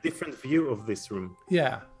though, in right? a different view of this room.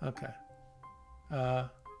 Yeah. Okay. Okay.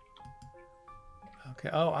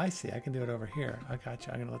 Oh, I see. I can do it over here. I got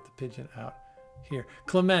you. I'm gonna let the pigeon out here.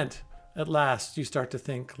 Clement, at last you start to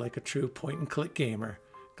think like a true point-and-click gamer.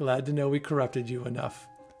 Glad to know we corrupted you enough.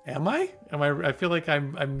 Am I? I feel like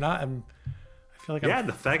I'm not. I feel like Yeah, I'm.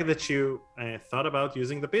 the fact that you thought about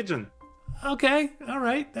using the pigeon. Okay. All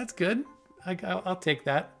right. That's good. I'll take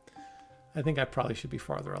that. I think I probably should be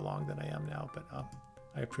farther along than I am now, but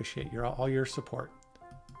I appreciate all your support.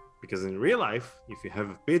 Because in real life, if you have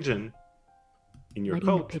a pigeon, in your Letting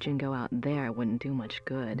coat. the pigeon go out there wouldn't do much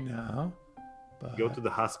good. No. But... Go to the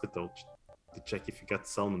hospital to check if you got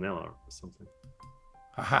salmonella or something.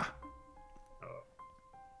 Aha.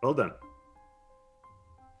 Well done.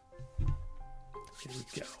 Here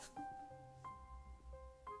we go.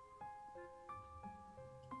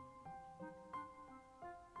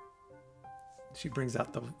 She brings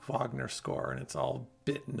out the Wagner score, and it's all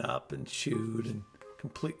bitten up and chewed and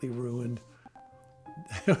completely ruined.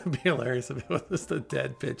 It would be hilarious if it was just a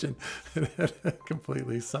dead pigeon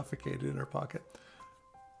completely suffocated in her pocket.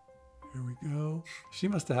 Here we go. She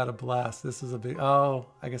must have had a blast. This is a big... Oh,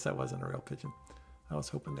 I guess that wasn't a real pigeon. I was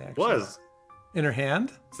hoping they actually... Was. In her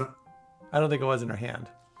hand? I don't think it was in her hand.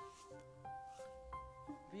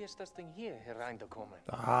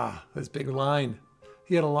 Ah, this big line.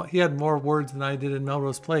 He had a lot. He had more words than I did in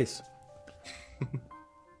Melrose Place.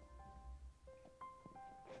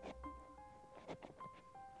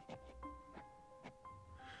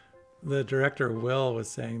 The director, Will, was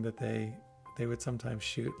saying that they would sometimes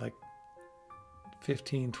shoot like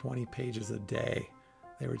 15, 20 pages a day.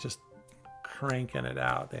 They were just cranking it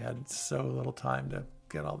out. They had so little time to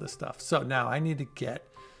get all this stuff. So now I need to get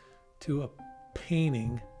to a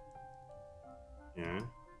painting. Yeah.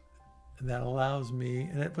 That allows me,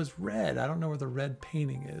 and it was red. I don't know where the red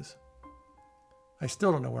painting is. I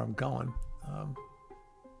still don't know where I'm going.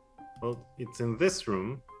 Well, it's in this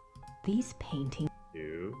room. These paintings.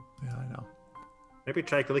 Yeah, I know. Maybe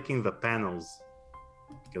try clicking the panels,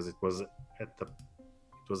 because it was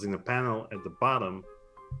in a panel at the bottom.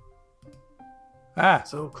 Ah.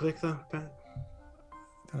 So click the pan.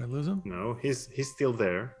 Did I lose him? No, he's still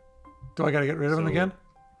there. Do I gotta get rid of him again?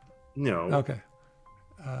 No. Okay.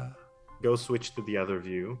 Go switch to the other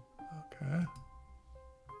view. Okay. I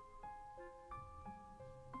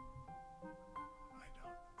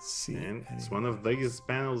don't see And it's one of these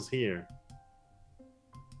panels here.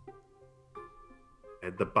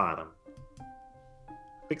 At the bottom.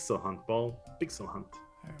 Pixel hunt, Paul. Pixel hunt.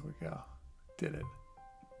 There we go. Did it.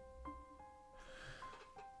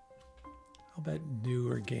 I'll bet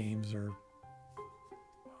newer games are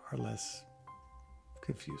less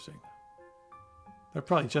confusing. They're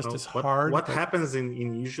probably just as hard. What happens in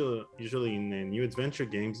usually in new adventure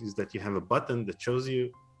games is that you have a button that shows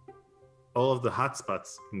you all of the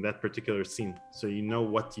hotspots in that particular scene, so you know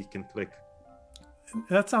what you can click.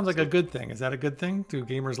 That sounds like a good thing. Is that a good thing? Do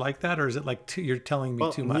gamers like that, or is it like you're telling me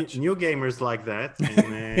too much? New gamers like that,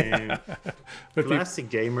 and but classic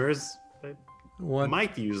gamers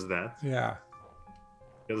might use that. Yeah.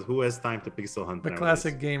 Because who has time to pixel hunt? But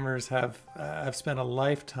classic gamers have spent a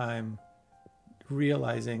lifetime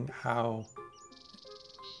realizing how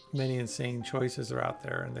many insane choices are out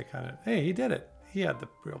there, and they kind of, hey, he did it. He had the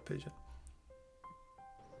real pigeon.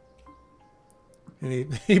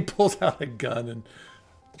 And he pulls out a gun and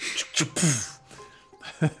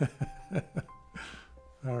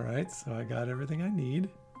all right, so I got everything I need.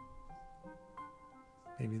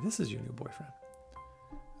 Maybe this is your new boyfriend.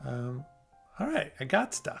 All right, I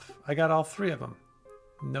got stuff. I got all three of them.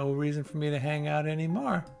 No reason for me to hang out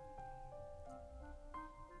anymore.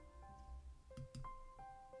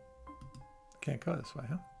 Can't go this way,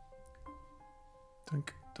 huh? Doink,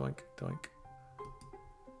 doink, doink.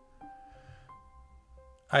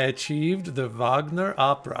 I achieved the Wagner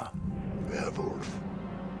opera. Werewolf.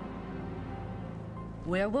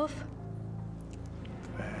 Werewolf?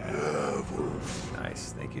 Werewolf.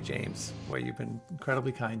 Nice. Thank you, James. Boy, you've been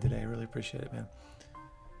incredibly kind today. I really appreciate it, man.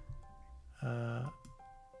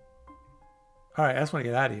 All right, I just want to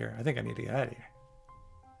get out of here. I think I need to get out of here.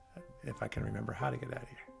 If I can remember how to get out of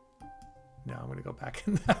here. No, I'm going to go back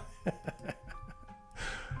in that.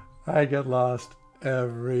 I get lost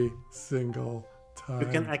every single time. You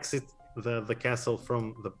can exit the castle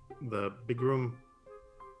from the big room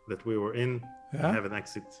that we were in. Yeah? Have an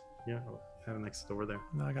exit. Yeah, have an exit over there.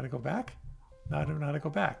 Now I got to go back? No, I don't know how to go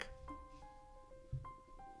back.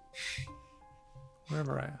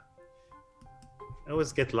 Wherever I am. I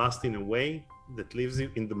always get lost in a way that leaves you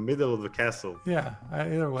in the middle of the castle. Yeah,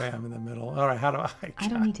 either way, I'm in the middle. All right, how do I? I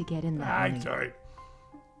don't need to get in that way. Sorry.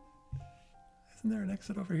 Isn't there an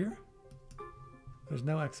exit over here? There's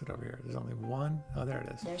no exit over here. There's only one. Oh, there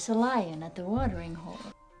it is. There's a lion at the watering hole.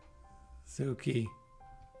 Zuki.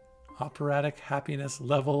 Operatic happiness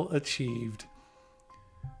level achieved.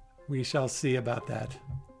 We shall see about that.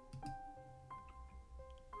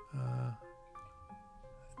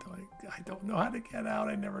 I don't know how to get out.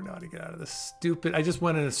 I never know how to get out of this stupid. I just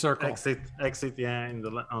went in a circle. Exit. Yeah,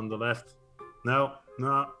 on the left. No.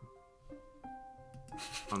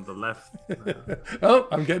 On the left. Oh,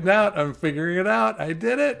 I'm getting out. I'm figuring it out. I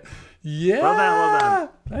did it. Yeah. Well done.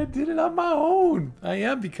 I did it on my own. I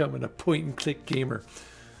am becoming a point and click gamer.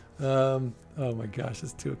 Oh my gosh,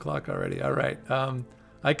 it's 2 o'clock already. All right.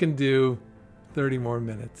 I can do 30 more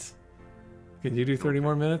minutes. Can you do 30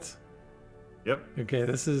 more minutes? Yep. Okay,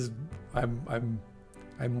 this is I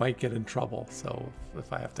might get in trouble, so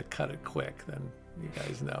if I have to cut it quick, then you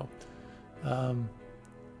guys know.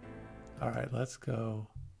 All right, let's go.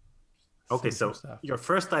 Okay, so your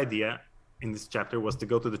first idea in this chapter was to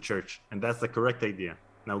go to the church, and that's the correct idea.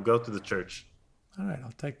 Now go to the church. All right,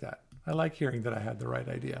 I'll take that. I like hearing that I had the right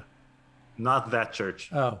idea. Not that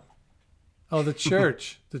church. Oh, the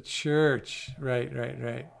church. The church. Right.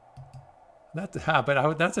 That's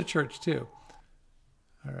that's a church too.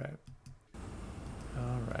 All right.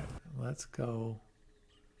 Let's go.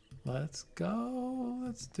 Let's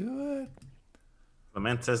do it.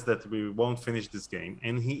 Clement says that we won't finish this game,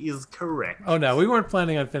 and he is correct. Oh no, we weren't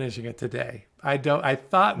planning on finishing it today. I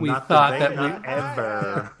thought we not thought today, that not we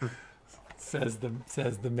ever. says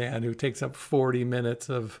the man who takes up 40 minutes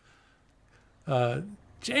of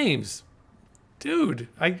James. Dude,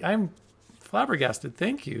 I'm flabbergasted.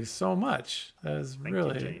 Thank you so much. That is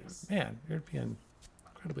really, James. Man, you're being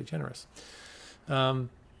incredibly generous. But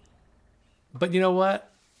you know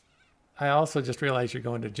what? I also just realized you're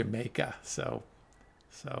going to Jamaica, so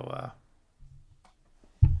I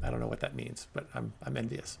don't know what that means, but I'm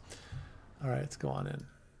envious. All right, let's go on in.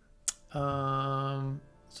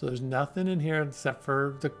 So there's nothing in here except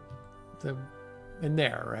for the in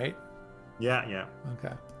there, right? Yeah.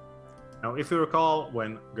 Okay. Now, if you recall,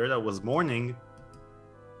 when Gerda was mourning,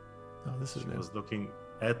 she was looking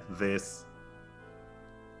at this.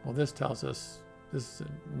 Well, this tells us this is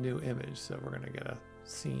a new image, so we're gonna get a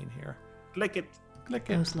scene here. Click it. Click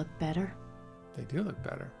it. Those look better. They do look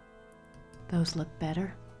better. Those look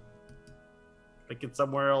better. Click it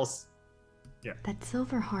somewhere else. Yeah. That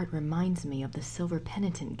silver heart reminds me of the silver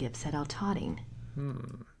penitent gifts at Altotting.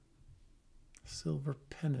 Silver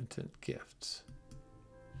penitent gifts.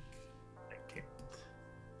 Okay.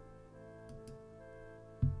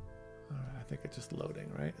 All right, I think it's just loading,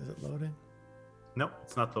 right? Is it loading? No,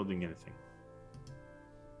 it's not loading anything.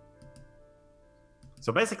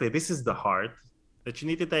 So basically, this is the heart that you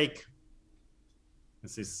need to take.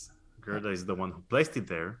 This is Gerda is the one who placed it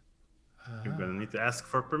there. You're gonna need to ask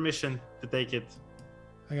for permission to take it.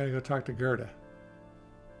 I gotta go talk to Gerda.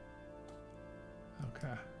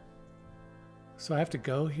 Okay. So I have to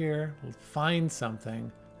go here, find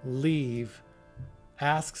something, leave,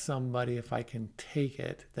 ask somebody if I can take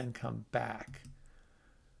it, then come back.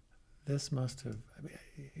 This must have. I mean,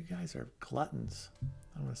 you guys are gluttons.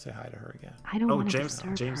 I'm gonna say hi to her again. I don't want to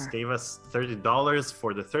disturb James her. gave us $30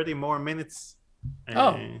 for the 30 more minutes.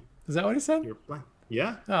 Is that what he said? Your plan.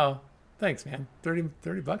 Yeah. Oh, thanks, man.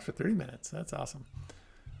 30 bucks for 30 minutes. That's awesome.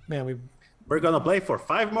 Man, we're gonna play for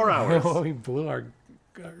 5 more hours. We blew our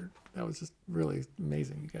that was just really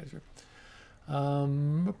amazing. You guys are. All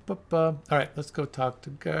right, let's go talk to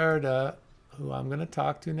Gerda, who I'm gonna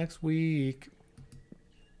talk to next week.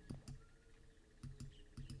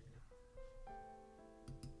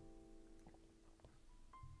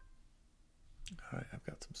 All right, I've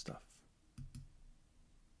got some stuff.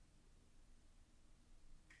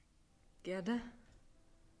 Gerda,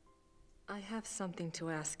 I have something to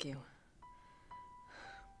ask you.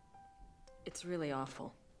 It's really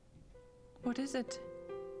awful. What is it?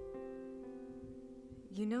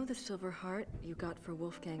 You know the silver heart you got for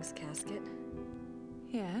Wolfgang's casket?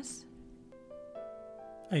 Yes.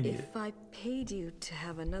 I need it. If I paid you to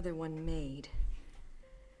have another one made,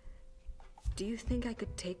 do you think I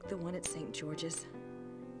could take the one at St. George's?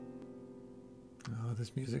 Oh,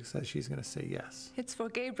 this music says she's going to say yes. It's for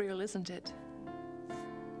Gabriel, isn't it?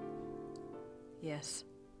 Yes.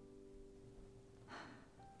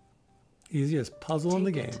 Easiest puzzle in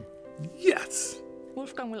the game. Yes!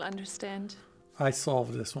 Wolfgang will understand. I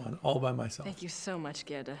solved this one all by myself. Thank you so much,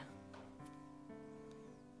 Gerda.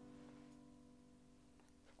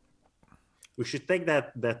 We should take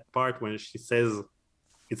that part when she says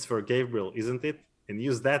it's for Gabriel, isn't it? And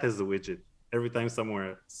use that as a widget. Every time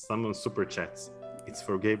someone super chats, it's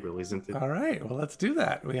for Gabriel, isn't it? All right, well, let's do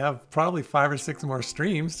that. We have probably 5 or 6 more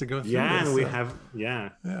streams to go through. Yeah, this, and we so. have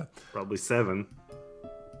probably 7.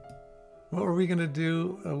 What were we gonna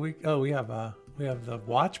do a week? Oh, we have the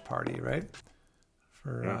watch party, right?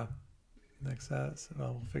 For next set, so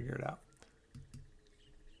we'll figure it out.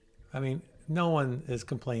 I mean, no one is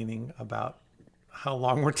complaining about how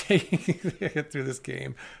long we're taking to get through this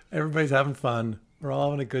game. Everybody's having fun. We're all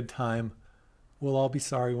having a good time. We'll all be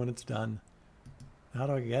sorry when it's done. How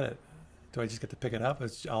do I get it? Do I just get to pick it up?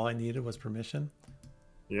 All I needed was permission?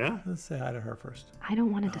 Yeah. Let's say hi to her first. I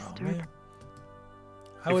don't want to disturb her.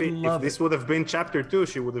 I would love if this would have been chapter 2,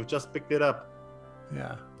 she would have just picked it up.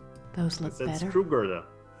 Yeah. Those look It said better. screw Gerda.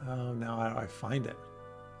 Oh, now how do I find it?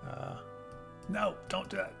 No, don't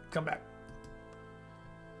do that. Come back.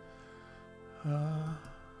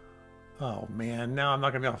 Oh, man. Now I'm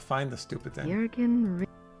not going to be able to find the stupid thing. Jurgen.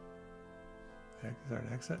 Is there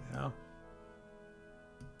an exit? No.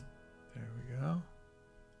 There we go.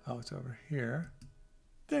 Oh, it's over here.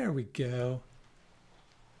 There we go.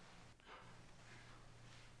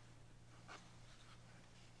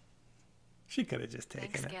 She could have just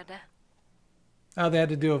taken it. Oh, they had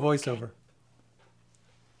to do a voiceover.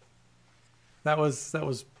 That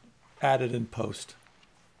was added in post.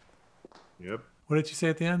 Yep. What did you say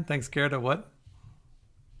at the end? Thanks, Gerda. What?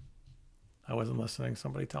 I wasn't listening.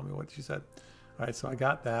 Somebody tell me what she said. All right, so I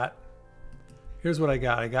got that. Here's what I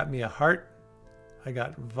got. I got me a heart. I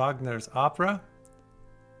got Wagner's opera.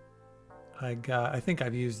 I think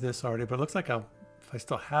I've used this already, but it looks like if I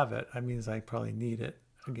still have it, that means I probably need it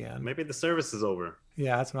again. Maybe the service is over.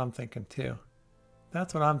 Yeah, that's what I'm thinking too.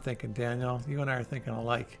 That's what I'm thinking, Daniel. You and I are thinking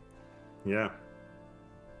alike. Yeah.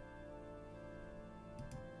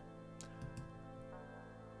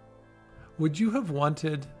 Would you have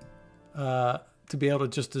wanted to be able to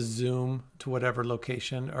just to zoom to whatever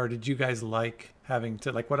location, or did you guys like having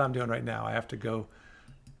to, like what I'm doing right now? I have to go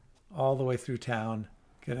all the way through town,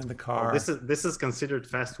 get in the car. Oh, this is considered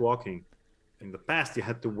fast walking. In the past, you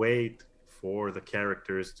had to wait for the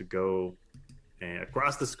characters to go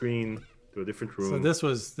across the screen to a different room. So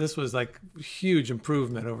this was like huge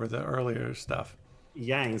improvement over the earlier stuff.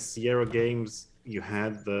 Yeah, in Sierra games, you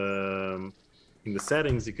had in the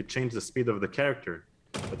settings you could change the speed of the character,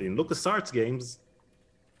 but in LucasArts games,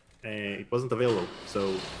 it wasn't available.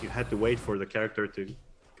 So you had to wait for the character to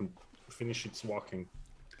finish its walking.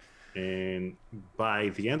 And by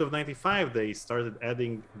the end of '95, they started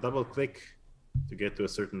adding double click to get to a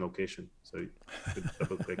certain location. So you could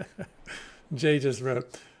double click. Jay just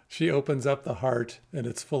wrote, she opens up the heart and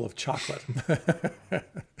it's full of chocolate.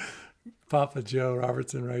 Papa Joe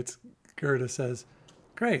Robertson writes, Gerda says,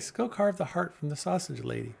 Grace, go carve the heart from the sausage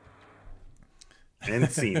lady. And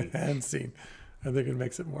scene. And scene. I think it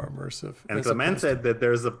makes it more immersive. And Clement said that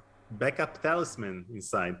there's a backup talisman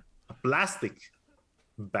inside, a plastic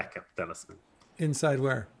backup talisman. Inside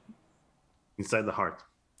where? Inside the heart.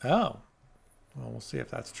 Oh, well, we'll see if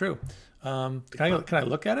that's true. Can I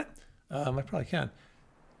look at it? I probably can.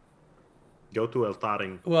 Go to El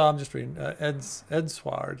Taring. Well, I'm just reading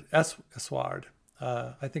Edsward.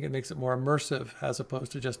 I think it makes it more immersive as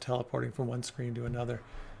opposed to just teleporting from one screen to another.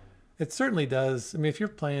 It certainly does. I mean, if you're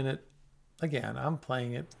playing it, again, I'm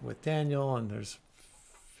playing it with Daniel and there's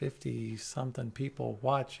 50 something people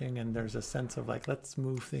watching and there's a sense of like, let's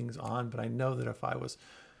move things on. But I know that if I was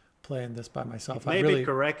playing this by myself, I really be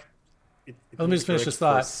correct. Let me just finish this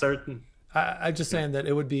thought. Certain. I'm just saying that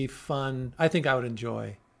it would be fun. I think I would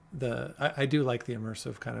enjoy I do like the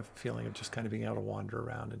immersive kind of feeling of just kind of being able to wander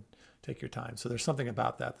around and take your time. So there's something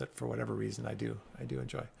about that for whatever reason I do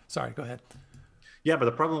enjoy. Sorry, go ahead. Yeah, but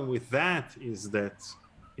the problem with that is that,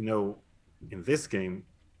 in this game,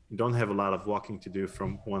 you don't have a lot of walking to do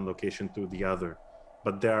from one location to the other.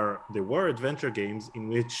 But there were adventure games in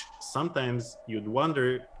which sometimes you'd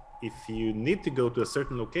wonder if you need to go to a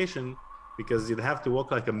certain location because you'd have to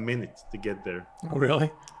walk like a minute to get there. Oh,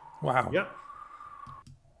 really? Wow. Yeah.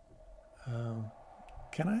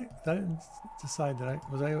 I didn't decide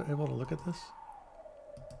was I able to look at this?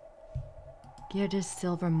 Gerda's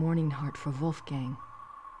silver morning heart for Wolfgang.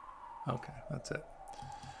 Okay, that's it.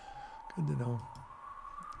 Good to know.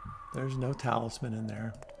 There's no talisman in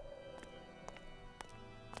there.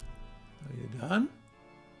 Are you done?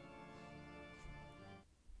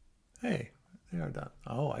 Hey, they are done.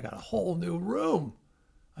 Oh, I got a whole new room.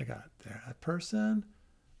 I got that person.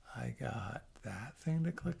 I got that thing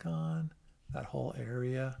to click on. That whole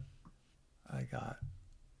area. I got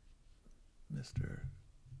Mr.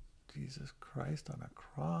 Jesus Christ on a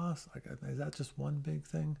cross. Is that just one big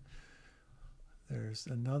thing? There's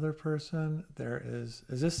another person. Is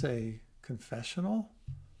this a confessional?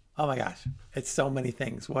 Oh my gosh, it's so many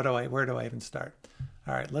things. Where do I even start?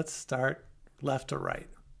 All right, let's start left to right.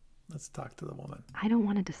 Let's talk to the woman. I don't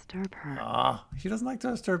want to disturb her. She doesn't like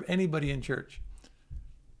to disturb anybody in church.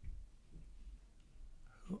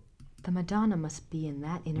 The Madonna must be in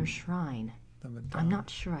that inner shrine. I'm not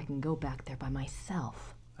sure I can go back there by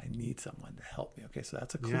myself. I need someone to help me. Okay, so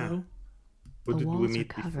that's a clue. Yeah. The walls are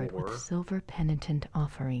covered with silver penitent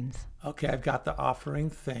offerings. Okay, I've got the offering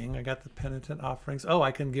thing. I got the penitent offerings. Oh,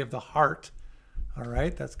 I can give the heart. All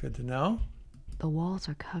right, that's good to know. The walls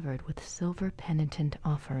are covered with silver penitent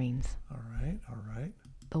offerings. All right, all right.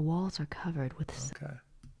 The walls are covered with... Okay.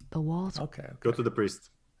 The walls. Okay. Go to the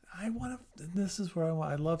priest. I want to. This is where I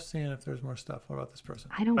want. I love seeing if there's more stuff. What about this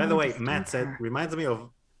person? I don't. By the way, disturb Matt said her. reminds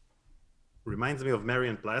me of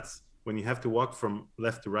Marion Platz when you have to walk from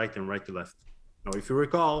left to right and right to left. Now, if you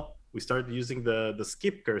recall, we started using the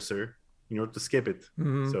skip cursor in order to skip it.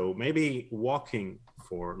 So maybe walking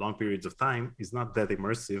for long periods of time is not that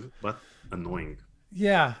immersive, but annoying.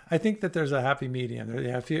 Yeah, I think that there's a happy medium.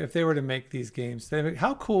 Yeah, if they were to make these games,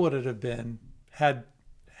 how cool would it have been had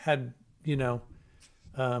you know,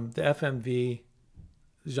 the FMV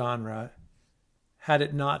genre, had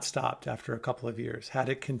it not stopped after a couple of years, had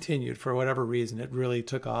it continued for whatever reason, it really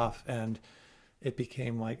took off and it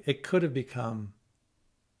became like, it could have become,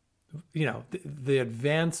 you know, the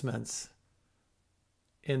advancements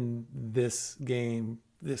in this game,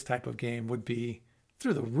 this type of game would be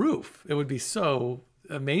through the roof. It would be so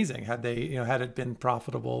amazing had they, you know, had it been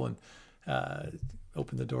profitable and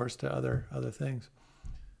opened the doors to other things.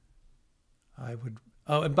 I would.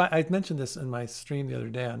 Oh, and I mentioned this in my stream the other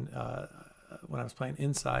day on when I was playing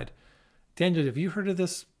Inside. Daniel, have you heard of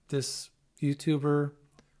this YouTuber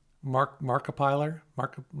Markiplier?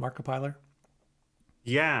 Markiplier?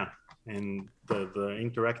 Yeah, and the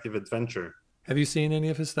interactive adventure. Have you seen any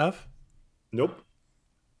of his stuff? Nope.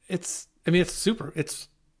 I mean, it's super. It's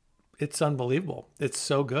unbelievable. It's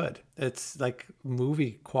so good. It's like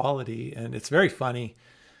movie quality, and it's very funny.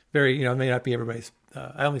 Very, you know, it may not be everybody's.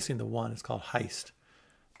 I only seen the one. It's called Heist,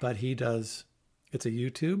 but he does. It's a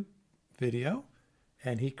YouTube video,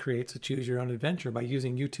 and he creates a choose your own adventure by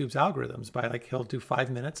using YouTube's algorithms. By like, he'll do 5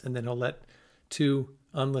 minutes, and then he'll let 2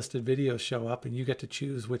 unlisted videos show up, and you get to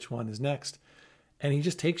choose which one is next. And he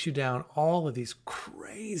just takes you down all of these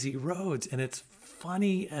crazy roads, and it's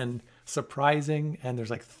funny and surprising. And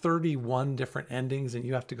there's like 31 different endings, and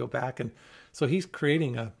you have to go back. And so he's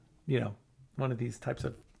creating a, you know, one of these types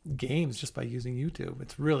of games just by using YouTube.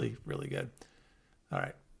 It's really, really good. All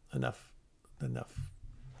right, enough.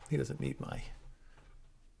 He doesn't need my.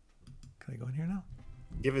 Can I go in here now?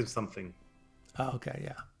 Give him something. Oh, okay,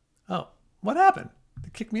 yeah. Oh, what happened? They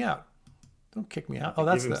kicked me out. Don't kick me out. Oh,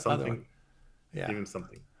 that's the other one. Yeah. Give him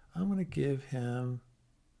something. I'm going to give him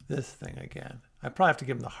this thing again. I probably have to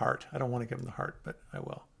give him the heart. I don't want to give him the heart, but I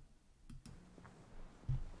will.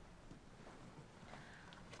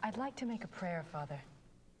 I'd like to make a prayer, Father.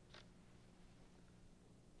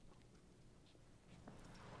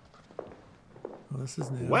 Well, this is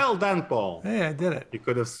new. Well done, Paul. Hey, I did it. You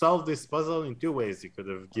could have solved this puzzle in 2 ways. You could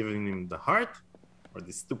have given him the heart or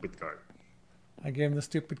the stupid card. I gave him the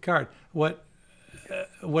stupid card. What?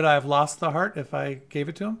 Would I have lost the heart if I gave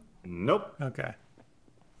it to him? Nope. Okay.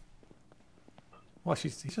 Well,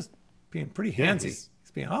 he's just being pretty handsy. He's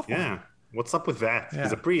being awful. Yeah. What's up with that? Yeah.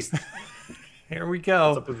 He's a priest. Here we go.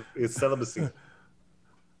 What's up with his celibacy?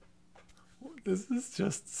 This is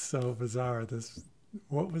just so bizarre.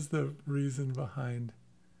 What was the reason behind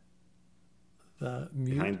the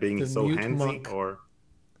mute? Behind being so handsy, monk? Or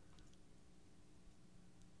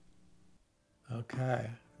okay,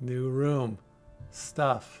 new room,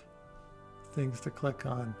 stuff, things to click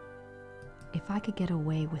on. If I could get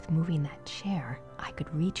away with moving that chair, I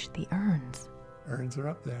could reach the urns. Urns are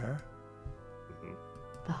up there.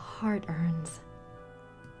 The heart urns.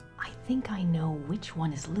 I think I know which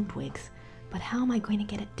one is Ludwig's, but how am I going to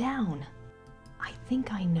get it down? I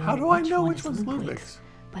think I know. How do I know which one's Ludwig's?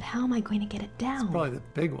 But how am I going to get it down? It's probably the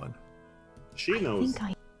big one. She knows.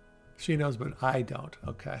 She knows, but I don't.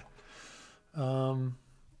 Okay. All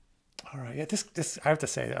right. Yeah. This. I have to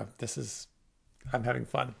say, I'm having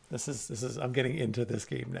fun. This is. I'm getting into this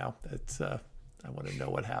game now. It's. I want to know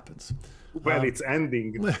what happens. Well, it's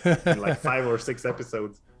ending in like 5 or 6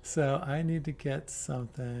 episodes. So I need to get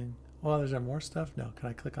something. Well, is there more stuff? No. Can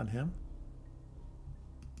I click on him?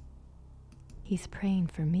 He's praying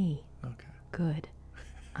for me. Okay. Good.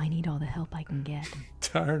 I need all the help I can get.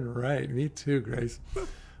 Darn right. Me too, Grace.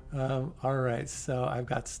 All right. So I've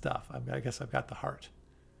got stuff. I guess I've got the heart.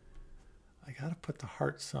 I got to put the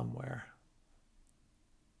heart somewhere.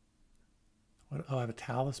 Oh, I have a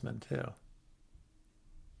talisman too.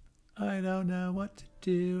 I don't know what to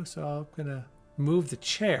do. So I'm going to move the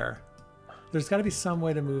chair. There's got to be some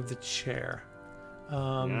way to move the chair.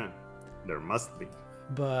 Yeah, there must be.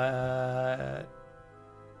 But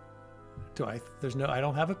I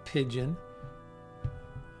don't have a pigeon.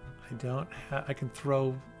 I can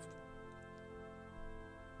throw.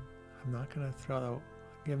 I'm not going to throw,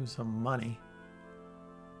 give him some money.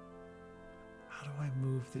 How do I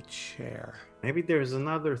move the chair? Maybe there's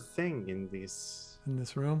another thing in this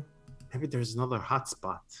room. Maybe there's another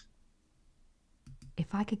hotspot.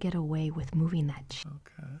 If I could get away with moving that chair.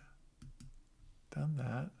 Okay. Done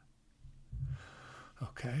that.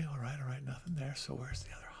 Okay, all right, nothing there. So where's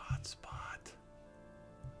the other hot spot?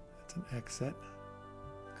 That's an exit.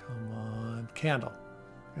 Come on, candle.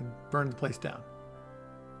 I can burn the place down.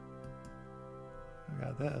 I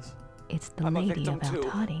got this. It's the lady of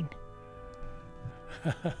Al-Tadin.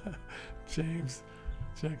 James,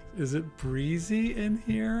 check. Is it breezy in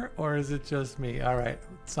here or is it just me? All right,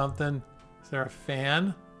 something. Is there a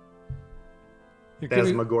fan?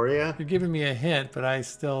 Phantasmagoria? You're giving me a hint, but I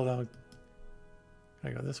still don't.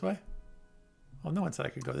 Can I go this way? Oh, no one said I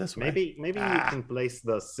could go this way. Maybe you can place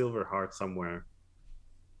the silver heart somewhere.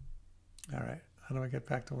 All right. How do I get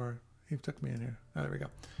back to where he took me in here? Oh, there we go.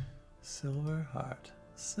 Silver heart.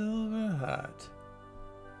 Silver heart.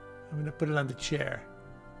 I'm going to put it on the chair.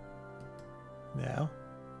 Now.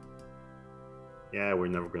 Yeah, we're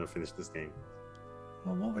never going to finish this game.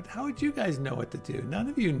 Well, how would you guys know what to do? None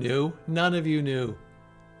of you knew. None of you knew.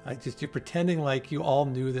 You're pretending like you all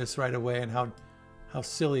knew this right away and how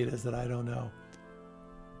silly it is that I don't know.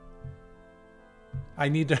 I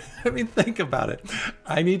need to, think about it.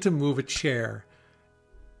 I need to move a chair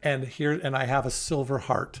and I have a silver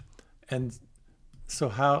heart. And so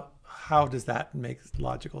how does that make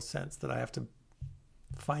logical sense that I have to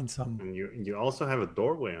find some? And you also have a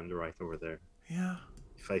doorway on the right over there. Yeah.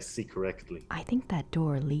 If I see correctly. I think that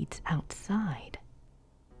door leads outside.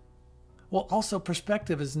 Well, also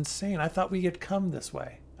perspective is insane. I thought we had come this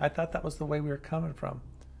way. I thought that was the way we were coming from.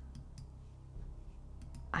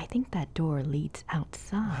 I think that door leads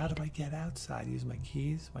outside. How do I get outside? Use my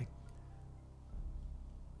keys?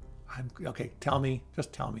 Okay, tell me.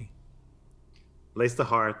 Just tell me. Place the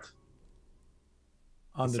heart.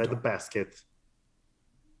 Beside the basket.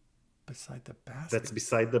 Beside the basket? That's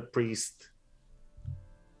beside the priest.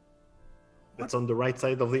 That's on the right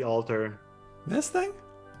side of the altar. This thing?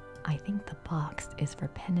 I think the box is for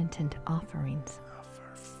penitent offerings. Oh,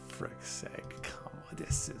 for frick's sake. Come on,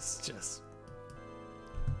 this is just...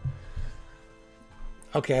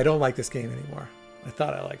 Okay, I don't like this game anymore. I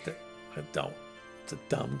thought I liked it. I don't. It's a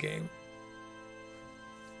dumb game.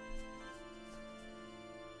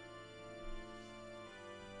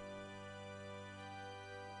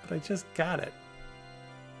 But I just got it.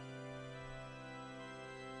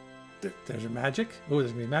 There's your magic. Oh,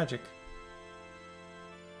 there's gonna be magic.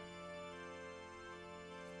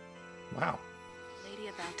 Wow. Lady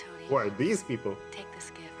of Al-Tadin. Who are these people? Take this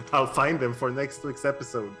gift. I'll find them for next week's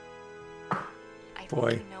episode.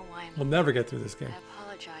 Boy, you know why we'll never get through this game. I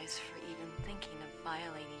apologize for even thinking of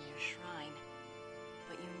violating your shrine.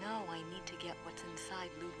 But you know I need to get what's inside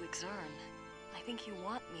Ludwig's urn. I think you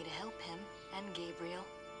want me to help him, and Gabriel.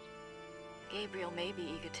 Gabriel may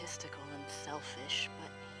be egotistical and selfish, but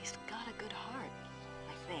he's got a good heart,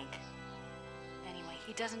 I think. Anyway,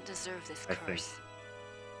 he doesn't deserve this curse.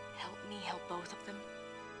 Help me help both of them.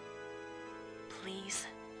 Please.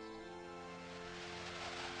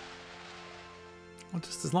 Well,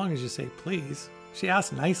 just as long as you say please. She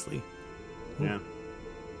asked nicely. Yeah.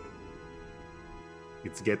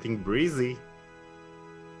 It's getting breezy.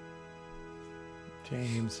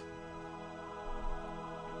 James.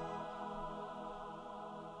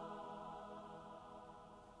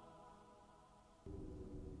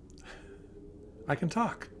 I can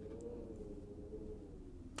talk.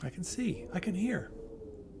 I can see. I can hear.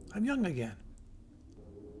 I'm young again.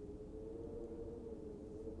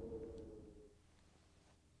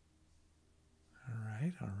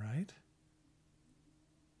 All right.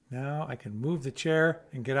 Now I can move the chair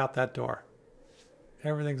and get out that door.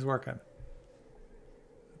 Everything's working.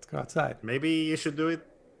 Let's go outside. Maybe you should do it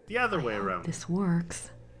the other way around. This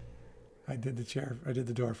works. I did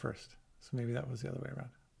the door first. So maybe that was the other way around.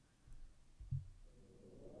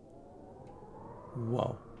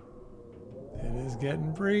 Whoa. It is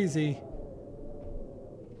getting breezy.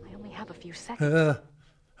 I only have a few seconds.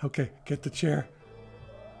 Okay, get the chair.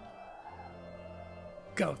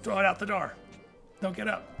 Go, throw it out the door. Don't get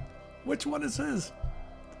up. Which one is his?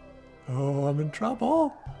 Oh, I'm in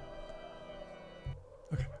trouble.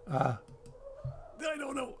 Okay, I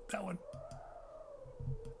don't know. That one.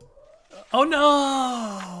 Oh no!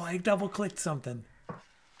 I double-clicked something.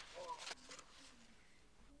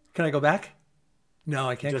 Can I go back? No,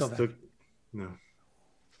 I can't go back. No.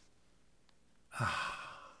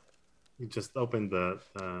 You just opened the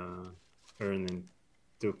urn and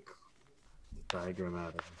took the diagram out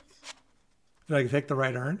of it. Did I take the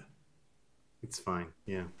right urn? It's fine,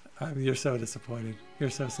 yeah. You're so disappointed.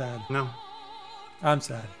 You're so sad. No. I'm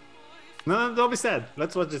sad. No, don't be sad.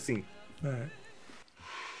 Let's watch the scene. All right.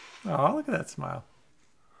 Oh, look at that smile.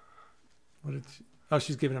 What did she... Oh,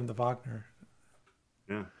 she's giving him the Wagner.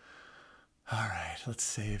 Yeah. All right, let's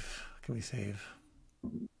save. Can we save?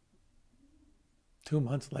 2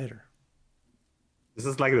 months later. This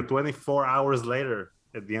is like the 24 hours later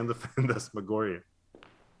at the end of Phantasmagoria.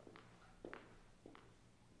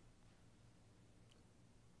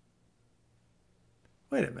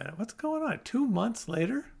 Wait a minute. What's going on? 2 months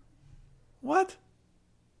later? What?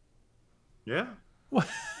 Yeah. What?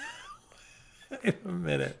 Wait a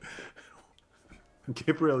minute.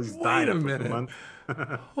 Gabriel is dying. Wait a minute.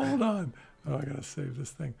 Hold on. Oh, I gotta save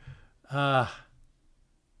this thing. I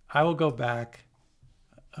will go back.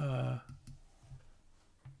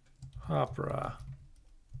 Opera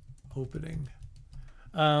opening.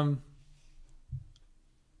 I'll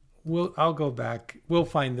go back. We'll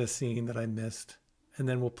find this scene that I missed, and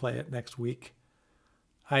then we'll play it next week.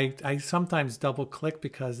 I sometimes double click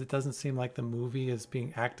because it doesn't seem like the movie is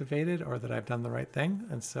being activated or that I've done the right thing,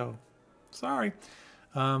 and so sorry.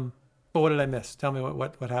 But what did I miss? Tell me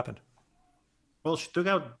what happened. Well, she took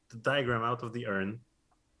out the diagram out of the urn,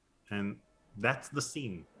 and that's the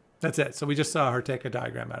scene. That's it. So we just saw her take a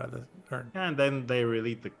diagram out of the urn. And then they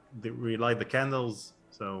relight the candles.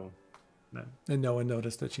 So, and no one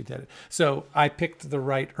noticed that she did it. So I picked the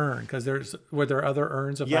right urn because were there other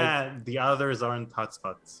urns? The others aren't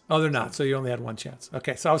hotspots. Oh, they're not. So you only had one chance.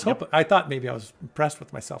 Okay. So I was hoping. I thought maybe I was impressed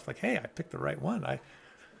with myself. Like, hey, I picked the right one.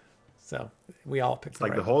 So we all picked the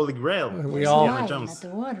right one. Like the Holy Grail. We all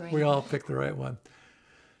picked the right one.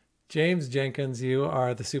 James Jenkins, you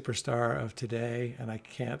are the superstar of today, and I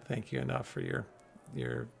can't thank you enough for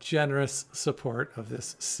your generous support of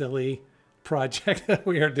this silly project that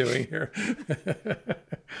we are doing here.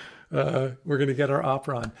 We're going to get our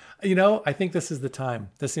opera on. You know, I think this is the time.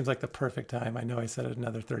 This seems like the perfect time. I know I said it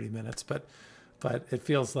another 30 minutes, but it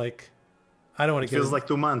feels like I don't want to get. It feels like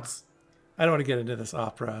 2 months. I don't want to get into this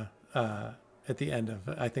opera at the end of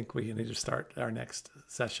it. I think we need to start our next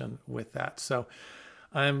session with that. So.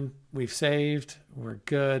 We've saved. We're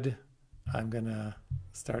good. I'm gonna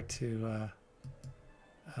start to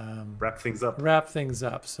wrap things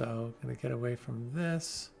up. So I'm gonna get away from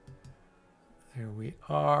this. There we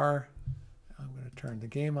are. I'm gonna turn the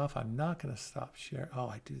game off. I'm not gonna stop share. Oh,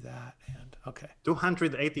 I do that. And okay.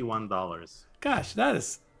 $281. Gosh, that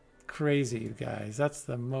is crazy, you guys. That's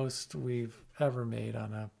the most we've ever made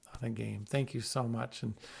on a game. Thank you so much.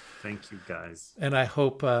 And thank you, guys. And I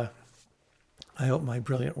hope my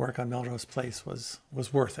brilliant work on Melrose Place was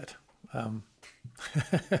worth it.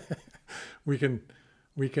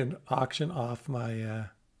 We can auction off my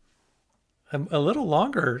a little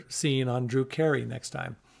longer scene on Drew Carey next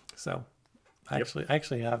time. So I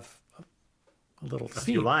actually have a little a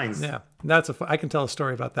few lines. Yeah, and I can tell a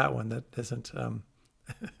story about that one that isn't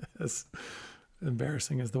as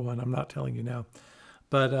embarrassing as the one I'm not telling you now.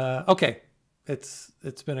 But okay, it's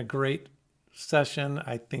been a great session.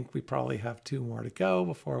 I think we probably have 2 more to go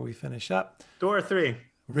before we finish up. 2 or 3.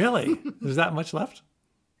 Really? There's that much left?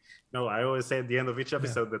 No, I always say at the end of each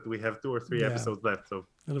episode that we have 2 or 3 episodes left. So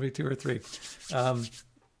it'll be 2 or 3. And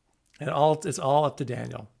it's all up to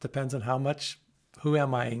Daniel. Depends on how much who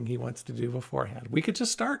am I-ing he wants to do beforehand. We could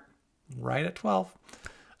just start right at 12.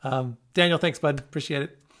 Daniel, thanks, bud. Appreciate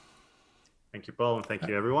it. Thank you, Paul, and thank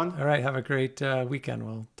you, everyone. All right. Have a great weekend.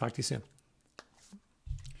 We'll talk to you soon.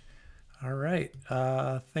 All right.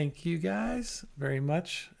 Thank you guys very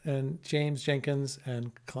much. And James Jenkins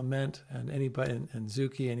and Clement and anybody and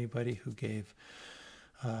Zuki, anybody who gave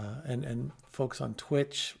and folks on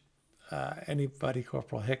Twitch, anybody,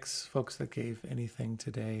 Corporal Hicks, folks that gave anything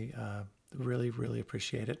today, really, really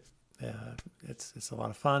appreciate it. It's a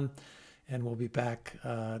lot of fun. And we'll be back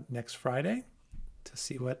next Friday to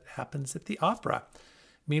see what happens at the opera.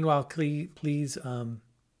 Meanwhile, please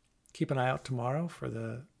keep an eye out tomorrow for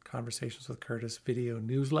the Conversations with Curtis video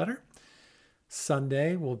newsletter.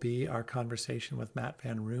 Sunday will be our conversation with Matt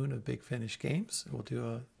Van Roon of Big Finish Games. We'll do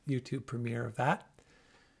a YouTube premiere of that.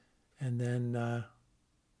 And then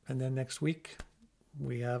next week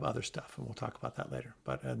we have other stuff, and we'll talk about that later.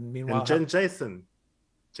 But meanwhile, and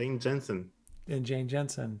Jane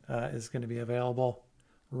Jensen is going to be available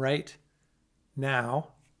right now,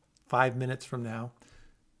 5 minutes from now.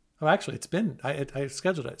 Oh, actually, it's been, I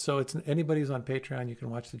scheduled it. So it's anybody who's on Patreon, you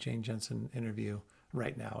can watch the Jane Jensen interview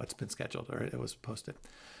right now. It's been scheduled, or it was posted.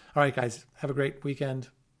 All right, guys, have a great weekend.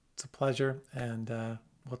 It's a pleasure, and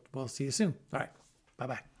we'll see you soon. All right,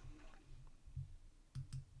 bye-bye.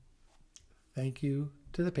 Thank you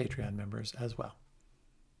to the Patreon members as well.